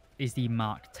meta is the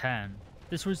Mark X.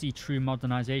 This was the true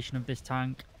modernisation of this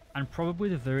tank, and probably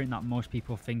the variant that most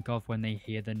people think of when they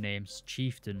hear the name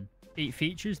Chieftain. It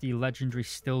features the legendary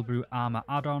Stillbrew armour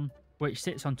add-on, which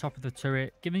sits on top of the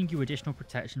turret, giving you additional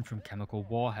protection from chemical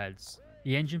warheads.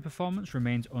 The engine performance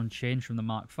remains unchanged from the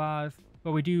Mark V,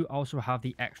 but we do also have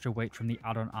the extra weight from the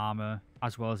add-on armour,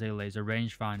 as well as a laser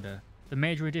rangefinder. The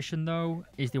major addition though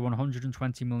is the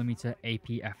 120mm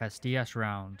AP FSDS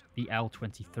round, the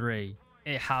L23.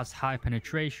 It has high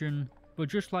penetration, but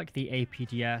just like the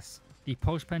APDS, the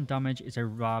post-pen damage is a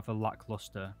rather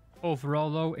lackluster.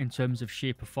 Overall though, in terms of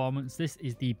sheer performance, this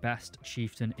is the best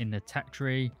chieftain in the tech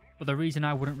tree, but the reason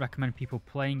I wouldn't recommend people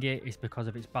playing it is because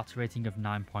of its battle rating of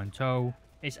 9.0.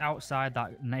 It's outside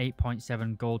that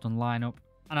 8.7 golden lineup,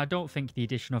 and I don't think the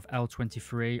addition of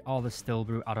L23 or the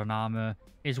Stillbrew add-on armour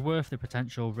is worth the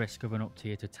potential risk of an up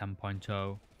tier to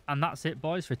 10.0. And that's it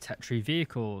boys for tech tree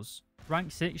vehicles.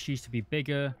 Rank 6 used to be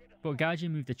bigger, but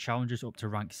Gaijin moved the challengers up to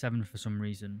rank 7 for some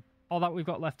reason. All that we've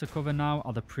got left to cover now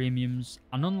are the premiums,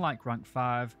 and unlike rank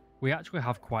 5, we actually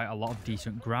have quite a lot of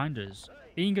decent grinders.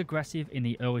 Being aggressive in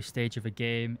the early stage of a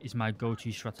game is my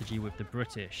go-to strategy with the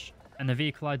British, and the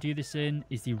vehicle I do this in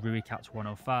is the Ruikat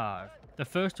 105. The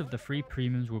first of the 3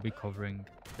 premiums we'll be covering.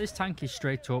 This tank is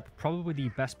straight up probably the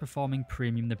best performing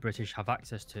premium the British have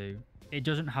access to. It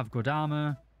doesn't have good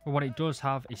armour, but what it does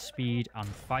have is speed and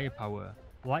firepower.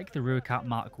 Like the Ruikat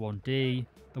Mark 1D,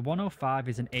 the 105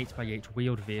 is an 8x8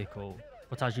 wheeled vehicle,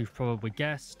 but as you've probably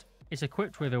guessed, it's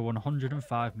equipped with a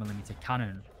 105mm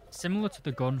cannon, similar to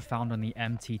the gun found on the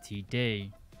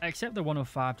MTTD, except the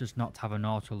 105 does not have an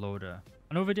autoloader.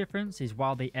 Another difference is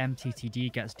while the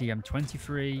MTTD gets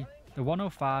DM23, the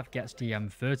 105 gets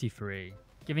DM33,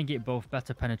 giving it both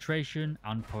better penetration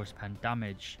and post-pen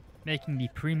damage, making the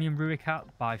premium Ruikat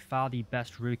by far the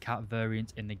best Ruikat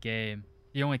variant in the game.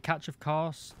 The only catch of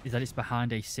course is that it's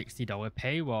behind a $60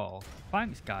 paywall.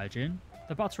 Thanks Gaijin.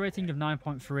 The battle rating of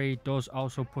 9.3 does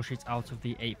also push it out of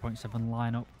the 8.7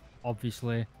 lineup,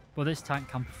 obviously, but this tank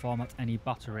can perform at any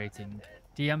battle rating.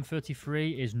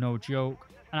 DM33 is no joke,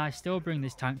 and I still bring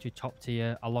this tank to top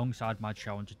tier alongside my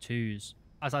Challenger 2s.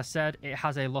 As I said, it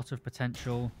has a lot of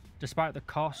potential. Despite the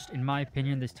cost, in my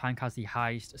opinion this tank has the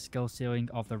highest skill ceiling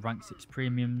of the rank 6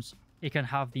 premiums. It can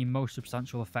have the most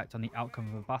substantial effect on the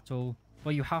outcome of a battle,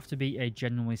 but you have to be a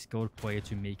genuinely skilled player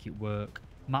to make it work.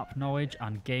 Map knowledge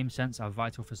and game sense are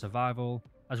vital for survival,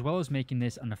 as well as making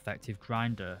this an effective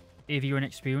grinder. If you're an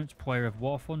experienced player of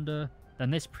War Thunder,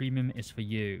 then this premium is for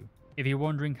you. If you're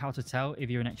wondering how to tell if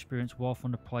you're an experienced War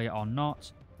Thunder player or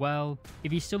not, well,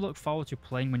 if you still look forward to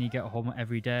playing when you get home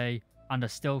every day, and are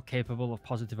still capable of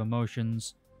positive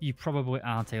emotions, you probably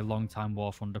aren't a long-time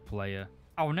War Thunder player.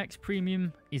 Our next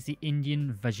premium is the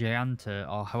Indian Vajayanta,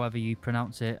 or however you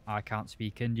pronounce it. I can't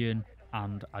speak Indian,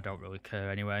 and I don't really care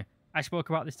anyway. I spoke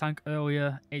about this tank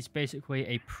earlier. It's basically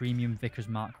a premium Vickers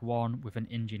Mark 1 with an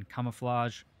engine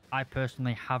camouflage. I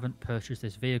personally haven't purchased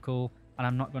this vehicle, and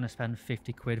I'm not going to spend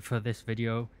 50 quid for this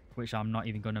video, which I'm not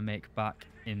even going to make back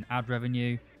in ad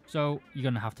revenue. So you're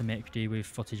going to have to make do with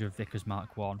footage of Vickers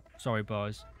Mark 1. Sorry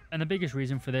boys. And the biggest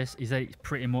reason for this is that it's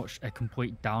pretty much a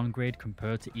complete downgrade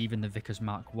compared to even the Vickers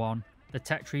Mark 1. The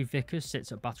Tech Tree Vickers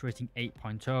sits at battery rating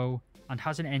 8.0 and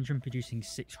has an engine producing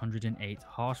 608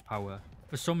 horsepower.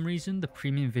 For some reason, the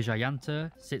premium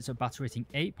Vijayanta sits at battery rating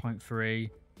 8.3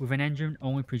 with an engine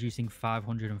only producing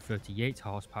 538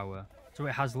 horsepower. So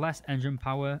it has less engine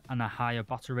power and a higher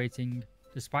battery rating,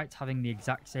 despite having the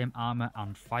exact same armor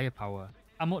and firepower.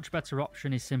 A much better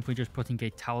option is simply just putting a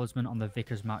talisman on the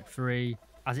Vickers Mark 3,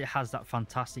 as it has that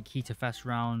fantastic heat-fest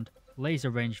round, laser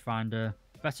rangefinder,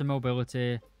 better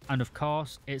mobility, and of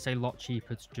course, it's a lot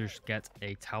cheaper to just get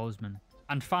a talisman.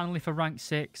 And finally for rank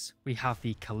 6, we have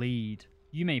the Khalid.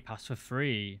 You may pass for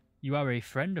free. You are a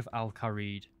friend of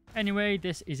Al-Kharid. Anyway,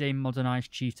 this is a modernized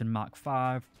Chieftain Mark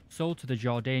 5, sold to the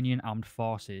Jordanian Armed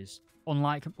Forces.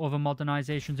 Unlike other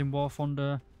modernizations in War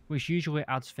Thunder, which usually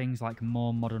adds things like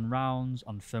more modern rounds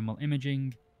and thermal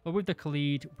imaging, but with the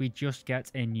Khalid, we just get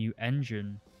a new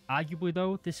engine. Arguably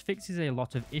though, this fixes a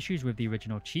lot of issues with the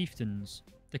original Chieftains.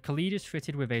 The Khalid is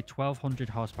fitted with a 1200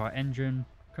 horsepower engine,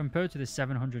 compared to the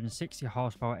 760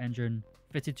 horsepower engine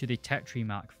fitted to the Tech Tree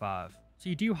Mark 5. So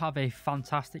you do have a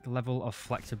fantastic level of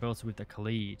flexibility with the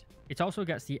Khalid. It also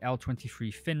gets the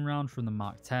L23 fin round from the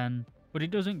Mark 10, but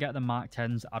it doesn't get the Mark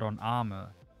 10's add-on armor,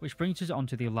 which brings us on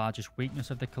to the largest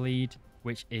weakness of the Khalid,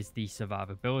 which is the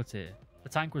survivability. The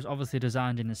tank was obviously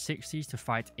designed in the 60s to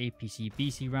fight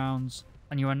APC-BC rounds,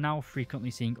 and you are now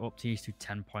frequently seeing upties to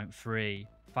 10.3,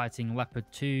 fighting Leopard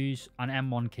 2s and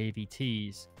M1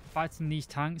 KVTs. Fighting these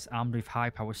tanks armed with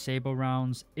high-power Sabo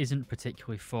rounds isn't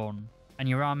particularly fun, and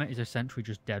your armor is essentially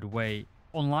just dead weight.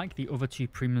 Unlike the other two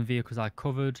premium vehicles I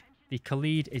covered, the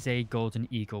Khalid is a Golden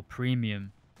Eagle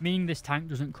Premium, meaning this tank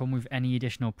doesn't come with any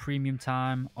additional premium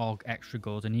time or extra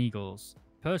Golden Eagles.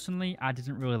 Personally, I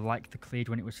didn't really like the Khalid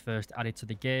when it was first added to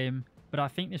the game, but I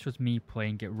think this was me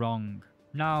playing it wrong.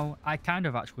 Now, I kind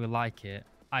of actually like it.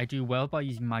 I do well by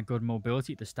using my good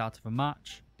mobility at the start of a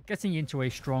match, getting into a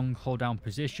strong hold down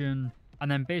position, and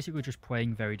then basically just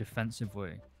playing very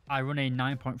defensively. I run a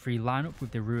 9.3 lineup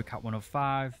with the Ruakat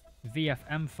 105,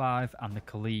 VF-M5 and the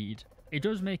Khalid. It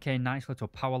does make a nice little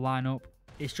power lineup,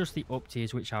 it's just the up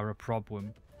tiers which are a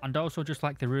problem. And also just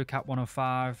like the Ruakat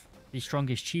 105, the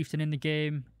strongest chieftain in the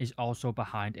game is also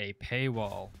behind a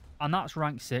paywall. And that's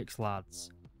rank 6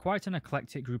 lads. Quite an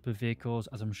eclectic group of vehicles,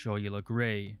 as I'm sure you'll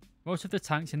agree. Most of the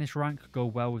tanks in this rank go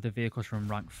well with the vehicles from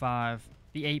rank 5.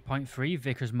 The 8.3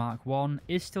 Vickers Mark 1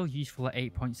 is still useful at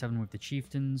 8.7 with the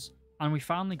chieftains, and we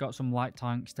finally got some light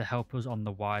tanks to help us on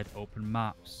the wide open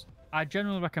maps. I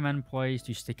generally recommend players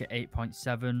to stick at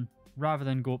 8.7 rather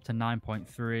than go up to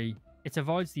 9.3. It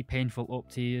avoids the painful up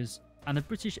tiers, and the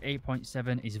British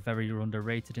 8.7 is very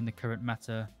underrated in the current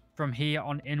meta. From here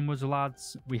on inwards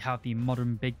lads, we have the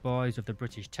modern big boys of the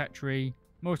British Tech Tree.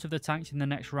 Most of the tanks in the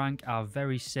next rank are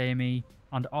very samey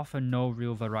and offer no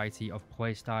real variety of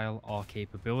playstyle or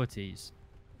capabilities.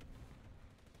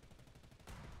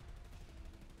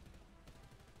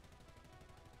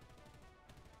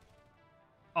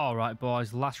 Alright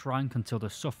boys, last rank until the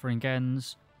suffering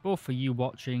ends, both for you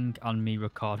watching and me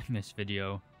recording this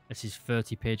video. This is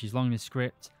 30 pages long, this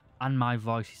script, and my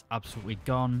voice is absolutely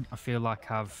gone. I feel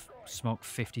like I've smoked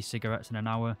 50 cigarettes in an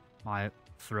hour. My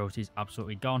throat is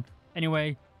absolutely gone.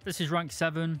 Anyway, this is rank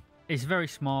 7. It's very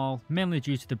small, mainly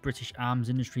due to the British arms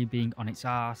industry being on its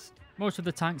arse. Most of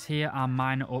the tanks here are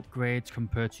minor upgrades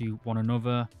compared to one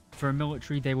another. For a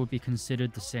military, they would be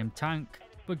considered the same tank,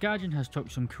 but Guardian has took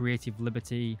some creative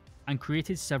liberty and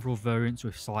created several variants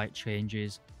with slight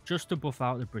changes just to buff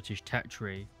out the British Tech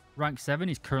Tree. Rank 7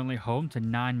 is currently home to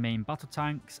 9 main battle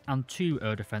tanks and 2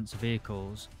 air defense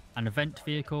vehicles, an event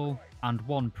vehicle and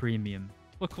 1 premium.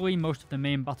 Luckily, most of the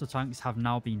main battle tanks have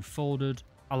now been folded,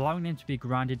 allowing them to be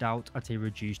grinded out at a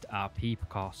reduced RP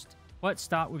cost. Let's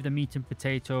start with the meat and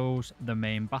potatoes, the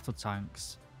main battle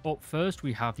tanks. Up first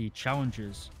we have the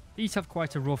Challengers. These have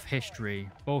quite a rough history,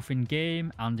 both in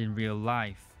game and in real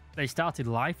life. They started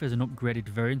life as an upgraded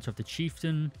variant of the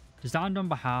Chieftain, designed on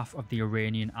behalf of the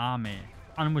Iranian army,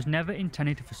 and was never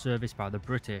intended for service by the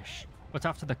British. But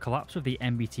after the collapse of the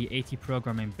MBT-80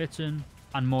 program in Britain,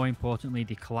 and more importantly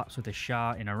the collapse of the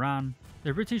Shah in Iran,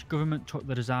 the British government took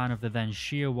the design of the then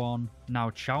Shia 1, now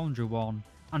Challenger 1,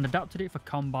 and adapted it for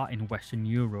combat in Western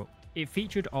Europe. It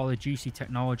featured all the juicy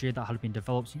technology that had been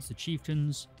developed since the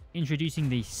Chieftains, introducing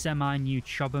the semi-new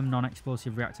Chobham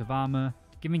non-explosive reactive armor,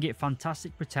 giving it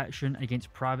fantastic protection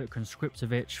against Private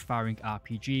Conscriptovich firing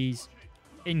RPGs.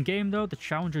 In-game though, the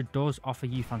Challenger does offer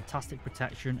you fantastic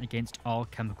protection against all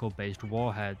chemical-based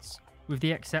warheads, with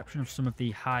the exception of some of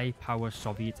the high-power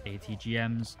Soviet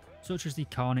ATGMs, such as the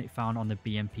Kornet found on the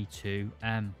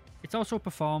BMP-2M. It also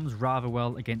performs rather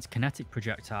well against kinetic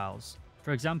projectiles.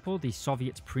 For example, the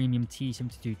Soviet premium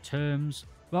T-72 Terms,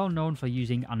 well known for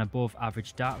using an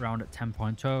above-average dart round at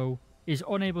 10.0, is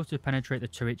unable to penetrate the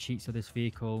turret cheeks of this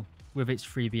vehicle with its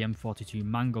 3BM42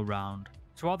 Mangle round.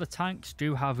 So while the tanks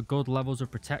do have good levels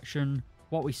of protection,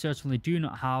 what we certainly do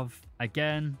not have,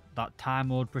 again, that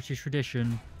time-old British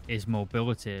tradition, is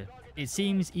mobility. It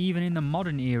seems even in the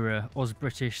modern era, us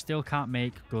British still can't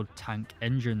make good tank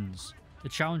engines. The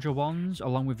Challenger 1s,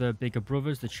 along with their bigger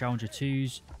brothers, the Challenger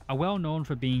 2s, are well known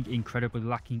for being incredibly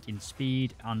lacking in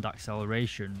speed and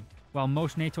acceleration. While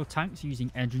most NATO tanks are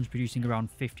using engines producing around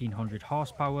 1500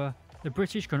 horsepower, the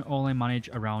British can only manage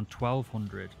around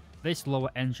 1200. This lower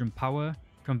engine power,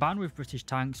 combined with British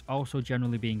tanks also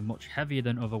generally being much heavier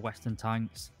than other Western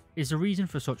tanks, is the reason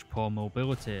for such poor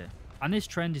mobility. And this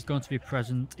trend is going to be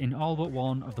present in all but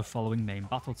one of the following main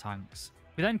battle tanks.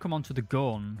 We then come on to the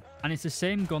gun, and it's the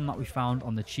same gun that we found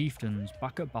on the Chieftains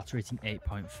back at battle rating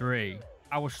 8.3.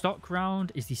 Our stock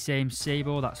round is the same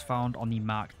sabot that's found on the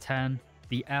Mark 10,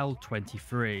 the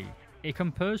L-23. It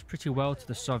compares pretty well to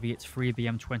the Soviet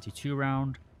 3BM22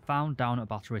 round, found down at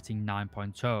battle rating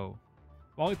 9.0.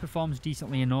 While it performs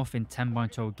decently enough in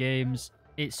 10.0 games,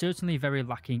 it's certainly very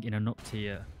lacking in an up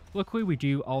tier. Luckily we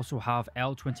do also have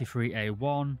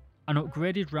L23A1, an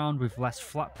upgraded round with less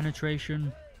flat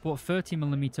penetration, but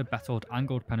 30mm bettled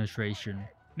angled penetration,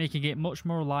 making it much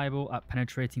more reliable at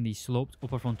penetrating the sloped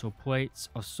upper frontal plates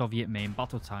of Soviet main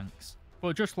battle tanks.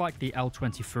 But just like the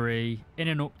L23, in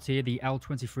an up tier the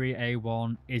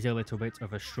L23A1 is a little bit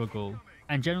of a struggle,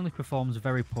 and generally performs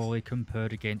very poorly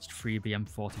compared against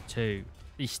 3BM42,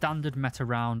 the standard meta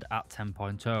round at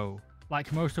 10.0.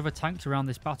 Like most other tanks around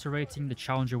this battle rating, the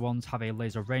Challenger ones have a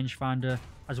laser rangefinder,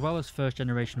 as well as first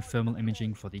generation thermal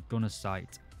imaging for the gunner's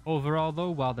sight. Overall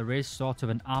though, while there is sort of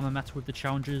an armor meta with the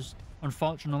Challengers,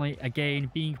 unfortunately again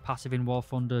being passive in War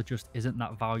Thunder just isn't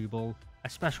that valuable,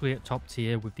 especially at top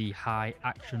tier with the high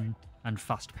action and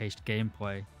fast paced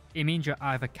gameplay. It means you're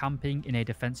either camping in a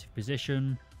defensive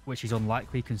position, which is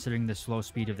unlikely considering the slow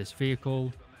speed of this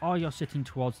vehicle, or you're sitting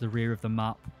towards the rear of the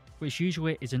map, which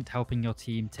usually isn't helping your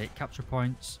team take capture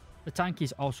points. The tank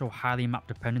is also highly map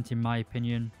dependent in my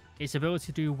opinion. Its ability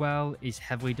to do well is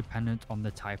heavily dependent on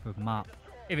the type of map.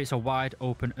 If it's a wide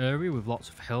open area with lots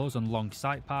of hills and long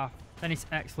sight path, then it's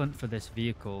excellent for this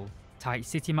vehicle. Tight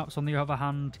city maps on the other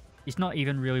hand, it's not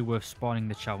even really worth spawning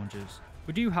the Challengers.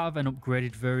 We do have an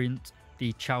upgraded variant,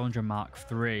 the Challenger Mark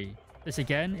III. This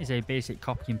again is a basic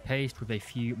copy and paste with a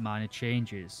few minor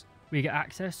changes. We get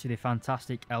access to the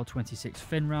fantastic L26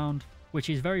 fin round, which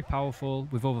is very powerful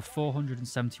with over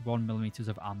 471mm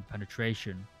of armor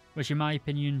penetration, which in my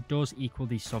opinion does equal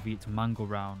the Soviet Mangle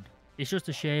round. It's just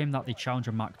a shame that the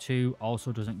Challenger Mark II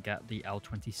also doesn't get the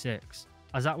L26,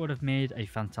 as that would have made a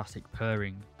fantastic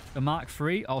pairing. The Mark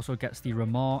III also gets the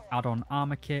Ramor add-on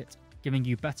armor kit, giving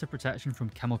you better protection from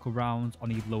chemical rounds on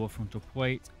the lower frontal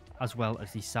plate, as well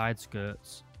as the side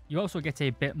skirts. You also get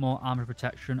a bit more armor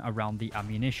protection around the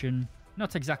ammunition.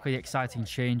 Not exactly exciting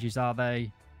changes, are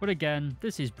they? But again,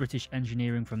 this is British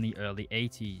engineering from the early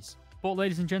 80s. But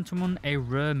ladies and gentlemen, a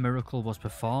rare miracle was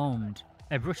performed.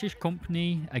 A British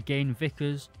company, again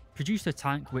Vickers, produced a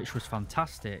tank which was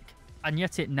fantastic, and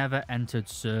yet it never entered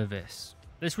service.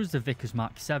 This was the Vickers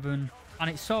Mark VII, and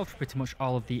it solved pretty much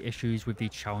all of the issues with the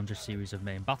Challenger series of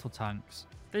main battle tanks.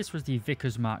 This was the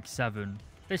Vickers Mark VII.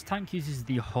 This tank uses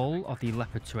the hull of the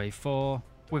Leopard 2A4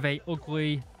 with a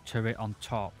ugly turret on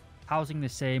top, housing the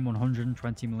same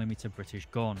 120mm British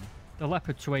gun. The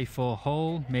Leopard 2A4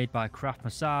 hull, made by Kraft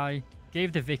Massai,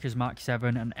 gave the Vickers Mark VII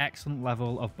an excellent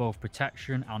level of both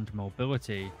protection and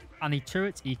mobility, and the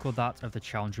turret equaled that of the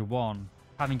Challenger 1,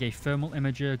 having a thermal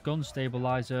imager, gun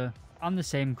stabilizer, and the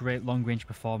same great long-range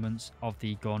performance of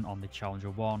the gun on the Challenger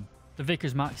 1. The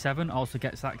Vickers Mark VII also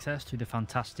gets access to the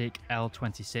fantastic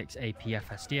L26 APF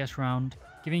SDS round,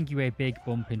 giving you a big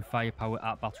bump in firepower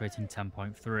at battle rating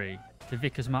 10.3. The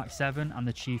Vickers Mark VII and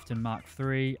the Chieftain Mark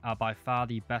III are by far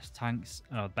the best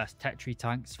tech tree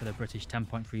tanks for the British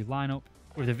 10.3 lineup,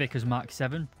 with the Vickers Mark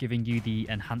VII giving you the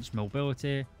enhanced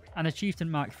mobility, and the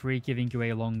Chieftain Mark III giving you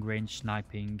a long-range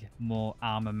sniping, more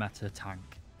armor meta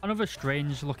tank. Another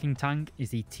strange looking tank is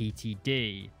the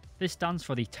TTD. This stands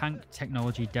for the Tank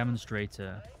Technology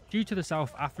Demonstrator. Due to the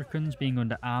South Africans being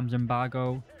under arms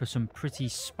embargo for some pretty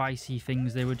spicy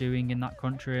things they were doing in that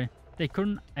country, they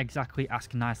couldn't exactly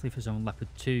ask nicely for some Leopard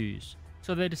 2s.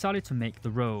 so they decided to make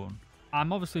their own.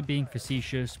 I'm obviously being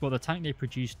facetious, but the tank they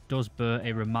produced does bear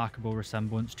a remarkable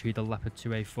resemblance to the Leopard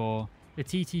 2A4. The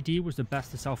TTD was the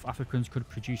best the South Africans could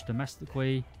produce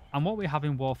domestically, and what we have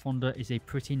in War Thunder is a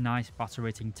pretty nice battle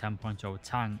rating 10.0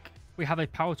 tank. We have a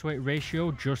power to weight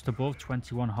ratio just above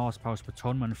 21 horsepower per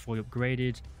ton when fully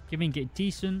upgraded, giving it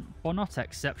decent but not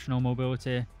exceptional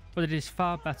mobility, but it is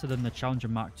far better than the Challenger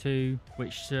Mark II,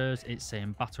 which shares its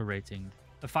same battle rating.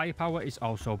 The firepower is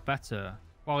also better.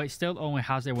 While it still only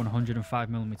has a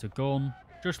 105mm gun,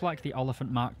 just like the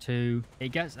Oliphant Mark II,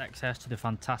 it gets access to the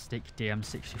fantastic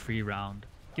DM63 round,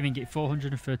 giving it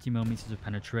 430mm of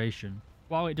penetration.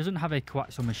 While it doesn't have a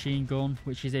coaxial machine gun,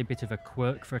 which is a bit of a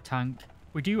quirk for a tank,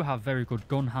 we do have very good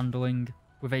gun handling,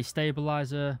 with a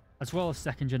stabilizer, as well as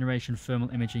second generation thermal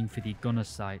imaging for the gunner's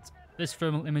sight. This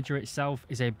thermal imager itself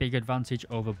is a big advantage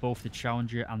over both the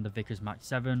Challenger and the Vickers Mark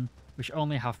 7, which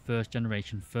only have first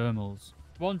generation thermals.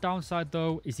 One downside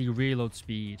though is the reload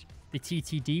speed. The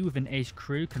TTD with an ace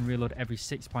crew can reload every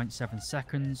 6.7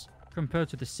 seconds, compared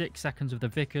to the 6 seconds of the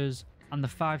Vickers and the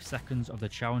 5 seconds of the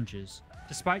Challengers.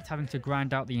 Despite having to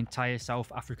grind out the entire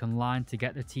South African line to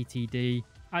get the TTD,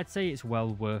 I'd say it's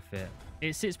well worth it.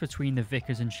 It sits between the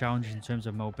Vickers and Challengers in terms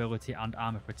of mobility and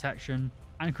armor protection,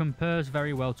 and compares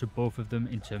very well to both of them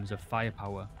in terms of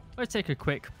firepower. Let's take a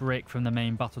quick break from the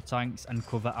main battle tanks and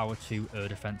cover our two air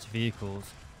defense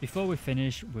vehicles, before we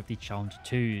finish with the Challenger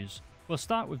 2s. We'll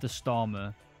start with the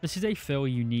Stormer. This is a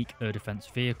fairly unique air defense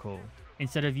vehicle.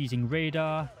 Instead of using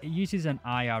radar, it uses an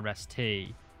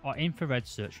IRST, or Infrared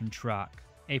Search and Track,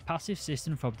 a passive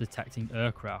system for detecting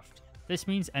aircraft. This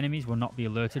means enemies will not be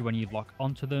alerted when you lock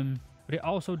onto them, but it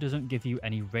also doesn't give you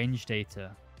any range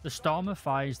data. The Stormer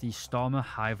fires the Stormer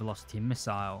High Velocity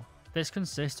Missile. This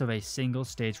consists of a single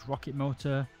stage rocket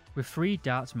motor with 3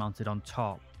 darts mounted on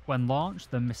top. When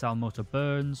launched, the missile motor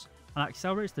burns and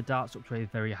accelerates the darts up to a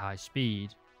very high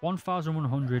speed,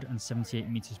 1178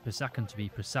 meters per second to be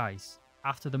precise.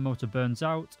 After the motor burns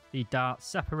out, the darts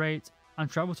separate and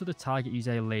travel to the target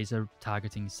using a laser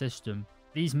targeting system.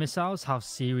 These missiles have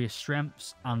serious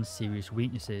strengths and serious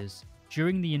weaknesses.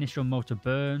 During the initial motor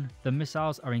burn, the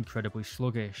missiles are incredibly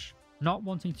sluggish, not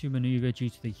wanting to maneuver due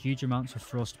to the huge amounts of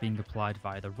thrust being applied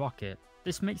via the rocket.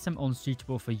 This makes them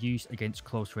unsuitable for use against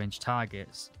close range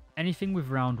targets. Anything with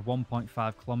around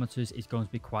 1.5 kilometers is going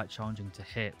to be quite challenging to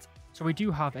hit, so we do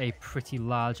have a pretty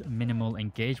large minimal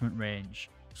engagement range.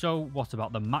 So what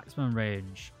about the maximum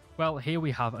range? Well, here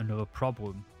we have another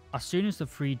problem. As soon as the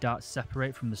 3 darts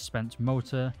separate from the spent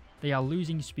motor, they are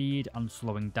losing speed and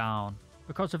slowing down.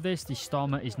 Because of this, the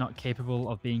Stormer is not capable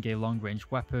of being a long range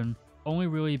weapon, only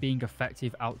really being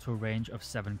effective out to a range of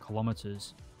 7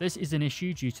 kilometers. This is an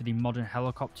issue due to the modern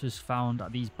helicopters found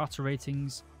at these battle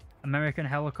ratings. American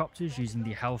helicopters using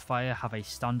the Hellfire have a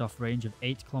standoff range of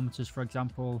 8 kilometers, for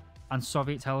example, and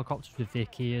Soviet helicopters with the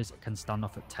Akias can stand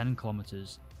off at 10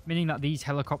 kilometers, meaning that these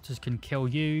helicopters can kill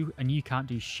you and you can't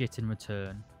do shit in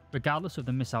return. Regardless of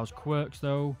the missile's quirks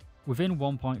though, within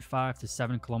 1.5 to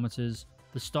 7 kilometers,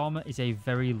 the Stormer is a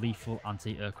very lethal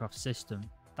anti-aircraft system.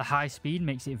 The high speed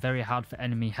makes it very hard for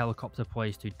enemy helicopter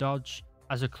players to dodge,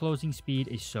 as the closing speed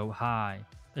is so high.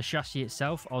 The chassis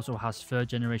itself also has 3rd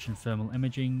generation thermal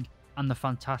imaging and the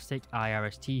fantastic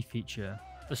IRST feature.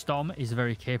 The Stormer is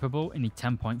very capable in the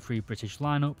 10.3 British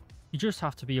lineup, you just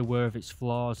have to be aware of its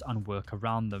flaws and work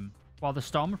around them. While the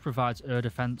Stormer provides air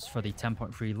defense for the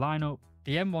 10.3 lineup,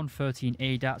 the M113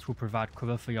 ADATs will provide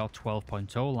cover for your 12.0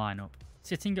 lineup.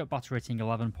 Sitting at battle rating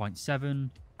 11.7,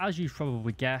 as you've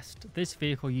probably guessed, this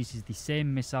vehicle uses the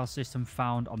same missile system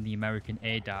found on the American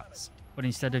ADATs, but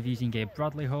instead of using a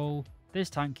Bradley hull, this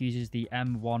tank uses the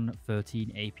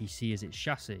M113 APC as its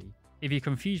chassis. If you're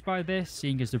confused by this,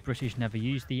 seeing as the British never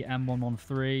used the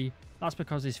M113, that's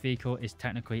because this vehicle is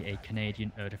technically a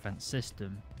Canadian air defense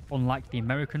system. Unlike the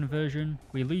American version,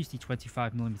 we lose the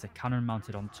 25mm cannon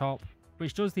mounted on top,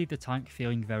 which does leave the tank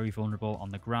feeling very vulnerable on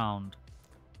the ground.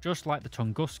 Just like the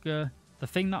Tunguska, the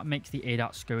thing that makes the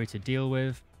ADAT scary to deal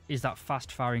with is that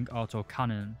fast-firing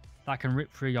autocannon that can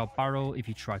rip through your barrel if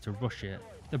you try to rush it.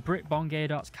 The Brit Bong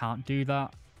ADATs can't do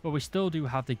that, but we still do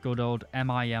have the good old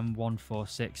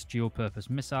MIM-146 dual-purpose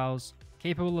missiles,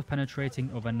 capable of penetrating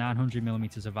over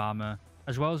 900mm of armor,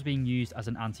 as well as being used as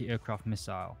an anti-aircraft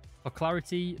missile. For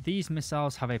clarity, these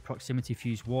missiles have a proximity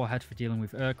fused warhead for dealing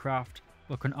with aircraft,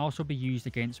 but can also be used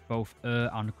against both air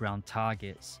and ground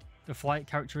targets. The flight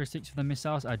characteristics of the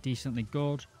missiles are decently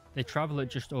good. They travel at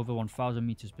just over 1000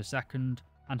 meters per second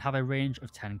and have a range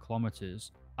of 10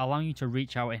 kilometers, allowing you to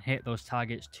reach out and hit those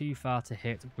targets too far to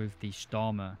hit with the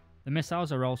Stormer. The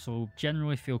missiles are also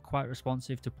generally feel quite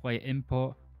responsive to player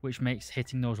input, which makes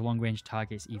hitting those long range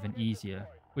targets even easier.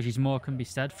 which is more can be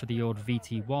said for the old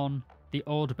VT-1, the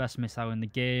old best missile in the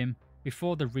game,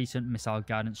 before the recent missile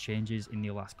guidance changes in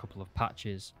the last couple of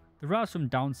patches. There are some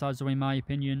downsides though in my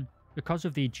opinion. Because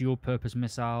of the dual purpose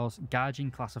missiles,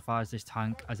 Gaijin classifies this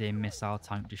tank as a missile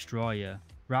tank destroyer,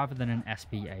 rather than an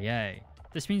SPAA.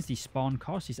 This means the spawn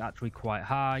cost is actually quite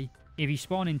high. If you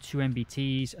spawn in 2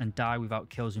 MBTs and die without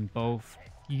kills in both,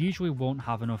 you usually won't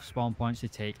have enough spawn points to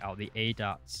take out the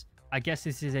ADATs. I guess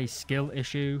this is a skill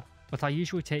issue, but I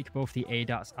usually take both the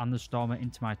ADATs and the Stormer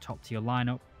into my top tier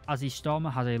lineup, as the Stormer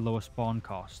has a lower spawn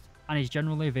cost, and is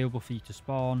generally available for you to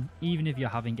spawn, even if you're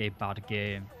having a bad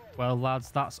game. Well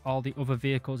lads, that's all the other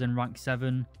vehicles in rank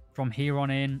 7. From here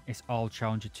on in, it's all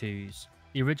Challenger 2s.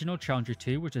 The original Challenger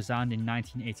 2 was designed in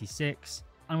 1986,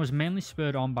 and was mainly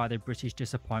spurred on by the British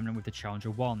disappointment with the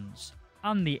Challenger 1s,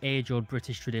 and the age-old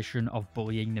British tradition of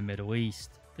bullying the Middle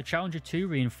East. The Challenger 2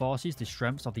 reinforces the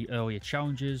strengths of the earlier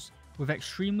Challengers, with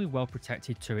extremely well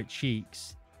protected turret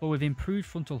cheeks, but with improved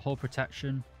frontal hull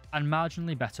protection and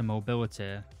marginally better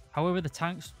mobility. However, the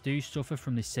tanks do suffer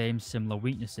from the same similar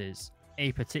weaknesses,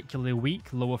 a particularly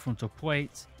weak lower frontal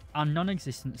plate, and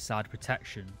non-existent side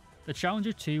protection. The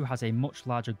Challenger 2 has a much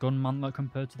larger gun mantler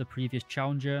compared to the previous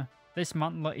Challenger. This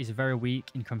mantler is very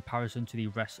weak in comparison to the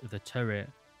rest of the turret,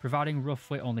 providing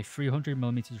roughly only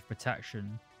 300mm of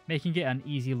protection, making it an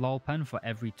easy lol pen for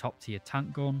every top tier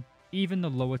tank gun. Even the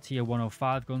lower tier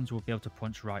 105 guns will be able to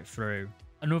punch right through.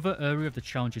 Another area of the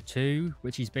Challenger 2,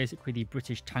 which is basically the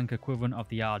British tank equivalent of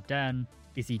the Ardennes,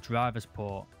 is the driver's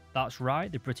port. That's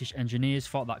right, the British engineers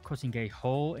thought that cutting a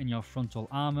hole in your frontal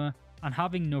armour and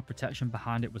having no protection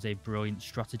behind it was a brilliant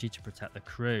strategy to protect the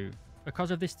crew.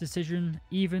 Because of this decision,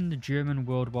 even the German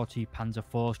World War II Panzer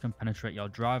IVs can penetrate your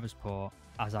driver's port.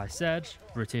 As I said,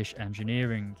 British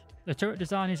engineering. The turret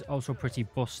design is also pretty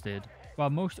busted. While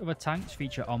most other tanks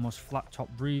feature almost flat top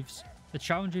roofs, the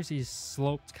Challenger's is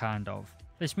sloped kind of.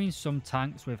 This means some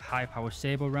tanks with high power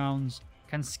sabre rounds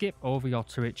can skip over your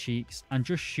turret cheeks and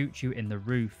just shoot you in the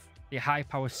roof, the high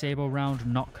power sabre round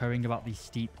not caring about the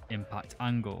steep impact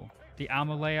angle. The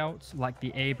armor layout, like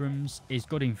the Abrams, is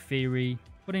good in theory,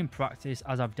 but in practice,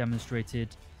 as I've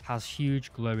demonstrated, has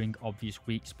huge glaring obvious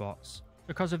weak spots.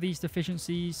 Because of these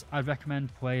deficiencies, I'd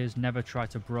recommend players never try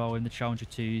to brawl in the Challenger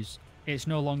 2s. It's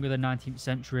no longer the 19th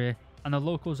century, and the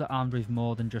locals are armed with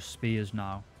more than just spears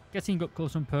now. Getting up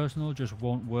close and personal just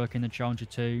won't work in the Challenger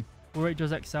 2. Where it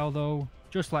does excel though,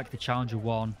 just like the Challenger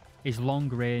 1, is long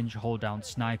range hold down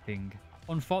sniping.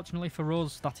 Unfortunately for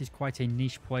us, that is quite a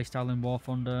niche playstyle in War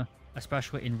Thunder,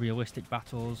 especially in realistic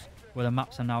battles, where the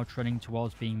maps are now trending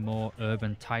towards being more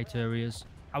urban tight areas.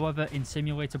 However, in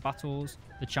simulator battles,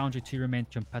 the Challenger 2 remains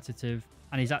competitive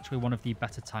and is actually one of the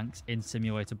better tanks in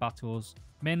simulator battles,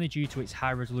 mainly due to its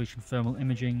high resolution thermal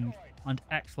imaging and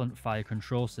excellent fire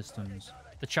control systems.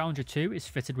 The Challenger 2 is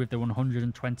fitted with the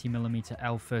 120mm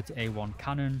L30A1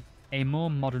 cannon, a more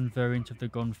modern variant of the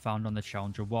gun found on the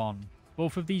Challenger 1.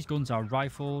 Both of these guns are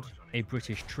rifled, a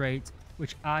British trait,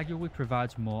 which arguably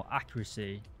provides more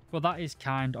accuracy, but that is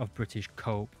kind of British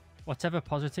cope. Whatever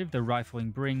positive the rifling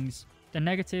brings, the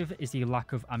negative is the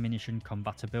lack of ammunition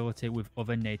compatibility with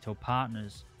other NATO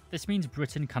partners. This means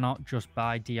Britain cannot just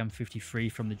buy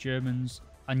DM53 from the Germans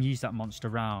and use that monster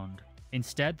round.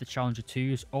 Instead, the Challenger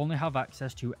 2s only have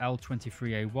access to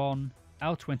L23A1,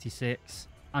 L26,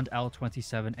 and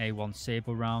L27A1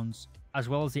 sabre rounds, as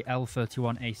well as the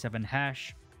L31A7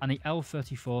 Hesh and the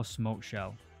L34 smoke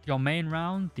shell. Your main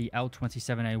round, the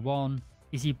L27A1,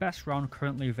 is the best round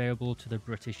currently available to the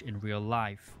British in real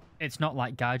life. It's not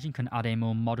like Gaijin can add a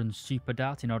more modern super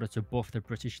dart in order to buff the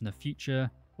British in the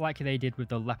future, like they did with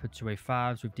the Leopard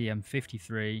 2A5s with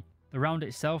DM53. The round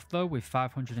itself though, with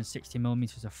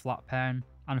 560mm of flat pen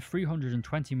and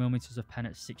 320mm of pen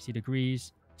at 60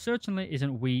 degrees, certainly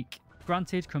isn't weak.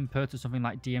 Granted, compared to something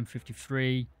like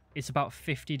DM53, it's about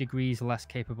 50 degrees less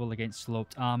capable against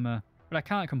sloped armour, but I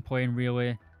can't complain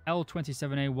really.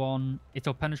 L27A1,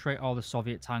 it'll penetrate all the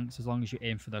Soviet tanks as long as you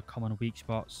aim for the common weak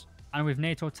spots. And with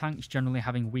NATO tanks generally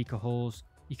having weaker hulls,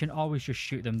 you can always just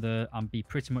shoot them there and be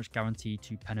pretty much guaranteed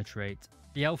to penetrate.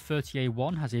 The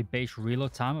L30A1 has a base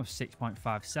reload time of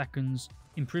 6.5 seconds,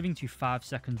 improving to 5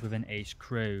 seconds with an ace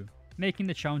crew, making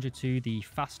the Challenger 2 the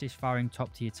fastest firing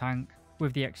top tier tank,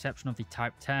 with the exception of the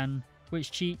Type 10,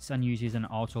 which cheats and uses an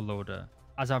autoloader.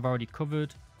 As I've already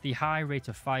covered, the high rate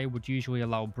of fire would usually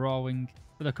allow brawling,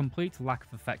 but a complete lack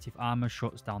of effective armor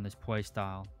shuts down this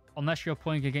playstyle. Unless you're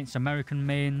playing against American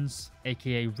mains,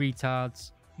 aka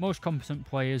retards, most competent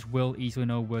players will easily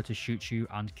know where to shoot you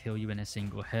and kill you in a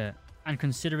single hit. And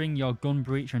considering your gun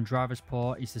breach and driver's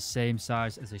port is the same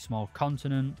size as a small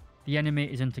continent, the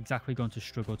enemy isn't exactly going to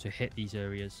struggle to hit these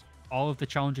areas. All of the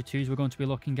Challenger 2s we're going to be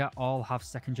looking at all have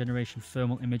second generation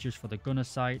thermal images for the gunner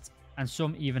sight, and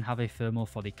some even have a thermal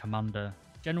for the commander.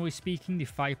 Generally speaking, the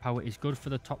firepower is good for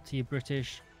the top tier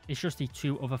British. It's just the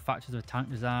two other factors of tank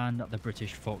design that the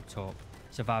British fucked up: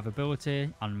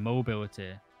 survivability and mobility.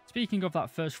 Speaking of that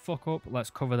first fuck up, let's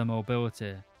cover the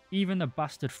mobility. Even the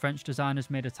bastard French designers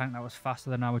made a tank that was faster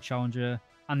than our Challenger,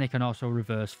 and they can also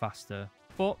reverse faster.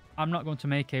 But I'm not going to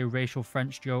make a racial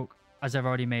French joke, as I've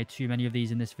already made too many of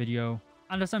these in this video,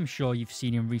 and as I'm sure you've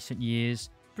seen in recent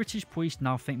years, British police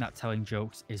now think that telling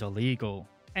jokes is illegal.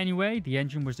 Anyway, the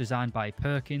engine was designed by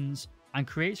Perkins, and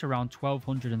creates around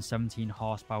 1217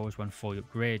 horsepower when fully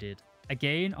upgraded.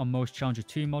 Again, on most Challenger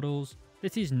 2 models,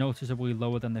 this is noticeably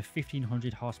lower than the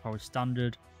 1500 horsepower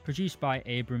standard produced by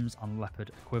Abrams and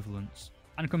Leopard equivalents.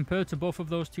 And compared to both of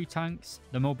those two tanks,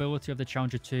 the mobility of the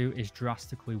Challenger 2 is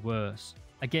drastically worse,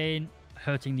 again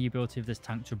hurting the ability of this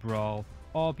tank to brawl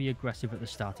or be aggressive at the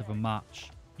start of a match.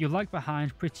 You lag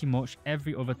behind pretty much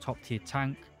every other top tier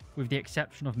tank, with the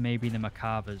exception of maybe the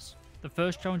Macavers. The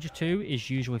first Challenger 2 is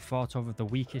usually thought of as the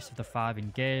weakest of the 5 in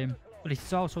game, but it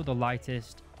is also the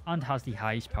lightest and has the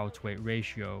highest power to weight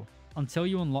ratio, until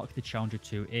you unlock the Challenger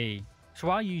 2E. So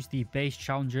I use the base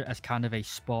Challenger as kind of a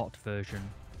sport version,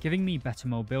 giving me better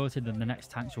mobility than the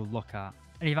next tanks we'll look at.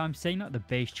 And if I'm saying that the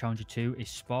base Challenger 2 is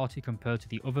sporty compared to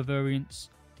the other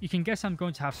variants, you can guess I'm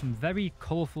going to have some very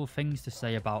colourful things to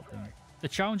say about them. The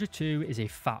Challenger 2 is a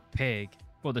fat pig,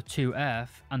 but the 2F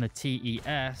and the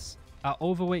TES are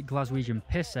overweight Glaswegian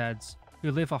pissheads who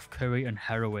live off curry and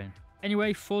heroin.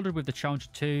 Anyway, folded with the Challenger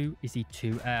 2 is the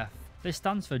 2F. This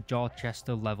stands for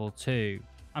Dorchester Level 2,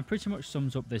 and pretty much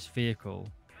sums up this vehicle.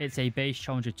 It's a base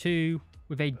Challenger 2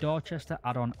 with a Dorchester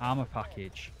add-on armour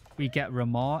package. We get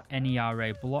Remor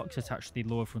NERA blocks attached to the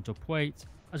lower frontal plate,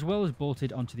 as well as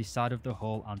bolted onto the side of the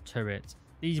hull and turret.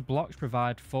 These blocks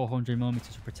provide 400mm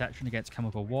of protection against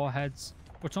chemical warheads,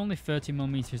 but only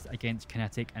 30mm against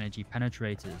kinetic energy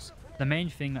penetrators, the main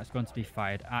thing that's going to be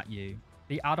fired at you.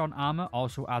 The add-on armour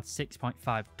also adds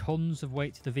 6.5 tons of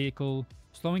weight to the vehicle,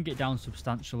 slowing it down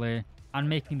substantially and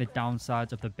making the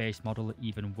downsides of the base model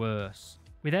even worse.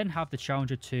 We then have the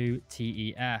Challenger 2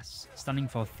 TES, standing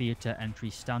for Theatre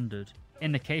Entry Standard.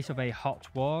 In the case of a hot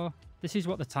war, this is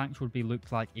what the tanks would be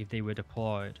looked like if they were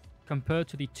deployed. Compared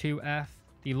to the 2F,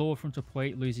 the lower frontal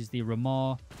plate loses the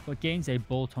Remor, but gains a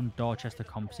bolt-on Dorchester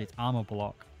composite armour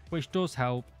block, which does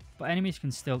help, but enemies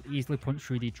can still easily punch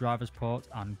through the driver's port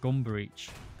and gun breach.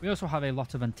 We also have a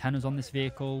lot of antennas on this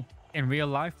vehicle. In real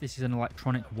life, this is an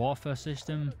electronic warfare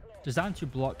system designed to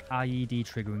block IED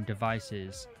triggering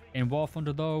devices. In War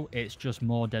Thunder though, it's just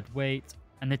more dead weight,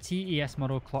 and the TES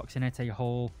model clocks in at a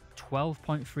whole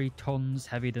 12.3 tons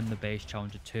heavier than the base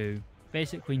Challenger 2,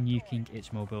 basically nuking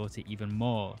its mobility even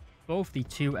more. Both the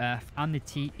 2F and the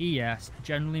TES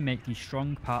generally make the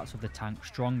strong parts of the tank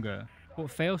stronger, but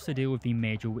fails to deal with the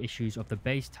major issues of the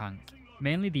base tank,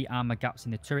 mainly the armour gaps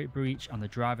in the turret breach and the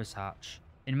driver's hatch.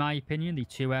 In my opinion, the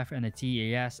 2F and the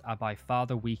TES are by far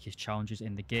the weakest Challengers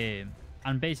in the game,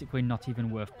 and basically not even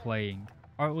worth playing,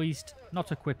 or at least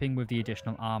not equipping with the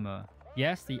additional armour.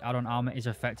 Yes, the add-on armour is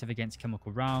effective against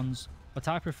chemical rounds, but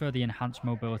I prefer the enhanced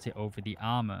mobility over the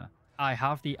armour. I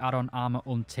have the add-on armour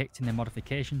unticked in the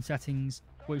modification settings,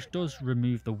 which does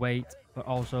remove the weight, but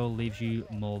also leaves you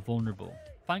more vulnerable.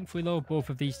 Thankfully though, both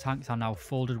of these tanks are now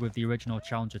folded with the original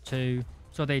Challenger 2,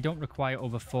 so they don't require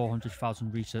over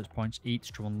 400,000 research points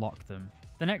each to unlock them.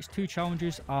 The next two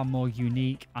Challengers are more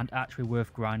unique and actually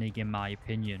worth grinding in my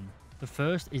opinion. The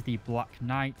first is the Black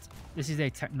Knight. This is a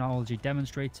technology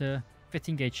demonstrator,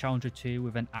 fitting a Challenger 2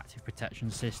 with an active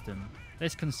protection system.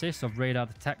 This consists of radar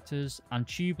detectors and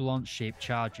tube-launch shaped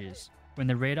charges. When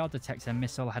the radar detects a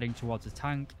missile heading towards a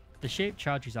tank, the shaped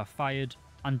charges are fired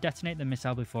and detonate the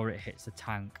missile before it hits the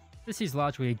tank. This is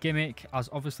largely a gimmick, as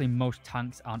obviously most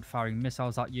tanks aren't firing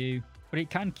missiles at you, but it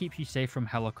can keep you safe from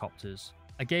helicopters.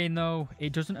 Again though,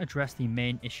 it doesn't address the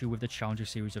main issue with the Challenger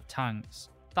series of tanks,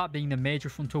 that being the major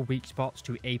frontal weak spots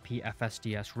to AP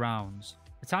FSDS rounds.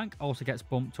 The tank also gets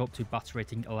bumped up to battle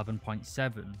rating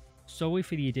 11.7, solely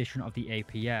for the addition of the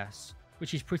APS,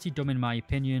 which is pretty dumb in my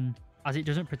opinion, as it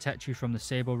doesn't protect you from the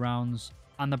Sable rounds,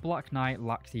 and the Black Knight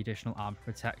lacks the additional armor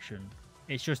protection.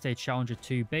 It's just a Challenger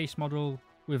 2 base model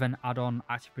with an add-on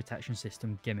active protection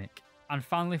system gimmick. And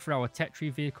finally, for our tech tree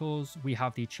vehicles, we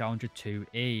have the Challenger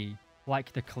 2E.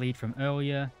 Like the Khalid from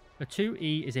earlier, the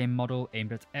 2E is a model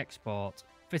aimed at export,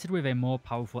 fitted with a more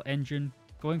powerful engine,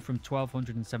 going from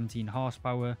 1217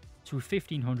 horsepower to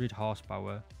 1500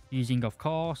 horsepower, using of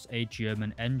course a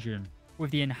German engine.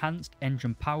 With the enhanced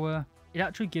engine power, it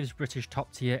actually gives British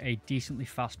top tier a decently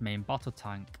fast main battle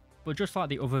tank. but just like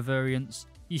the other variants,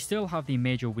 you still have the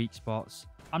major weak spots.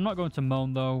 I'm not going to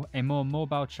moan though, a more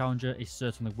mobile challenger is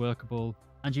certainly workable,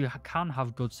 and you can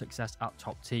have good success at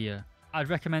top tier. I'd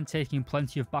recommend taking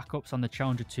plenty of backups on the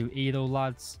Challenger 2E though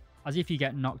lads, as if you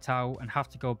get knocked out and have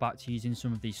to go back to using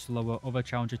some of these slower other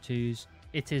Challenger 2s,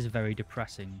 it is very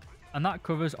depressing. And that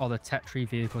covers all the Tech Tree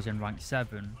vehicles in rank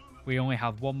 7. We only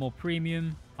have one more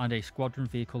premium and a squadron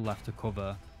vehicle left to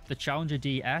cover. The Challenger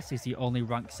DS is the only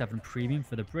rank 7 premium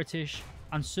for the British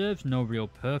and serves no real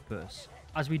purpose,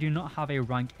 as we do not have a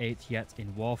rank 8 yet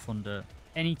in War Thunder.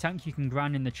 Any tank you can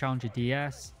grind in the Challenger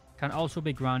DS can also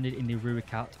be grounded in the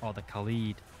Rurikat or the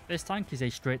Khalid. This tank is a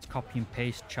straight copy and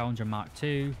paste Challenger Mark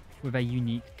II with a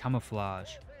unique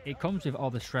camouflage. It comes with all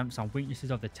the strengths and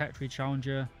weaknesses of the Tech Tree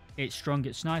Challenger, it's strong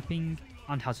at sniping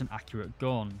and has an accurate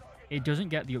gun. It doesn't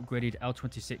get the upgraded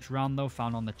L26 round though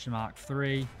found on the Mark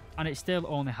III, and it still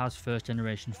only has first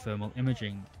generation thermal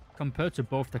imaging. Compared to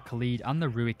both the Khalid and the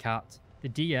Rurikat, the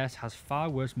DS has far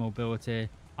worse mobility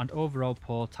and overall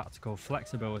poor tactical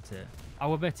flexibility.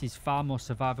 However, it is far more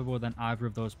survivable than either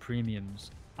of those premiums,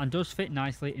 and does fit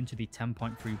nicely into the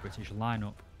 10.3 British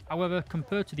lineup. However,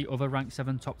 compared to the other rank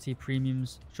 7 top tier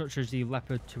premiums, such as the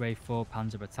Leopard 2A4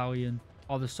 Panzer Battalion,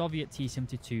 or the Soviet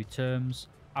T-72 Terms,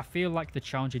 I feel like the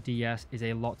Challenger DS is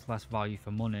a lot less value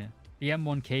for money. The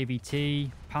M1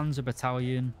 KVT, Panzer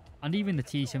Battalion, and even the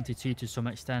T-72 to some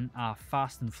extent are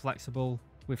fast and flexible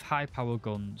with high power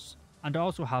guns, and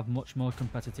also have much more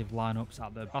competitive lineups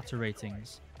at their battle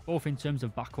ratings, both in terms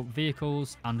of backup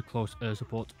vehicles and close air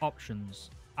support options.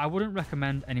 I wouldn't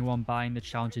recommend anyone buying the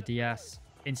Challenger DS,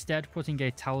 instead putting a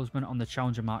talisman on the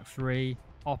Challenger Mark III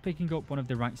or picking up one of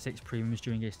the rank 6 premiums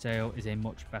during a sale is a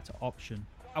much better option.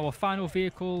 Our final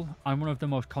vehicle, and one of the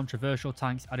most controversial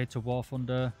tanks added to War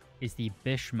Thunder, is the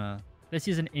Bishma. This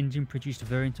is an Indian-produced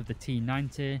variant of the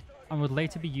T-90 and would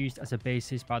later be used as a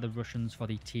basis by the Russians for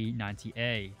the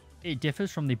T-90A. It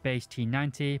differs from the base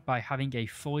T-90 by having a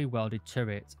fully welded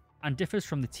turret, and differs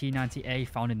from the T-90A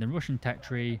found in the Russian tech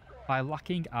tree by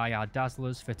lacking IR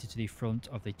dazzlers fitted to the front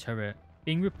of the turret,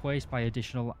 being replaced by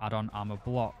additional add-on armor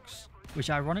blocks, which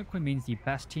ironically means the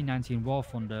best T-90 in War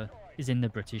Thunder is in the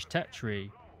British tech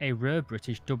tree, a rare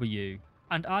British W,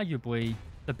 and arguably,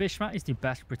 the Bishma is the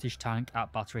best British tank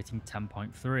at battle rating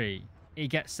 10.3. It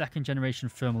gets second generation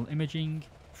thermal imaging,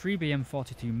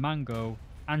 3BM42 Mango,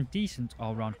 and decent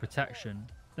all-round protection.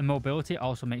 The mobility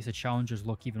also makes the Challengers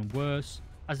look even worse,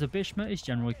 as the Bishma is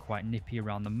generally quite nippy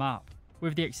around the map,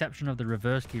 with the exception of the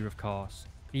reverse gear of course.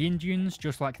 The Indians,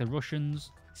 just like the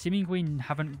Russians, seemingly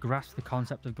haven't grasped the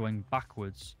concept of going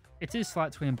backwards. It is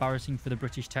slightly embarrassing for the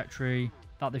British tech tree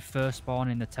that the first spawn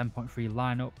in the 10.3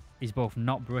 lineup is both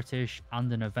not British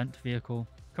and an event vehicle.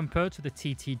 Compared to the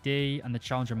TTD and the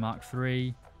Challenger Mark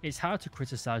III, it's hard to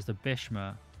criticise the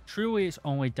Bishma. Truly its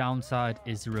only downside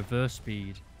is the reverse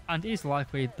speed, and is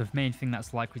likely the main thing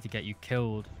that's likely to get you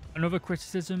killed. Another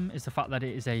criticism is the fact that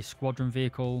it is a squadron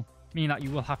vehicle, meaning that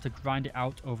you will have to grind it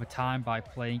out over time by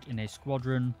playing in a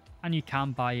squadron, and you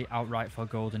can buy it outright for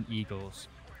Golden Eagles.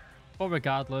 But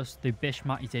regardless, the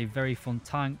Bishma is a very fun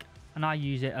tank, and I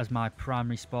use it as my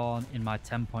primary spawn in my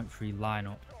 10.3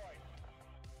 lineup.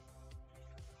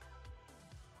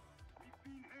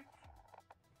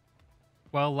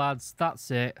 Well lads, that's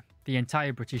it, the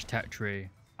entire British tech tree.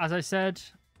 As I said,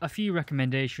 a few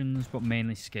recommendations but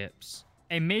mainly skips.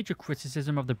 A major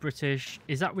criticism of the British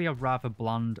is that we are rather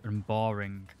bland and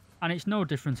boring, and it's no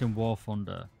different in War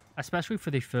Thunder, especially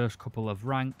for the first couple of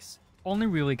ranks, only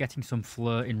really getting some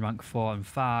flair in rank 4 and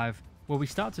 5, where we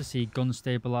start to see gun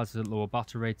stabilizers at lower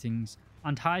battle ratings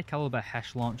and high caliber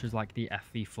HESH launchers like the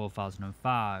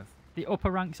FV4005. The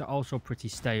upper ranks are also pretty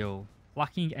stale,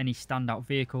 lacking any standout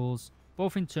vehicles,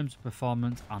 both in terms of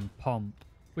performance and pomp.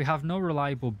 We have no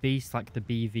reliable beasts like the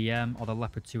BVM or the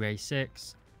Leopard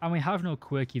 2A6, and we have no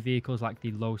quirky vehicles like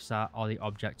the LOSAT or the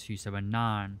Object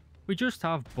 279. We just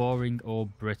have boring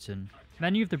old Britain.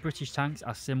 Many of the British tanks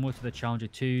are similar to the Challenger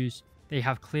 2s. They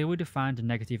have clearly defined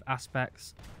negative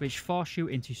aspects which force you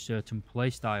into certain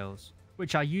playstyles,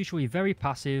 which are usually very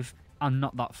passive and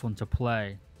not that fun to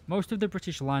play. Most of the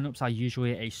British lineups are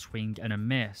usually a swing and a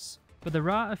miss, but there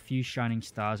are a few shining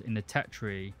stars in the tech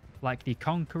tree, like the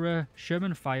Conqueror,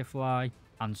 Sherman Firefly,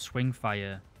 and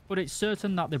Swingfire. But it's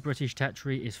certain that the British tech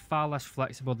tree is far less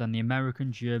flexible than the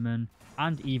American, German,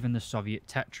 and even the Soviet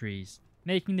tech trees,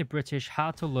 making the British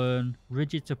hard to learn,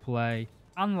 rigid to play,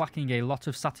 and lacking a lot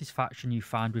of satisfaction you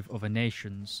find with other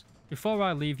nations. Before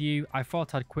I leave you, I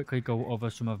thought I'd quickly go over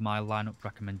some of my lineup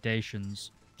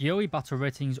recommendations. The early battle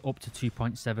ratings up to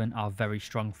 2.7 are very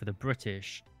strong for the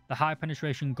British. The high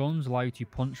penetration guns allow you to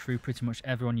punch through pretty much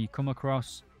everyone you come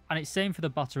across, and it's same for the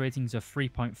battle ratings of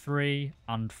 3.3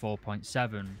 and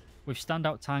 4.7, with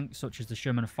standout tanks such as the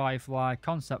Sherman Firefly,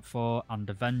 Concept 4 and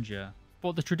Avenger.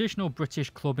 But the traditional British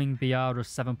clubbing BR of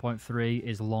 7.3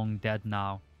 is long dead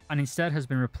now, and instead has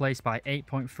been replaced by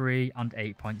 8.3 and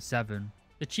 8.7.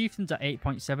 The Chieftains at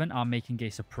 8.7 are making a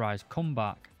surprise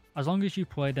comeback, as long as you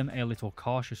play them a little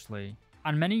cautiously,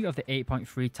 and many of the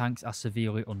 8.3 tanks are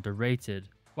severely underrated.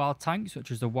 While tanks such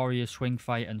as the Warrior,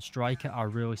 Swingfighter and Striker are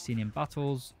rarely seen in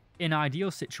battles, in ideal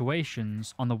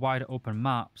situations on the wider open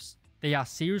maps, they are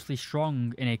seriously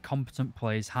strong in a competent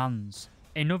player's hands.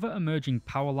 Another emerging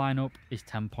power lineup is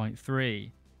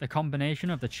 10.3. The combination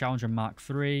of the Challenger Mark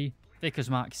III, Vickers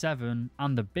Mark VII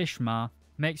and the Bishma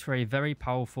makes for a very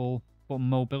powerful but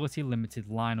mobility limited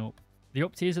lineup. The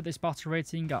up tiers at this battle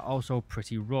rating are also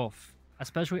pretty rough,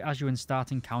 especially as you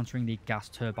start encountering the gas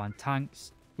turbine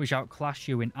tanks, which outclass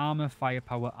you in armor,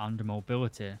 firepower and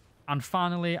mobility. And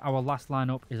finally, our last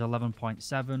lineup is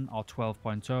 11.7 or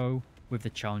 12.0 with the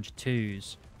Challenger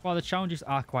 2s. While the Challengers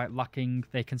are quite lacking,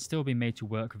 they can still be made to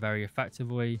work very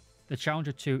effectively. The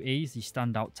Challenger 2E is the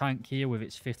standout tank here with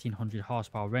its 1500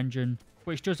 horsepower engine,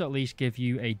 which does at least give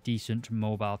you a decent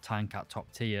mobile tank at top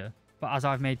tier. But as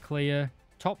I've made clear,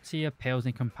 top tier pales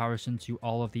in comparison to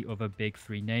all of the other big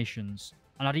three nations,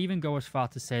 and I'd even go as far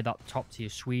to say that top tier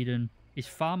Sweden is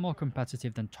far more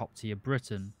competitive than top tier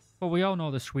Britain. But we all know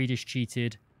the Swedish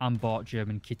cheated and bought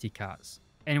German kitty cats.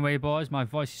 Anyway boys, my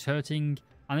voice is hurting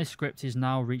and this script is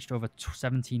now reached over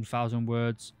 17,000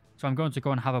 words, so I'm going to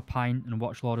go and have a pint and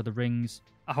watch Lord of the Rings.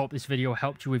 I hope this video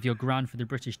helped you with your grind for the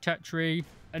British tech tree,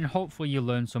 and hopefully you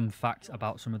learned some facts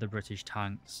about some of the British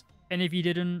tanks. And if you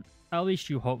didn't, at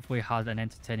least you hopefully had an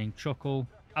entertaining chuckle.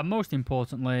 And most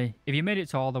importantly, if you made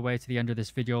it all the way to the end of this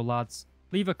video lads,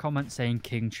 leave a comment saying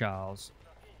King Charles.